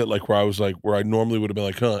little bit, like where I normally would have been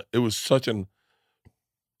like, it was such an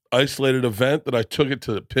isolated event that I took it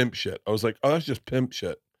to the pimp shit. I was like, oh, that's just pimp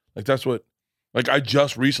shit. Like, that's what, like, I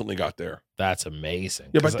just recently got there. That's amazing.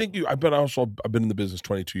 Yeah, but I think I've been in the business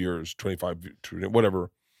 22 years, 25,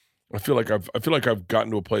 whatever. I feel like I've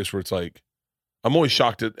gotten to a place where it's like, I'm always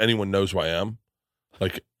shocked that anyone knows who I am.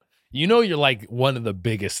 Like, you're like one of the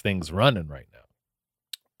biggest things running right now.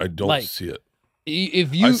 I don't see it.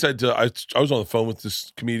 If you, I said I was on the phone with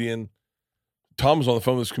this comedian. Tom was on the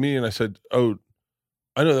phone with this comedian. I said, oh,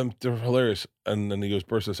 I know them. They're hilarious. And then he goes,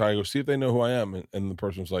 burst aside. I go, see if they know who I am. And the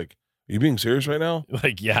person's like, Are you being serious right now?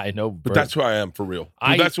 Like, yeah, I know. But that's who I am for real.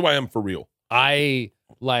 Dude, that's who I am for real. I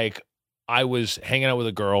was hanging out with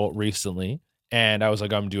a girl recently, and I was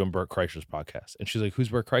like, I'm doing Bert Kreischer's podcast. And she's like, who's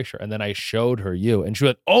Bert Kreischer? And then I showed her you. And she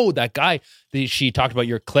went, oh, that guy. She talked about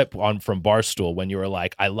your clip from Barstool when you were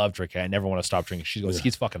like, I love drinking. I never want to stop drinking. She goes,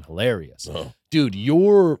 he's fucking hilarious. Oh. Dude,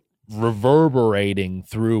 you're reverberating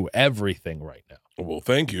through everything right now. Well,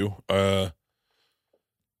 thank you.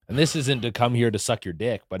 And this isn't to come here to suck your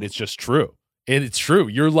dick, but it's just true. It's true.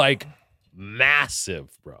 You're like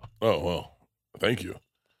massive, bro. Oh, well, thank you.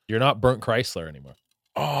 You're not Burnt Chrysler anymore.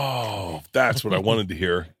 Oh, that's what I wanted to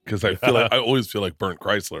hear, because I always feel like Burnt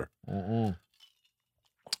Chrysler.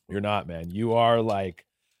 You're not, man. You are like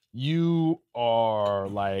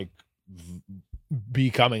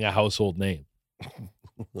becoming a household name.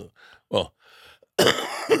 Well,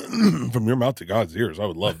 from your mouth to God's ears, I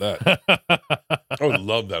would love that. I would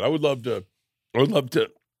love that. I would love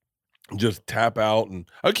to just tap out, and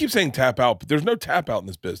I keep saying tap out, but there's no tap out in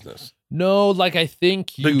this business. No, like I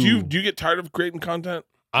think Like, do you get tired of creating content?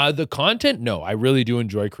 The content, no, I really do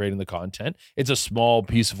enjoy creating the content. It's a small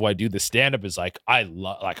piece of what I do. The stand up is like, I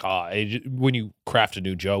love, like, when you craft a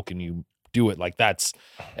new joke and you do it like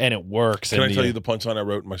and it works. Can I tell you the punchline I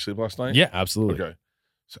wrote in my sleep last night? Yeah, absolutely. Okay.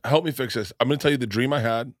 So help me fix this. I'm going to tell you the dream I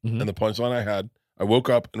had and the punchline I had. I woke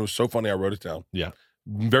up and it was so funny. I wrote it down. Yeah.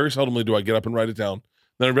 Very seldomly do I get up and write it down.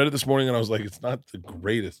 Then I read it this morning and I was like, it's not the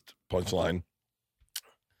greatest punchline.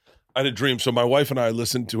 I had a dream. So my wife and I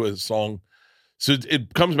listened to a song. So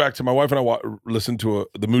it comes back to my wife and I listened to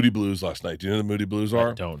the Moody Blues last night. Do you know who the Moody Blues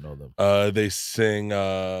are? I don't know them. They sing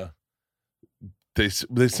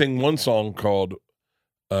they sing one song called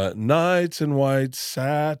Nights in White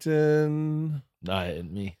Satin. Not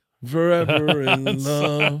in me. Forever in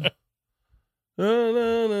love. Na,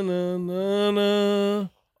 na, na, na, na, na.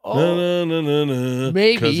 Na, na, na, na.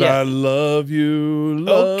 Maybe, because yeah. I love you.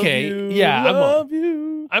 Okay, yeah,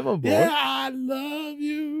 I'm on board. Yeah, I love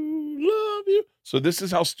you. So this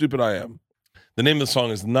is how stupid I am. The name of the song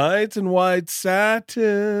is Nights in White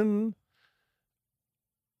Satin.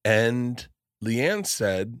 And Leanne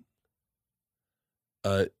said,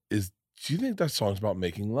 do you think that song's about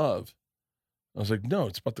making love? I was like, no,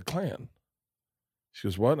 it's about the Klan. She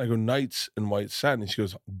goes, what? And I go, Nights in White Satin. And she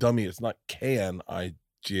goes, dummy, it's not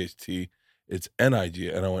K-N-I-G-H-T, it's N-I-G.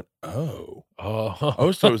 And I went, oh. I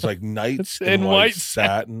always thought it was like Nights in White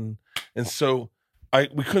Satin. And so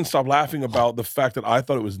we couldn't stop laughing about the fact that I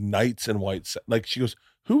thought it was Nights in White Satin. Like, she goes,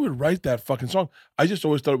 who would write that fucking song? I just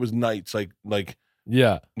always thought it was Knights, like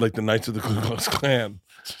yeah, like the Knights of the Ku Klux Klan.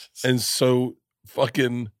 And so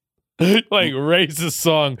fucking like racist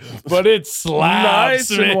song, but it slaps,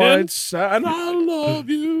 Nights in White Satin, I love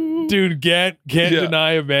you. Dude, can't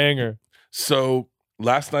deny a banger. So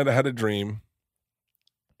last night I had a dream,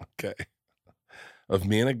 of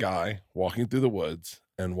me and a guy walking through the woods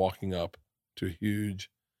and walking up to a huge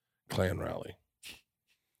Klan rally.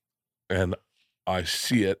 And I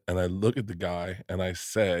see it and I look at the guy and I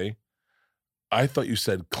say, I thought you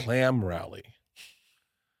said clam rally.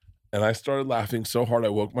 And I started laughing so hard I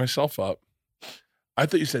woke myself up. I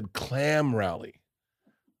thought you said clam rally.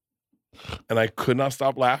 And I could not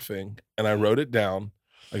stop laughing. And I wrote it down.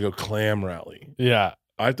 I go, clam rally. Yeah.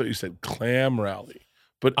 I thought you said clam rally.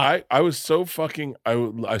 But I was so fucking,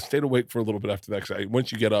 I stayed awake for a little bit after that. Because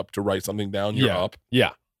once you get up to write something down, you're up.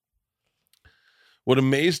 Yeah. What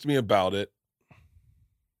amazed me about it,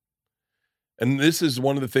 and this is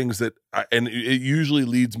one of the things that, and it usually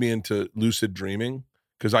leads me into lucid dreaming,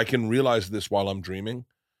 because I can realize this while I'm dreaming,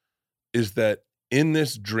 is that in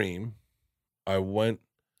this dream, my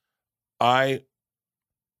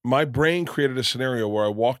brain created a scenario where I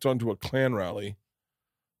walked onto a Klan rally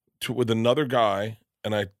with another guy,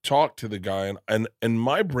 and I talked to the guy, and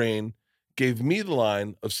my brain gave me the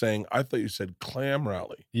line of saying, I thought you said clam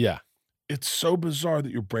rally. Yeah. It's so bizarre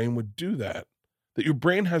that your brain would do that your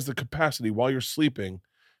brain has the capacity while you're sleeping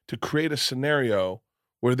to create a scenario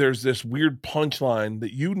where there's this weird punchline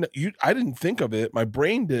that I didn't think of it. My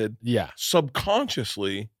brain did. Yeah.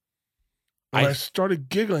 Subconsciously. And I started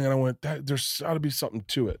giggling and I went, there's got to be something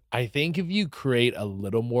to it. I think if you create a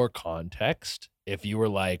little more context, if you were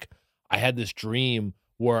like, I had this dream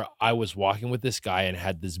where I was walking with this guy and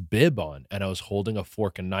had this bib on and I was holding a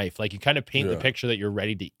fork and knife. Like, you kind of paint the picture that you're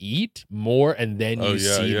ready to eat more, and then you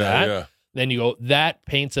see that. Yeah. Then you go, that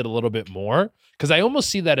paints it a little bit more. Because I almost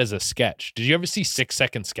see that as a sketch. Did you ever see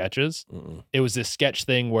 6-second sketches? Mm-mm. It was this sketch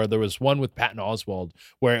thing where there was one with Patton Oswalt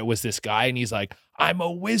where it was this guy and he's like, I'm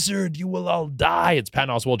a wizard. You will all die. It's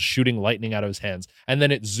Patton Oswalt shooting lightning out of his hands. And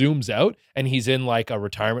then it zooms out and he's in like a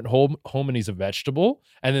retirement home and he's a vegetable.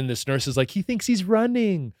 And then this nurse is like, he thinks he's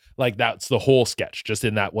running. Like that's the whole sketch just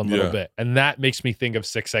in that one little bit. And that makes me think of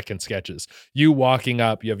 6-second sketches. You walking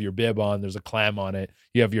up, you have your bib on, there's a clam on it.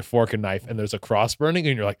 You have your fork and knife and there's a cross burning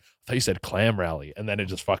and you're like, I thought you said clam rally. And then it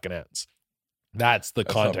just fucking ends. That's the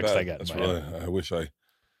context I get. That's really, I wish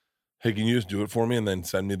hey, can you just do it for me and then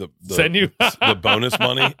send me the bonus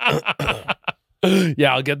money?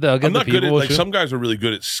 Yeah, I'll get the. I'm not good at like some guys are really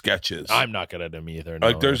good at sketches. I'm not good at them either. No.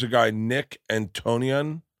 Like there's a guy Nick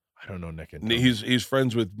Antonian. I don't know Nick. He's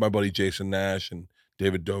friends with my buddy Jason Nash and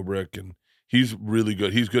David Dobrik, and he's really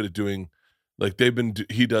good. He's good at doing like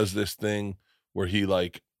he does this thing where he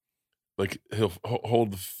like he'll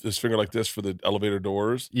hold his finger like this for the elevator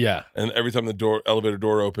doors. Yeah. And every time the elevator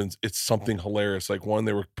door opens, it's something hilarious. Like one,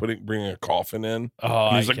 they were bringing a coffin in. Oh,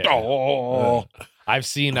 and he's like, oh. I've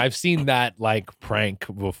seen that like prank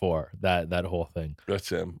before, that whole thing. That's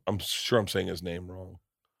him. I'm sure I'm saying his name wrong.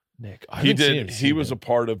 Nick. He was a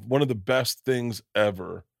part of one of the best things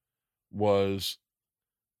ever was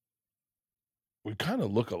we kind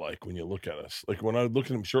of look alike when you look at us. Like when I look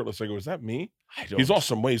at him shirtless, I go, is that me? He's lost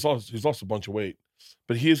some weight. He's lost a bunch of weight.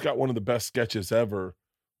 But he has got one of the best sketches ever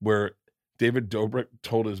where David Dobrik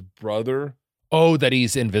told his brother. Oh, that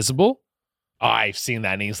he's invisible? Oh, I've seen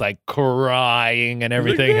that. And he's like crying and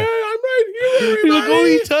everything. Like, yeah, I'm right here. He's like, oh,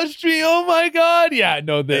 he touched me. Oh my God. Yeah,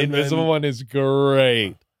 no, the invisible one is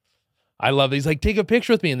great. I love it. He's like, take a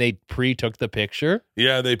picture with me. And they pre-took the picture.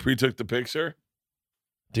 Yeah, they pre-took the picture.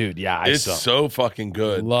 Dude, yeah, it's so fucking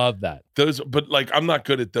good. Love that. But like, I'm not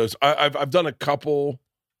good at those. I've done a couple.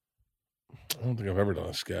 I don't think I've ever done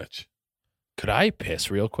a sketch. Could I piss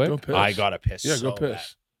real quick? Go piss. I gotta piss. Yeah, go piss.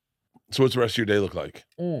 Bad. So what's the rest of your day look like?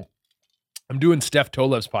 I'm doing Steph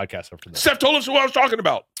Tolev's podcast after that. Steph Tolev's who I was talking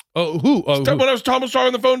about. Oh, who? Oh, When I was talking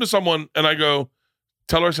on the phone to someone, and I go,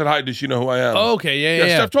 tell her I said hi. Does she know who I am? Oh, okay,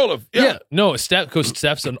 yeah. Steph Tolev. Yeah. No, because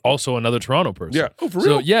Steph's also another Toronto person. Yeah. Oh, for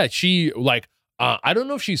real? So yeah, she like. I don't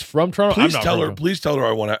know if she's from Toronto. Please tell her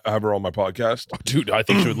I want to have her on my podcast. Oh, dude, I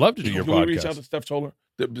think she would love to do your podcast. Reach out to Steph Tolev.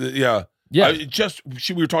 Yeah.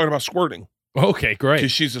 We were talking about squirting. Okay, great.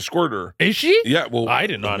 Because she's a squirter. Is she? Yeah. Well, I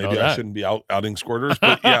did not know that. Maybe I shouldn't be outing squirters,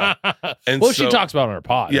 but yeah. And well, she talks about it on her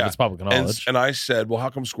pod. Yeah, it's public knowledge. And I said, well, how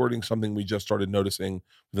come squirting something we just started noticing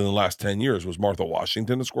within the last 10 years? Was Martha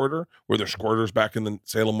Washington a squirter? Were there squirters back in the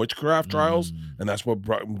Salem witchcraft trials? And that's what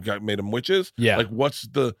made them witches? Yeah. Like, what's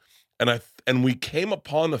the... And we came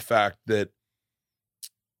upon the fact that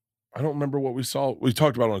I don't remember what we saw. We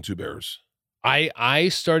talked about it on Two Bears. I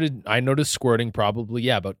noticed squirting probably,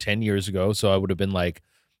 about 10 years ago. So I would have been like,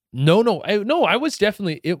 I was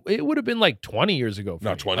definitely, it would have been like 20 years ago.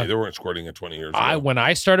 Not 20. They weren't squirting at 20 years ago. When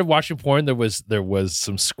I started watching porn, there was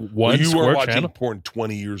some you were watching porn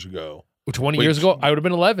 20 years ago. 20 years ago, I would have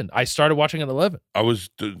been 11. I started watching at 11. I was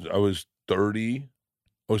 30.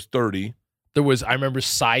 I remember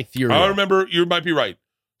Cytheria. I remember, you might be right.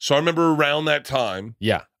 So I remember around that time.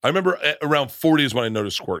 Yeah. I remember around 40 is when I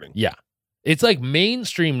noticed squirting. Yeah. It's like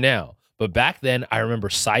mainstream now. But back then, I remember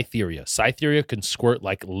Cytheria. Cytheria can squirt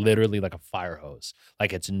like literally like a fire hose.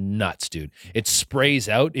 Like it's nuts, dude. It sprays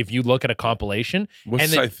out. If you look at a compilation.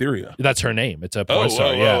 What's Cytheria? That's her name. It's a porn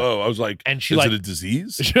star. Yeah. I was like, and she is it a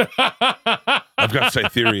disease? I've got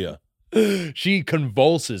Cytheria. She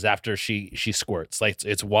convulses after she squirts. Like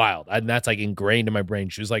it's wild. And that's like ingrained in my brain.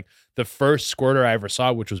 She was like the first squirter I ever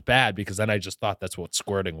saw, which was bad because then I just thought that's what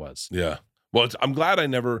squirting was. Yeah. Well, I'm glad I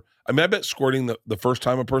bet squirting the first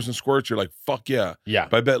time a person squirts, you're like, fuck yeah. Yeah.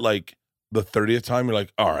 But I bet like the 30th time, you're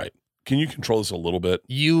like, all right, can you control this a little bit?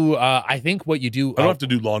 I think what you do. I don't have to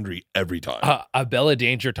do laundry every time. Bella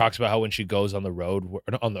Danger talks about how when she goes on the road,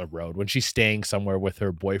 when she's staying somewhere with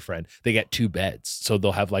her boyfriend, they get 2 beds. So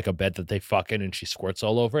they'll have like a bed that they fuck in and she squirts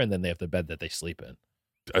all over. And then they have the bed that they sleep in.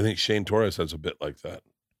 I think Shane Torres has a bit like that.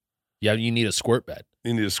 Yeah. You need a squirt bed.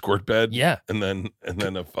 You need a squirt bed. Yeah. And then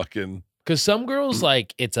a fucking. Because some girls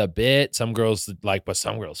like it's a bit, some girls like, but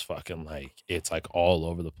some girls fucking like it's like all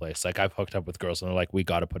over the place. Like I've hooked up with girls and they're like, we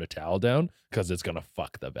got to put a towel down because it's gonna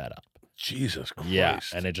fuck the bed up. Jesus Christ. Yeah,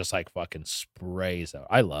 and it just like fucking sprays out.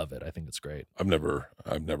 I love it. I think it's great. I've never.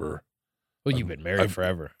 Well, you've been married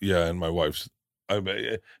forever. Yeah, and my wife's.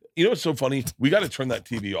 You know what's so funny? We got to turn that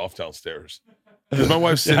TV off downstairs. Because my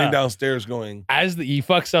wife's sitting downstairs going. As the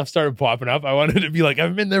e-fuck stuff started popping up, I wanted to be like,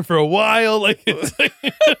 I've been there for a while. Like, it's like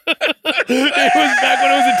it was back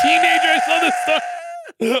when I was a teenager. I saw this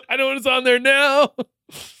stuff. I know what's on there now.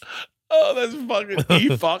 Oh, that's fucking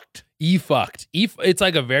e-fucked. E-fucked. It's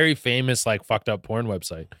like a very famous, like, fucked up porn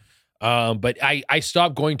website. But I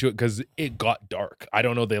stopped going to it because it got dark. I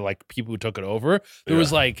don't know. They like people who took it over. There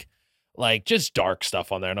was like just dark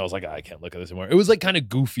stuff on there. And I was like, I can't look at this anymore. It was like kind of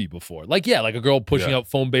goofy before. Like, yeah, like a girl pushing out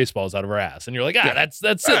foam baseballs out of her ass. And you're like, that's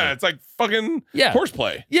silly. Yeah, it's like fucking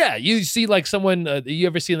horseplay. Yeah. You see like someone, you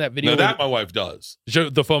ever seen that video? No, that my wife does.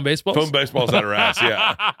 The foam baseballs? Foam baseballs out of her ass,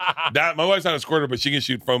 yeah. That my wife's not a squirter, but she can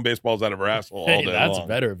shoot foam baseballs out of her asshole all day long. That's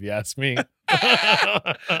better if you ask me.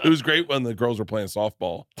 It was great when the girls were playing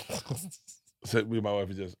softball. So my wife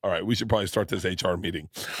was just, all right, we should probably start this HR meeting.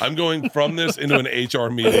 I'm going from this into an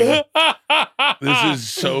HR meeting. This is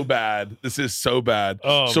so bad.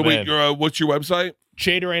 Oh, so man. wait, what's your website?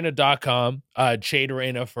 Chedurena.com.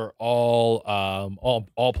 Chedurena for all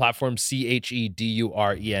platforms.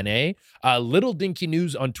 CHEDURENA. Little Dinky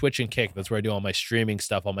News on Twitch and Kick. That's where I do all my streaming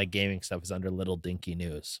stuff. All my gaming stuff is under Little Dinky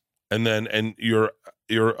News. And you're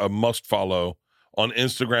a must follow on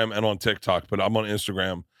Instagram and on TikTok, but I'm on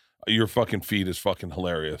Instagram. Your fucking feed is fucking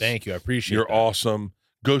hilarious. Thank you. I appreciate it. You're awesome.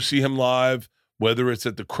 Go see him live, whether it's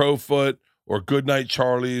at the Crowfoot or Goodnight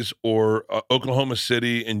Charlie's or Oklahoma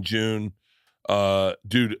City in June.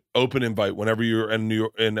 Dude, open invite. Whenever you're in New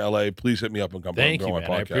York, in LA, please hit me up and come Thank on you, my man.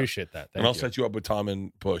 podcast. I appreciate that. And I'll set you up with Tom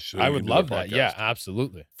and Push. So I you would can do love the that. podcast. Yeah,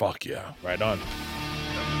 absolutely. Fuck yeah. Right on.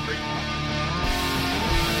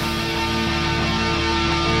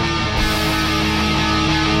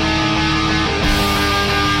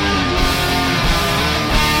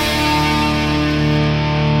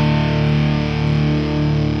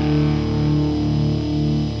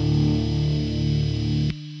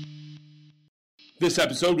 This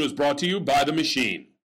episode was brought to you by The Machine.